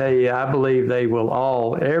going to tell you, I believe they will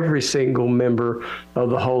all, every single member of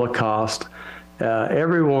the Holocaust,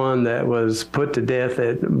 everyone that was put to death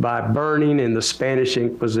by burning in the Spanish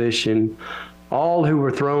Inquisition, all who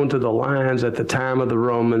were thrown to the lions at the time of the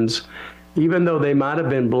Romans, even though they might have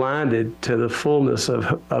been blinded to the fullness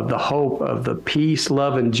of the hope of the peace,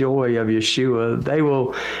 love, and joy of Yeshua, they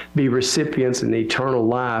will be recipients in eternal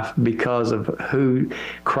life because of who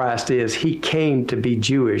Christ is. He came to be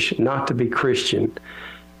Jewish, not to be Christian.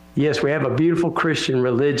 Yes, we have a beautiful Christian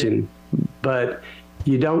religion, but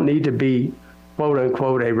you don't need to be, quote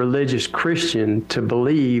unquote, a religious Christian to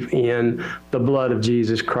believe in the blood of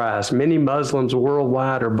Jesus Christ. Many Muslims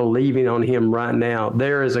worldwide are believing on him right now.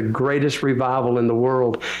 There is a greatest revival in the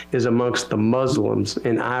world is amongst the Muslims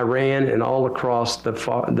in Iran and all across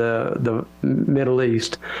the Middle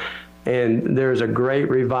East. And there's a great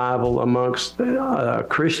revival amongst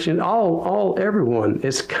Christian, everyone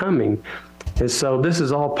is coming. And so this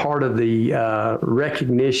is all part of the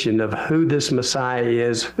recognition of who this Messiah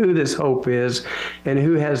is, who this hope is, and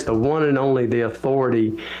who has the one and only the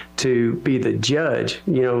authority to be the judge.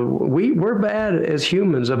 You know, we're bad as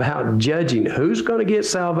humans about judging who's going to get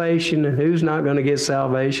salvation and who's not going to get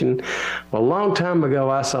salvation. Well, a long time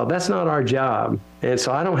ago, I saw that's not our job. And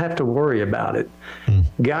so I don't have to worry about it.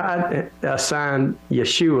 God assigned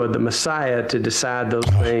Yeshua, the Messiah, to decide those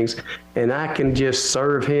things. And I can just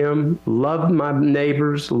serve him, love my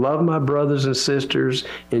neighbors, love my brothers and sisters,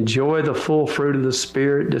 enjoy the full fruit of the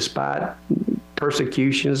Spirit despite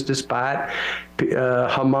persecutions, despite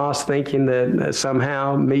Hamas thinking that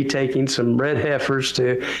somehow me taking some red heifers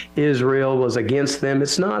to Israel was against them.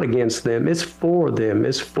 It's not against them. It's for them.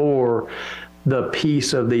 It's for the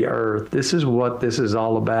peace of the earth. This is what this is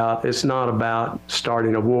all about. It's not about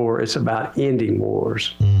starting a war. It's about ending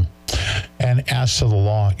wars. And as to the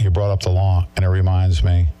law, you brought up the law, and it reminds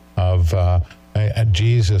me of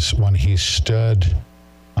Jesus when he stood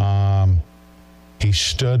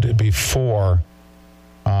before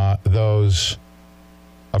those,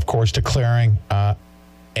 of course, declaring a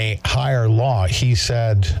higher law. He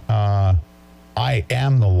said, I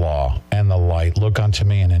am the law and the light. Look unto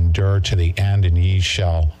me and endure to the end, and ye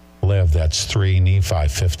shall live. That's 3 Nephi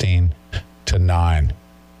 15-9,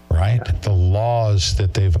 right? The laws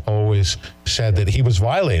that they've always said that he was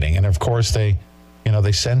violating. And of course, they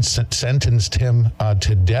sentenced him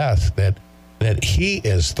to death, that he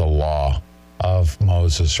is the law of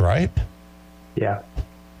Moses, right? Yeah.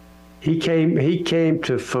 He came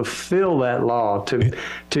to fulfill that law, to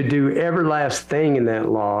do every last thing in that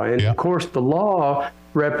law. And of course, the law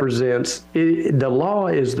represents, the law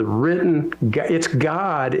is it's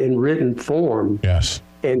God in written form. Yes.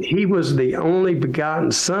 And he was the only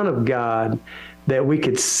begotten Son of God that we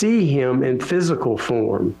could see him in physical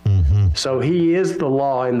form. So he is the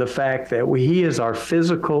law in the fact that he is our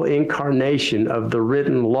physical incarnation of the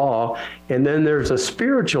written law. And then there's a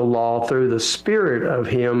spiritual law through the Spirit of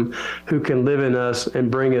him who can live in us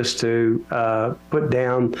and bring us to put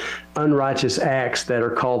down unrighteous acts that are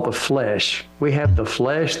called the flesh. We have the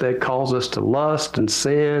flesh that calls us to lust and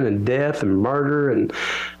sin and death and murder and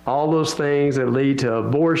all those things that lead to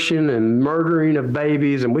abortion and murdering of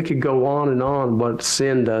babies. And we could go on what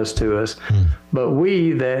sin does to us. But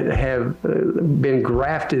we that have been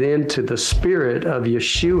grafted into the Spirit of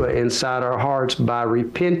Yeshua inside our hearts by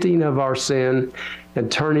repenting of our sin and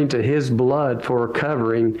turning to his blood for a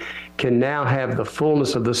covering can now have the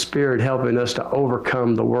fullness of the Spirit helping us to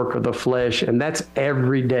overcome the work of the flesh. And that's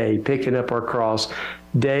every day, picking up our cross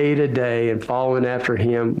day to day and following after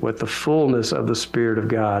him with the fullness of the Spirit of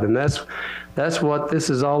God. And that's what this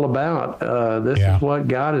is all about. This is what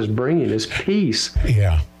God is bringing, is peace.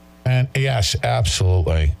 Yeah. And yes,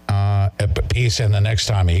 absolutely. Peace. And the next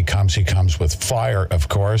time he comes with fire, of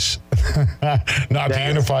course. Not to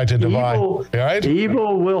unify, to divide. Right?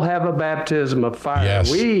 Evil will have a baptism of fire.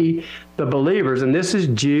 Yes. We, the believers, and this is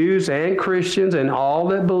Jews and Christians and all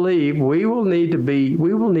that believe, we will need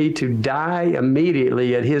to die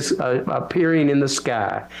immediately at his appearing in the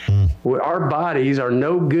sky. Our bodies are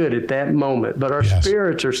no good at that moment, but our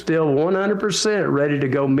spirits are still 100% ready to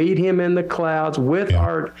go meet him in the clouds with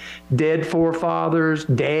our dead forefathers,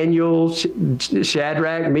 Daniel,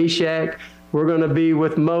 Shadrach, Meshach, We're going to be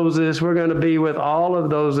with Moses. We're going to be with all of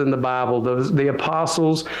those in the Bible, the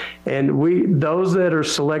apostles, and those that are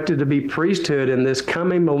selected to be priesthood in this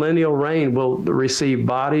coming millennial reign will receive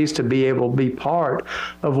bodies to be able to be part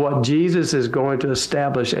of what Jesus is going to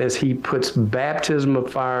establish as he puts baptism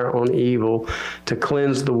of fire on evil to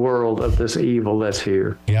cleanse the world of this evil that's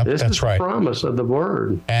here. Yep, this that's is the right. promise of the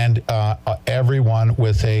word. And everyone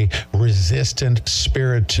with a resistant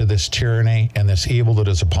spirit to this tyranny and this evil that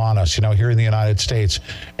is upon us. You know, here in the United States,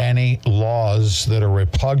 any laws that are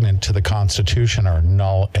repugnant to the Constitution are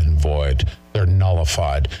null and void. They're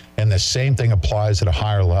nullified. And the same thing applies at a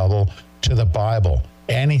higher level to the Bible.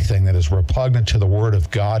 Anything that is repugnant to the Word of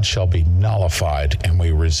God shall be nullified, and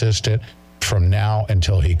we resist it from now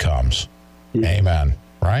until he comes. Yes. Amen.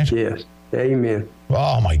 Right? Yes. Amen.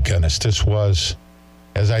 Oh, my goodness. This was,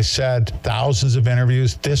 as I said, thousands of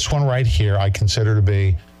interviews. This one right here I consider to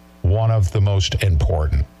be one of the most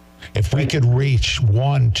important. If we could reach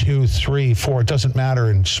 1, 2, 3, 4, it doesn't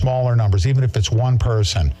matter in smaller numbers, even if it's one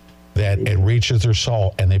person, that it reaches their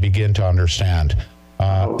soul and they begin to understand.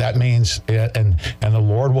 That means, and the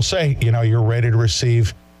Lord will say, you know, you're ready to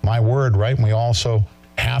receive my word, right? And we also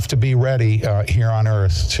have to be ready here on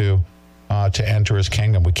earth to enter his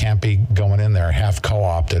kingdom. We can't be going in there half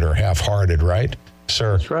co-opted or half-hearted, right,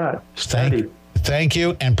 sir? That's right. Study. Thank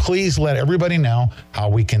you, and please let everybody know how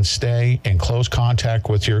we can stay in close contact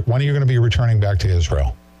with when are you going to be returning back to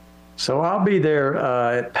Israel? So I'll be there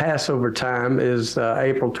at Passover time is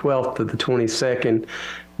April 12th to the 22nd.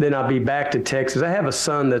 Then I'll be back to Texas. I have a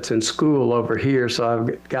son that's in school over here, so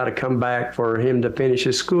I've got to come back for him to finish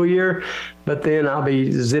his school year. But then I'll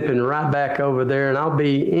be zipping right back over there, and I'll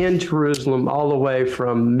be in Jerusalem all the way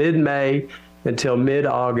from mid-May until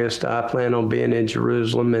mid-August. I plan on being in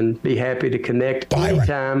Jerusalem and be happy to connect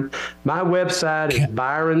anytime. My website is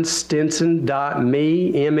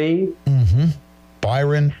byronstinson.me, M-E. Mm-hmm.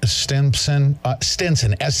 Byron Stinson,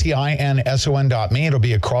 STINSON.me. It'll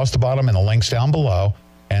be across the bottom and the links down below.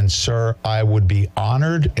 And, sir, I would be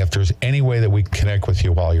honored if there's any way that we can connect with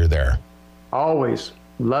you while you're there. Always.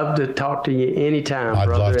 Love to talk to you anytime, I'd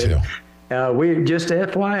brother. love to. We just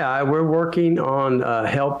FYI, we're working on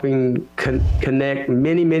helping connect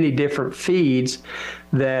many different feeds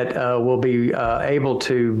that will be able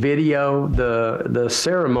to video the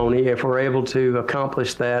ceremony if we're able to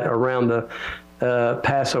accomplish that around the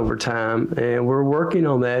Passover time. And we're working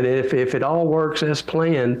on that. If it all works as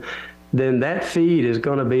planned, then that feed is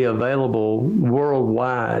going to be available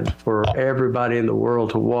worldwide for everybody in the world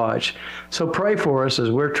to watch. So pray for us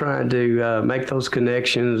as we're trying to make those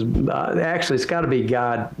connections. Actually, it's got to be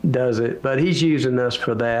God does it, but he's using us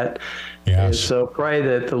for that. Yes. And so pray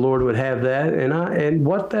that the Lord would have that. And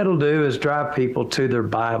what that'll do is drive people to their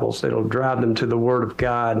Bibles. It'll drive them to the Word of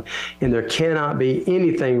God. And there cannot be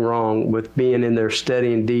anything wrong with being in there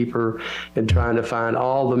studying deeper and trying to find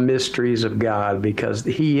all the mysteries of God, because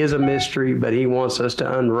he is a mystery, but he wants us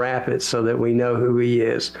to unwrap it so that we know who he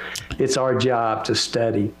is. It's our job to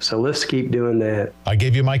study. So let's keep doing that. I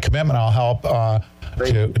give you my commitment. I'll help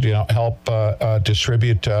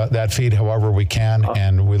distribute that feed however we can,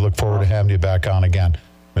 and we look forward to having you back on again,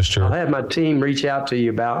 Mr. I'll have my team reach out to you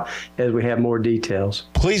about as we have more details.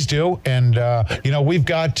 Please do, and we've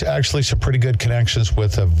got actually some pretty good connections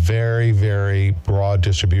with a very, very broad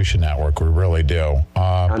distribution network. We really do.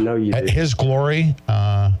 I know you do. His Glory,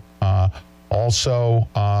 also.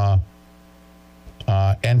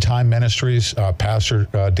 End Time Ministries, Pastor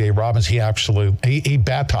Dave Robbins, he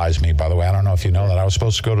baptized me, by the way. I don't know if you know that. I was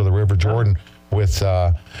supposed to go to the River Jordan with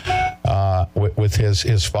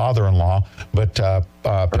his father-in-law, but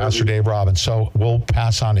Pastor Dave Robbins. So we'll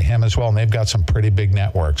pass on to him as well, and they've got some pretty big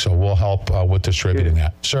networks, so we'll help with distributing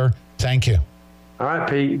that. Sir, thank you. All right,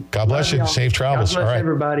 Pete. God bless you. Y'all. Safe travels. God bless all right.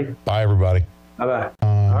 everybody. Bye, everybody. Bye-bye.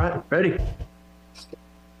 All right, ready?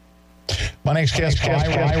 My next guest.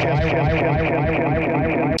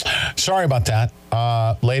 Sorry about that.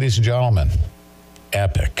 Ladies and gentlemen,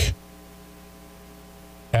 epic.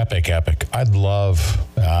 I'd love,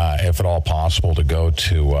 if at all possible, to go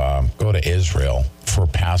to Israel for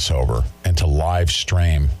Passover and to live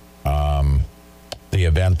stream the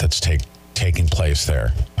event that's taking place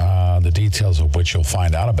there. The details of which you'll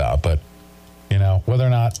find out about. But, whether or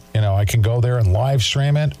not, I can go there and live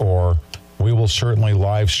stream it, or we will certainly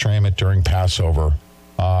live stream it during Passover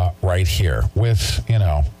right here with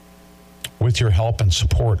your help and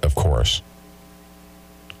support, of course.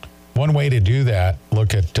 One way to do that,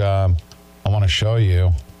 look at, I want to show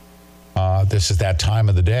you, this is that time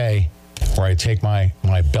of the day where I take my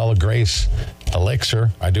Bella Grace elixir.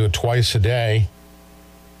 I do it twice a day.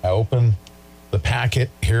 I open the packet.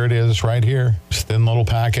 Here it is right here. This thin little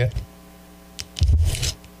packet.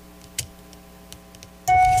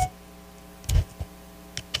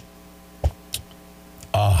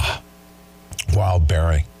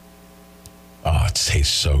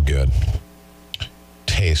 so good.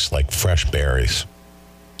 Tastes like fresh berries.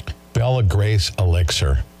 Bella Grace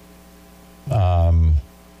Elixir. A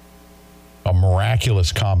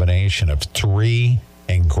miraculous combination of 3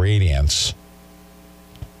 ingredients.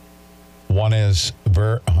 One is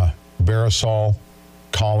Verisol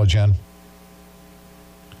collagen.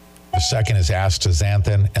 The second is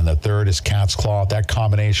astaxanthin, and the third is cat's claw. That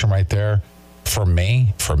combination right there, for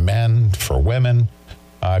me, for men, for women,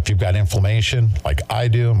 if you've got inflammation like I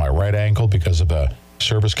do in my right ankle because of a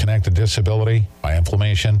service-connected disability, my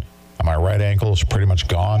inflammation on my right ankle is pretty much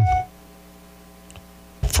gone.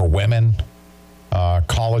 For women,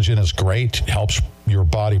 collagen is great. It helps your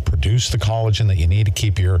body produce the collagen that you need to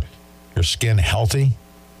keep your skin healthy.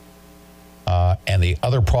 And the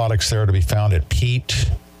other products there to be found at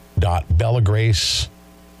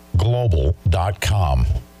pete.bellagraceglobal.com.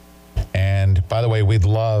 And by the way, we'd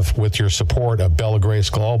love, with your support of Bella Grace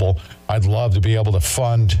Global, I'd love to be able to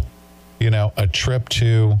fund, a trip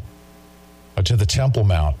to the Temple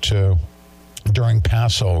Mount during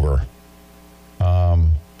Passover.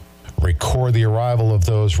 Record the arrival of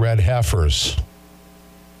those red heifers.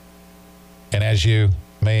 And as you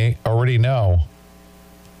may already know,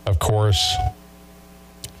 of course,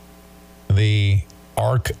 the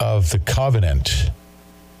Ark of the Covenant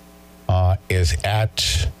is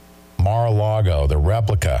at Mar-a-Lago. The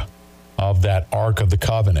replica of that Ark of the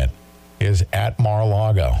Covenant is at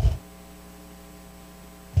Mar-a-Lago.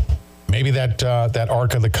 Maybe that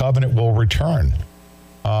Ark of the Covenant will return.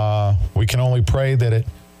 We can only pray that it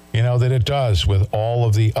does, with all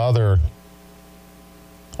of the other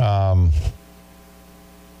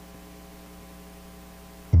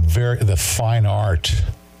the fine art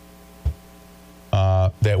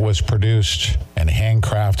that was produced and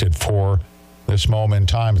handcrafted for this moment in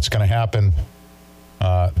time. It's going to happen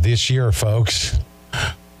this year, folks.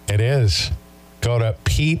 It is. Go to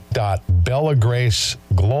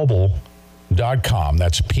pete.bellagraceglobal.com.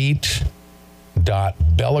 That's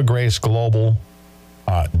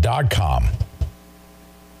pete.bellagraceglobal.com.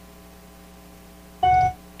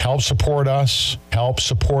 Help support us. Help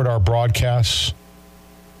support our broadcasts.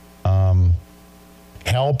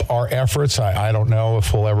 Help our efforts. I don't know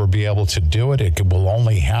if we'll ever be able to do it. It will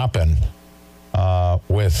only happen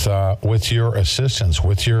with your assistance,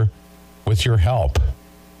 with your help.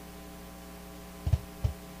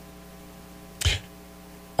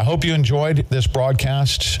 I hope you enjoyed this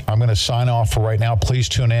broadcast. I'm going to sign off for right now. Please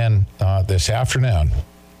tune in this afternoon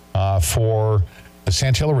for the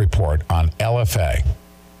Santilli Report on LFA.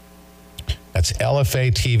 That's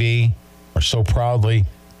LFA TV. We're so proudly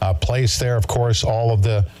placed there. Of course, all of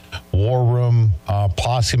the War Room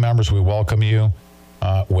posse members, we welcome you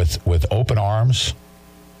with open arms.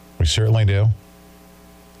 We certainly do.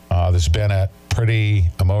 This has been a pretty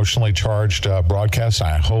emotionally charged broadcast.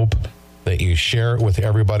 I hope that you share it with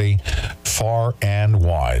everybody far and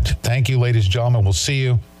wide. Thank you, ladies and gentlemen. We'll see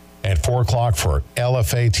you at 4 o'clock for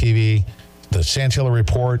LFA TV, the Santilli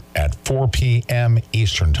Report at 4 p.m.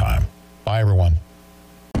 Eastern Time. Bye, everyone.